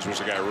Stevens was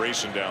the guy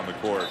racing down the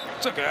court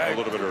a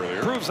little bit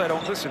earlier. Proves I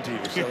don't listen to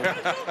you. So.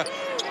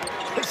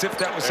 As if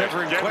that was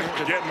ever in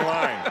question. Get in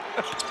line.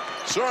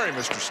 Sorry,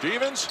 Mr.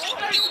 Stevens.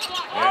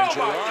 And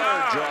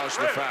Girard draws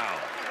the foul.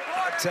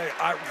 I tell you,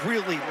 I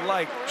really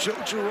like Joe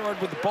Girard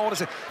with the ball in his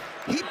hand.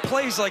 He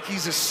plays like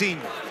he's a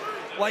senior,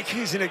 like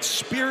he's an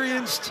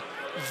experienced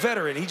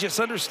veteran. He just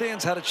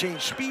understands how to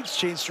change speeds,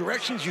 change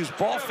directions, use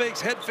ball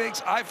fakes, head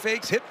fakes, eye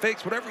fakes, hip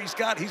fakes, whatever he's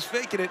got, he's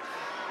faking it,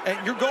 and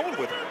you're going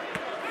with it.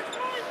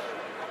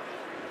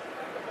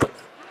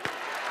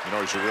 You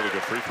know, he's a really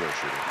good free throw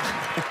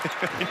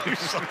shooter. He knew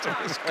something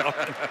was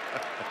coming.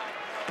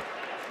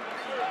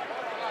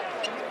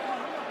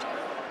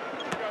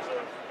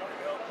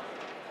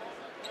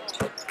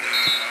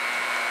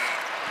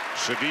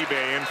 Sidibe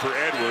in for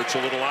Edwards.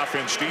 A little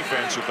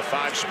offense-defense at the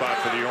 5 spot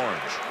for the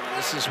Orange.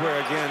 This is where,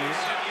 again,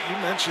 you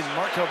mentioned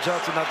Markel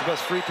Johnson, not the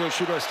best free throw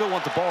shooter. I still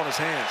want the ball in his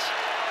hands.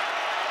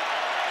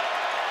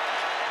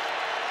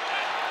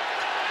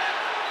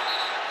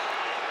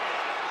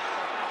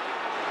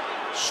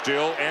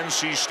 Still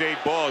NC State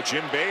ball.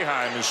 Jim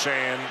Boeheim is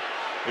saying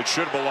it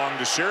should belong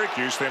to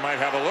Syracuse. They might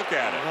have a look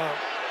at it.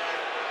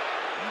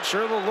 I'm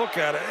sure they'll look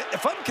at it.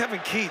 If I'm Kevin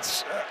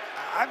Keats,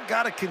 I've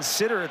got to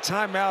consider a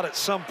timeout at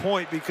some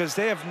point because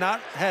they have not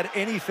had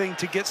anything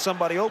to get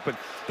somebody open.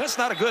 That's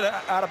not a good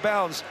out of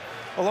bounds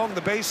along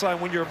the baseline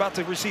when you're about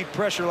to receive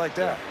pressure like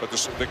that. Yeah,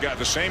 but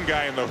the same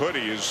guy in the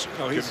hoodie is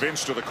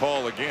convinced of the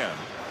call again.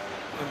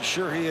 I'm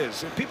sure he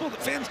is.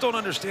 Fans don't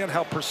understand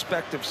how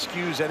perspective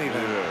skews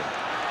anything.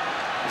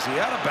 Yeah. Is he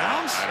out of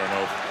bounds? I don't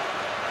know.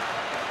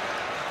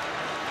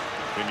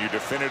 Can you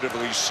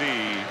definitively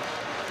see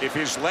if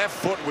his left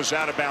foot was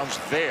out of bounds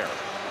there?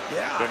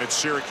 Yeah. Then it's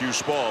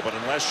Syracuse ball, but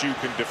unless you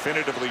can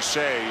definitively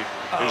say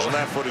his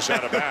left foot is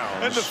out of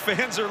bounds. And the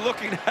fans are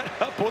looking at it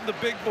up on the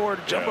big board,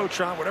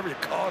 Jumbotron, whatever you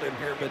call it in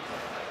here, but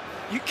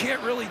you can't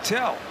really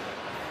tell.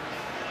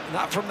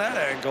 Not from that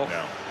angle.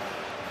 No.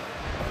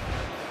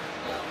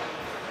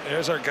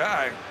 There's our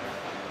guy.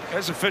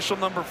 There's official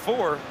number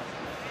 4.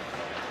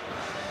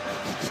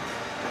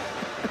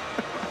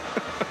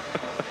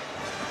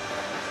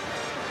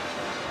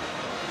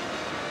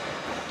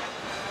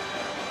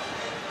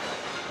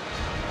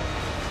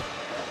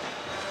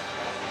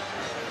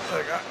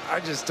 Look, I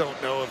just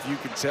don't know if you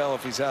can tell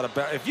if he's out of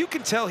bounds. If you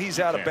can tell he's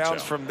out of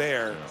bounds from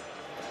there,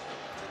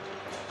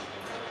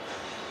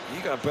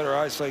 you got better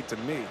eyesight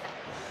than me.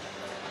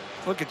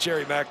 Look at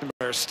Jerry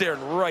McNamara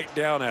staring right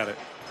down at it.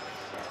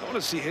 I want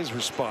to see his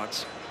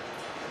response.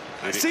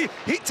 See,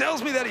 he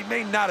tells me that he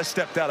may not have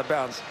stepped out of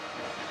bounds.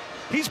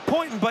 He's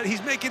pointing, but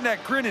he's making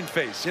that grinning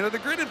face. You know, the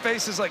grinning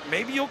face is like,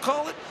 maybe you'll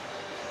call it.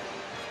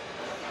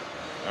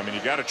 I mean,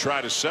 you got to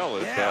try to sell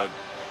it, but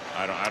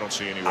I don't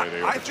see any way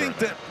they overturn I think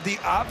that the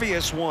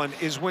obvious one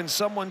is when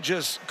someone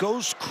just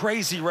goes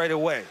crazy right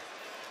away.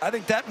 I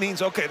think that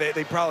means, okay,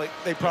 they probably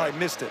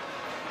missed it.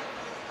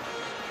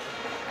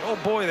 Oh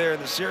boy, there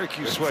in the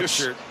Syracuse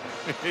sweatshirt.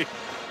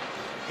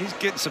 He's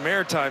getting some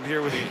airtime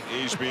here with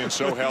he's being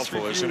so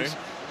helpful, isn't he? It's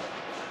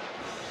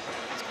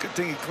a good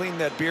thing he cleaned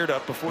that beard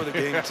up before the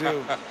game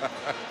too.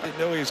 Didn't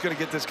know he was going to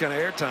get this kind of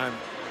airtime.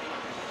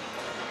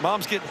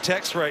 Mom's getting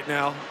text right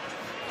now.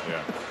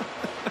 Yeah.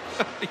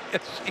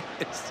 Yes, she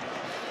is.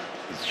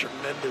 It's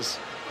tremendous.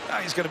 Now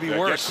he's going to be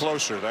worse. Get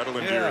closer. That'll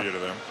endear you to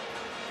them.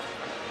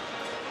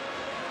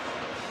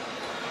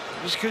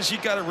 Just because you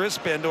got a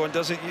wristband on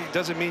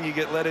doesn't mean you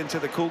get let into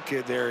the cool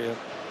kids area.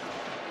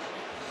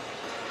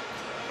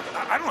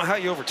 I don't know how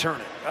you overturn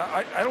it.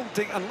 I don't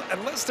think,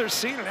 unless they're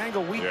seeing an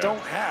angle we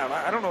don't have,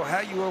 I don't know how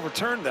you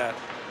overturn that.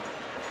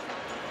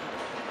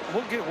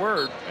 We'll get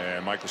word.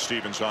 And Michael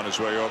Stevens on his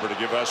way over to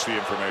give us the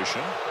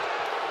information.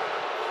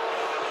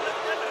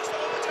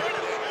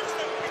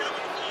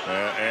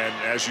 And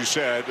as you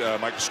said,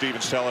 Michael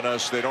Stevens telling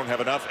us they don't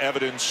have enough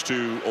evidence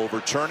to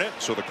overturn it,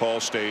 so the call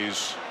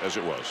stays as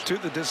it was. To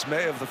the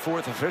dismay of the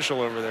 4th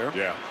official over there.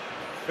 Yeah.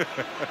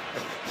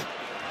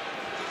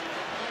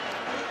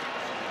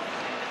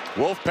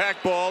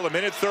 Wolfpack ball,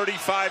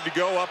 1:35 to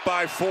go, up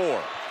by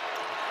 4.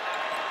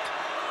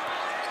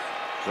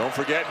 Don't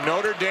forget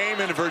Notre Dame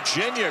and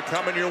Virginia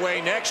coming your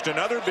way next.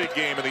 Another big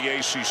game in the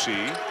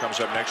ACC comes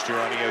up next year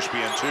on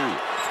ESPN2.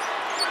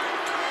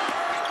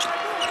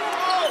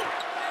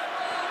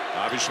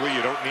 Obviously,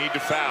 you don't need to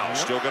foul.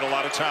 Still got a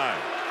lot of time.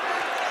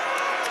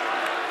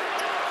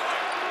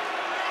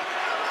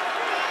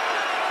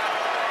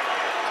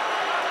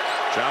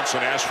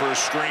 Johnson asks for a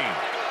screen.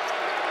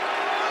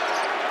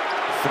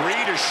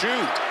 3 to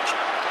shoot.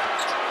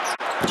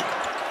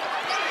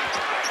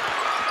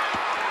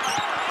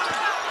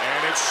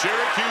 And it's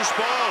Syracuse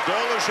ball.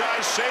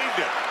 Dolezaj saved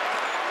it.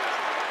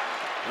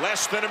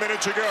 Less than a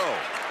minute to go.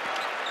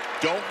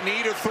 Don't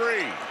need a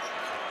 3.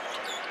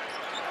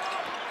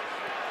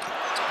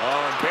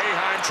 Oh, and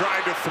Boeheim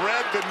tried to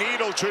thread the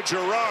needle to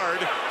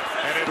Girard,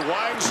 and it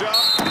winds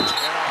up in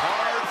a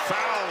hard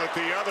foul at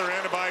the other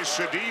end by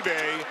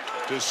Sidibe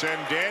to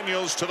send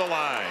Daniels to the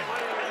line.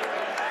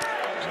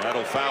 And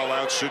that'll foul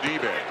out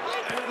Sidibe.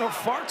 You know,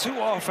 far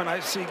too often I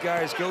see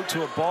guys go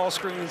to a ball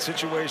screen in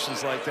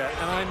situations like that,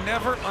 and I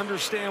never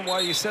understand why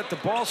you set the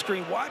ball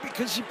screen. Why?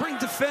 Because you bring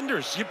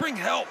defenders, you bring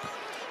help.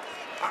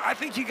 I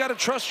think you got to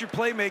trust your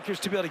playmakers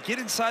to be able to get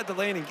inside the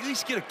lane and at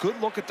least get a good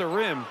look at the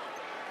rim.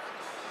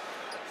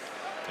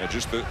 And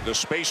just the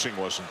spacing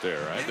wasn't there,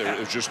 right? Yeah. It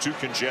was just too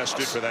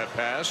congested for that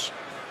pass.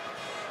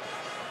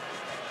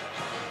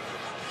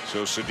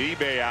 So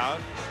Sidibe out.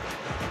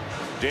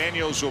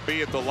 Daniels will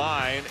be at the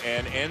line,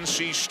 and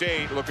NC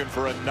State looking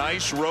for a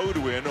nice road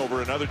win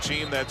over another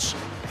team that's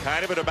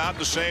kind of at about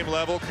the same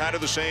level, kind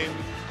of the same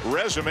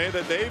resume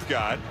that they've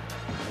got.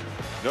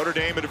 Notre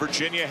Dame and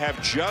Virginia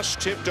have just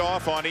tipped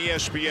off on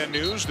ESPN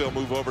News. They'll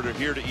move over to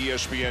here to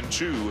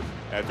ESPN2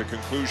 at the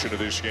conclusion of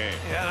this game.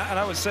 Yeah, and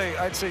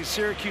I'd say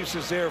Syracuse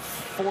is there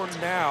for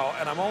now,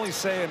 and I'm only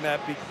saying that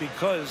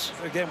because,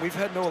 again, we've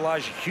had no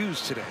Elijah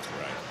Hughes today.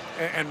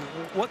 Right. And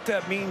what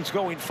that means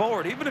going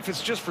forward, even if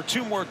it's just for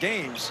 2 more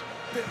games,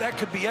 that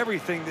could be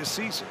everything this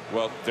season.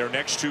 Well, their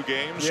next 2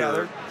 games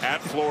are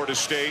at Florida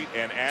State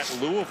and at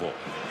Louisville.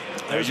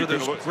 Those are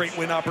those great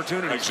win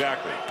opportunities.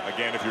 Exactly.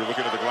 Again, if you're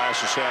looking at the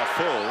glass is half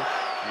full,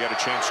 you got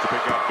a chance to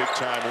pick up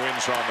big-time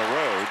wins on the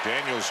road.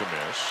 Daniels a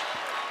miss.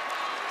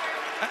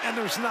 And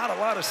there's not a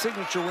lot of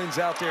signature wins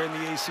out there in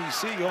the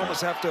ACC. You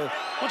almost have to,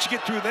 once you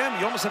get through them,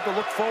 you almost have to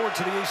look forward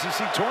to the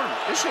ACC tournament.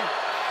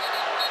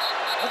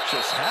 What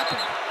just happened?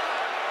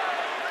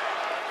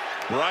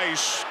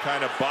 Bryce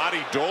kind of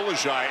bodied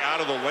Dolezaj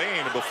out of the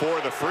lane before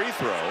the free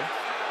throw.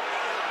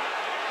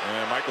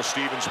 And Michael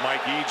Stevens,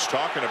 Mike Eads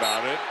talking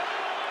about it.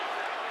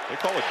 They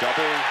call it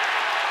double.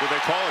 Did they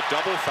call it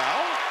double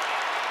foul?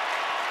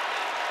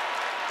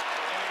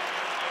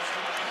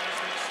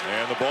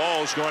 And the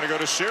ball is going to go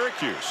to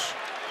Syracuse.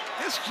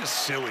 It's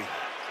just silly.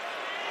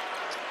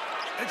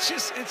 It's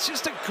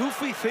just a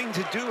goofy thing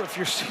to do if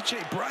you're C.J.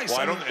 Bryce.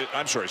 Well,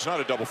 I'm sorry, it's not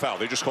a double foul.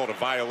 They just called a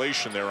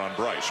violation there on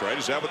Bryce, right?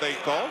 Is that what they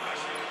called?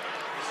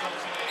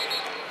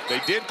 They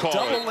did call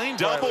double lane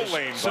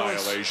violation.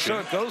 So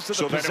it goes to the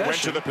so possession. Then it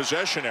went to the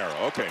possession arrow.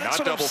 Okay, That's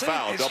not double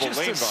foul, double lane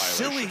violation. It's just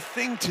a silly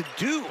thing to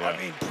do. Yeah. I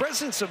mean,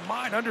 presence of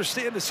mind,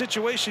 understand the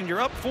situation.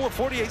 You're up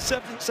 48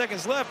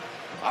 seconds left.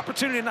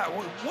 Opportunity not.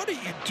 What are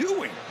you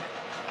doing?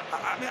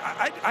 I mean,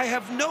 I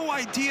have no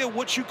idea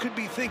what you could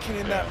be thinking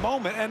in that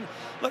moment. And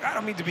look, I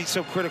don't mean to be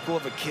so critical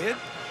of a kid,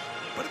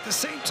 but at the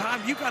same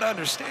time, you got to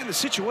understand the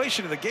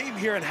situation of the game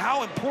here and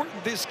how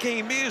important this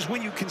game is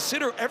when you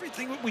consider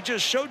everything that we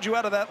just showed you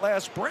out of that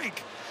last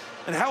break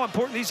and how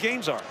important these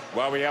games are.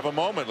 While we have a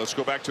moment, let's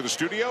go back to the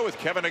studio with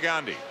Kevin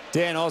Agandi.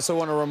 Dan, also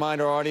want to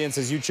remind our audience,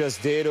 as you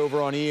just did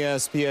over on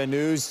ESPN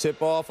News,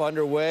 tip-off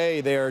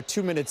underway. They are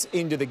 2 minutes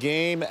into the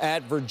game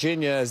at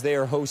Virginia as they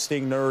are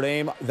hosting Notre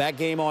Dame. That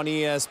game on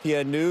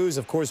ESPN News.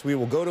 Of course, we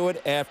will go to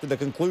it after the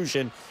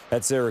conclusion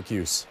at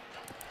Syracuse.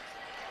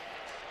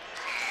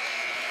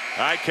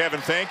 All right,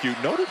 Kevin, thank you.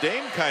 Notre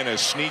Dame kind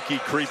of sneaky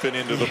creeping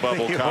into the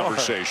bubble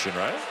conversation,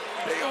 right?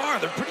 They are.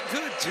 They're pretty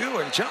good, too.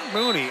 And John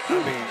Mooney,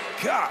 I mean,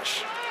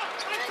 gosh,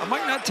 I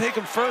might not take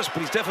him first,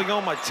 but he's definitely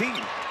on my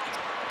team.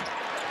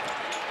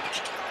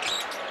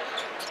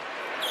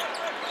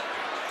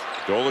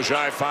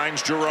 Dolezaj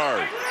finds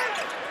Girard.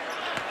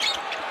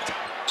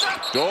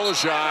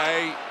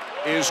 Dolezaj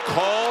is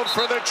called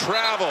for the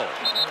travel.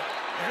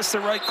 That's the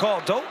right call.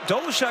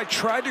 Dolezaj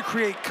tried to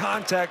create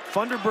contact.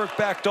 Funderburk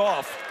backed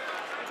off.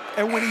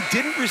 And when he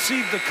didn't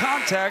receive the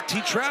contact,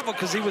 he traveled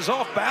because he was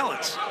off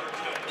balance.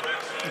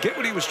 I get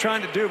what he was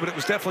trying to do, but it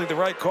was definitely the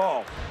right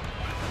call.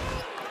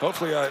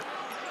 Hopefully it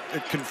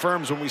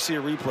confirms when we see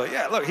a replay.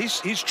 Yeah, look,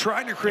 he's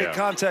trying to create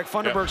contact.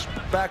 Funderburk's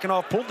backing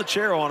off, pulled the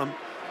chair on him.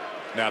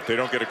 Now, if they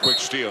don't get a quick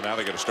steal, now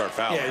they got to start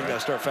fouling. Yeah, you got to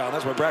start fouling.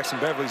 That's why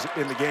Braxton Beverly's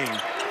in the game.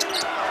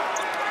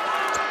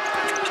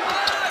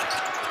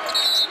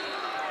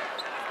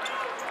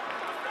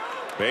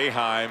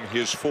 Boeheim,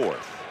 his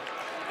 4th.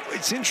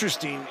 It's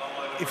interesting.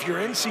 If you're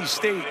NC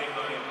State,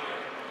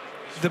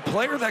 the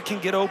player that can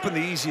get open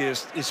the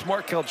easiest is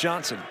Markel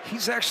Johnson.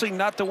 He's actually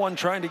not the one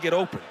trying to get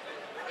open.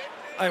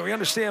 We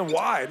understand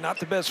why, not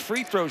the best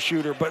free throw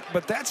shooter, but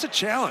that's a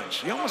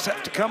challenge. You almost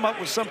have to come up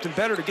with something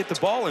better to get the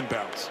ball in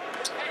bounds.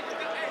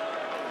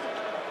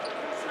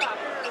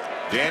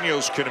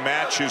 Daniels can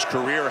match his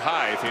career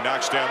high if he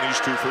knocks down these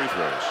 2 free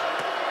throws.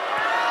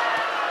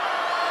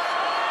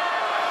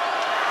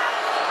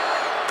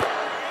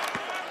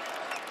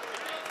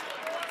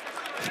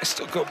 I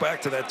still go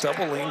back to that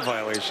double lane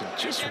violation.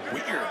 Just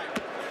weird.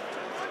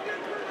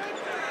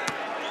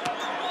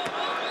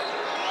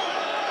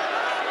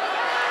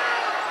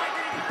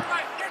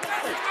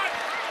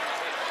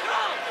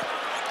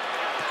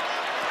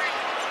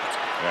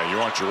 Yeah, you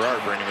want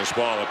Girard bringing this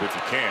ball up if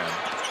you can.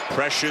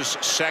 Precious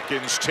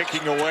seconds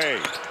ticking away.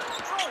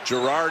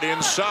 Girard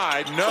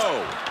inside,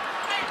 no.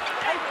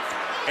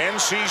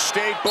 NC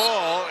State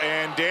ball,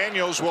 and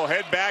Daniels will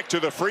head back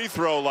to the free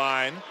throw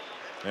line.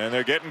 And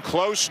they're getting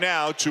close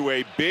now to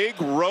a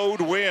big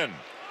road win.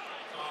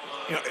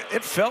 You know,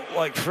 it felt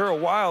like for a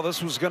while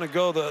this was going to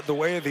go the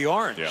way of the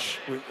orange. Yeah.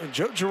 With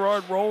Joe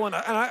Girard rolling,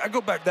 and I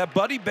go back, that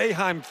Buddy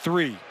Boeheim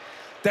 3,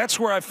 that's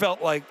where I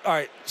felt like, all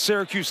right,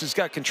 Syracuse has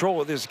got control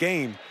of this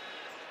game.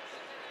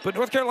 But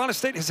North Carolina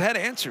State has had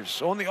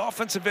answers. On the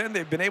offensive end,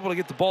 they've been able to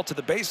get the ball to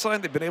the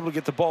baseline. They've been able to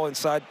get the ball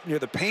inside near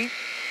the paint.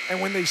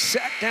 And when they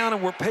sat down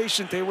and were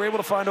patient, they were able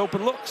to find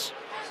open looks.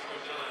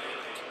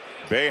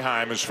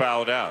 Boeheim is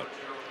fouled out.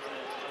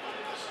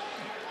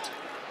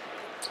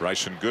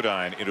 Bryson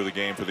Goodine into the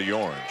game for the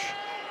Orange.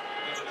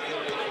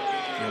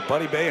 You know,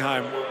 Buddy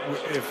Boeheim,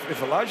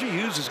 if Elijah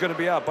Hughes is going to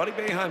be out, Buddy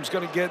Boeheim's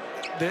going to get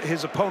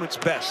his opponent's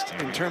best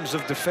in terms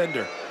of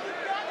defender.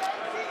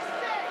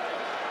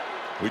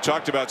 We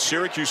talked about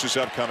Syracuse's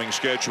upcoming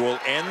schedule.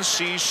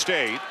 NC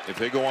State, if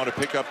they go on to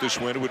pick up this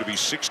win, it would be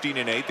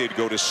 16-8. They'd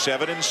go to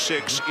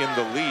 7-6 in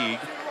the league.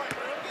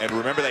 And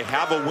remember, they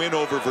have a win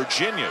over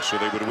Virginia, so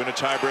they would win a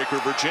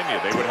tiebreaker Virginia.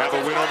 They would have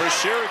a win over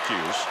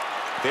Syracuse.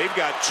 They've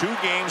got 2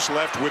 games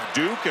left with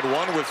Duke and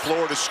 1 with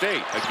Florida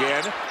State.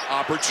 Again,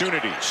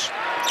 opportunities.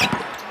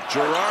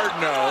 Girard,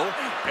 no.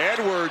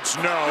 Edwards,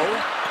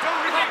 no.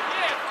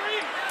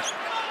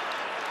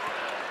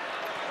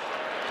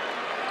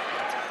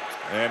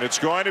 And it's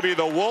going to be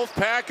the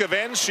Wolfpack of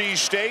NC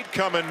State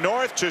coming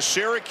north to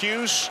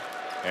Syracuse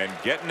and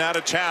getting out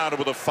of town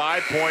with a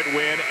 5-point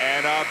win,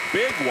 and a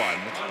big one.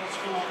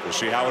 We'll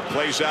see how it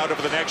plays out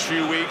over the next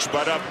few weeks,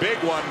 but a big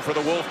one for the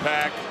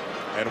Wolfpack,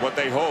 and what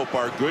they hope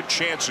are good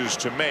chances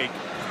to make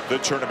the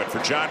tournament. For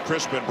John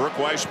Crispin, Brooke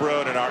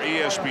Weisbrod, and our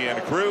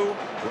ESPN crew,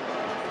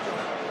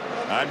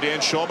 I'm Dan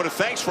Schulman.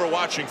 Thanks for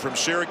watching from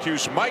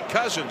Syracuse. Mike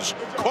Cousins,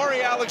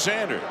 Corey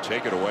Alexander,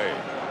 take it away.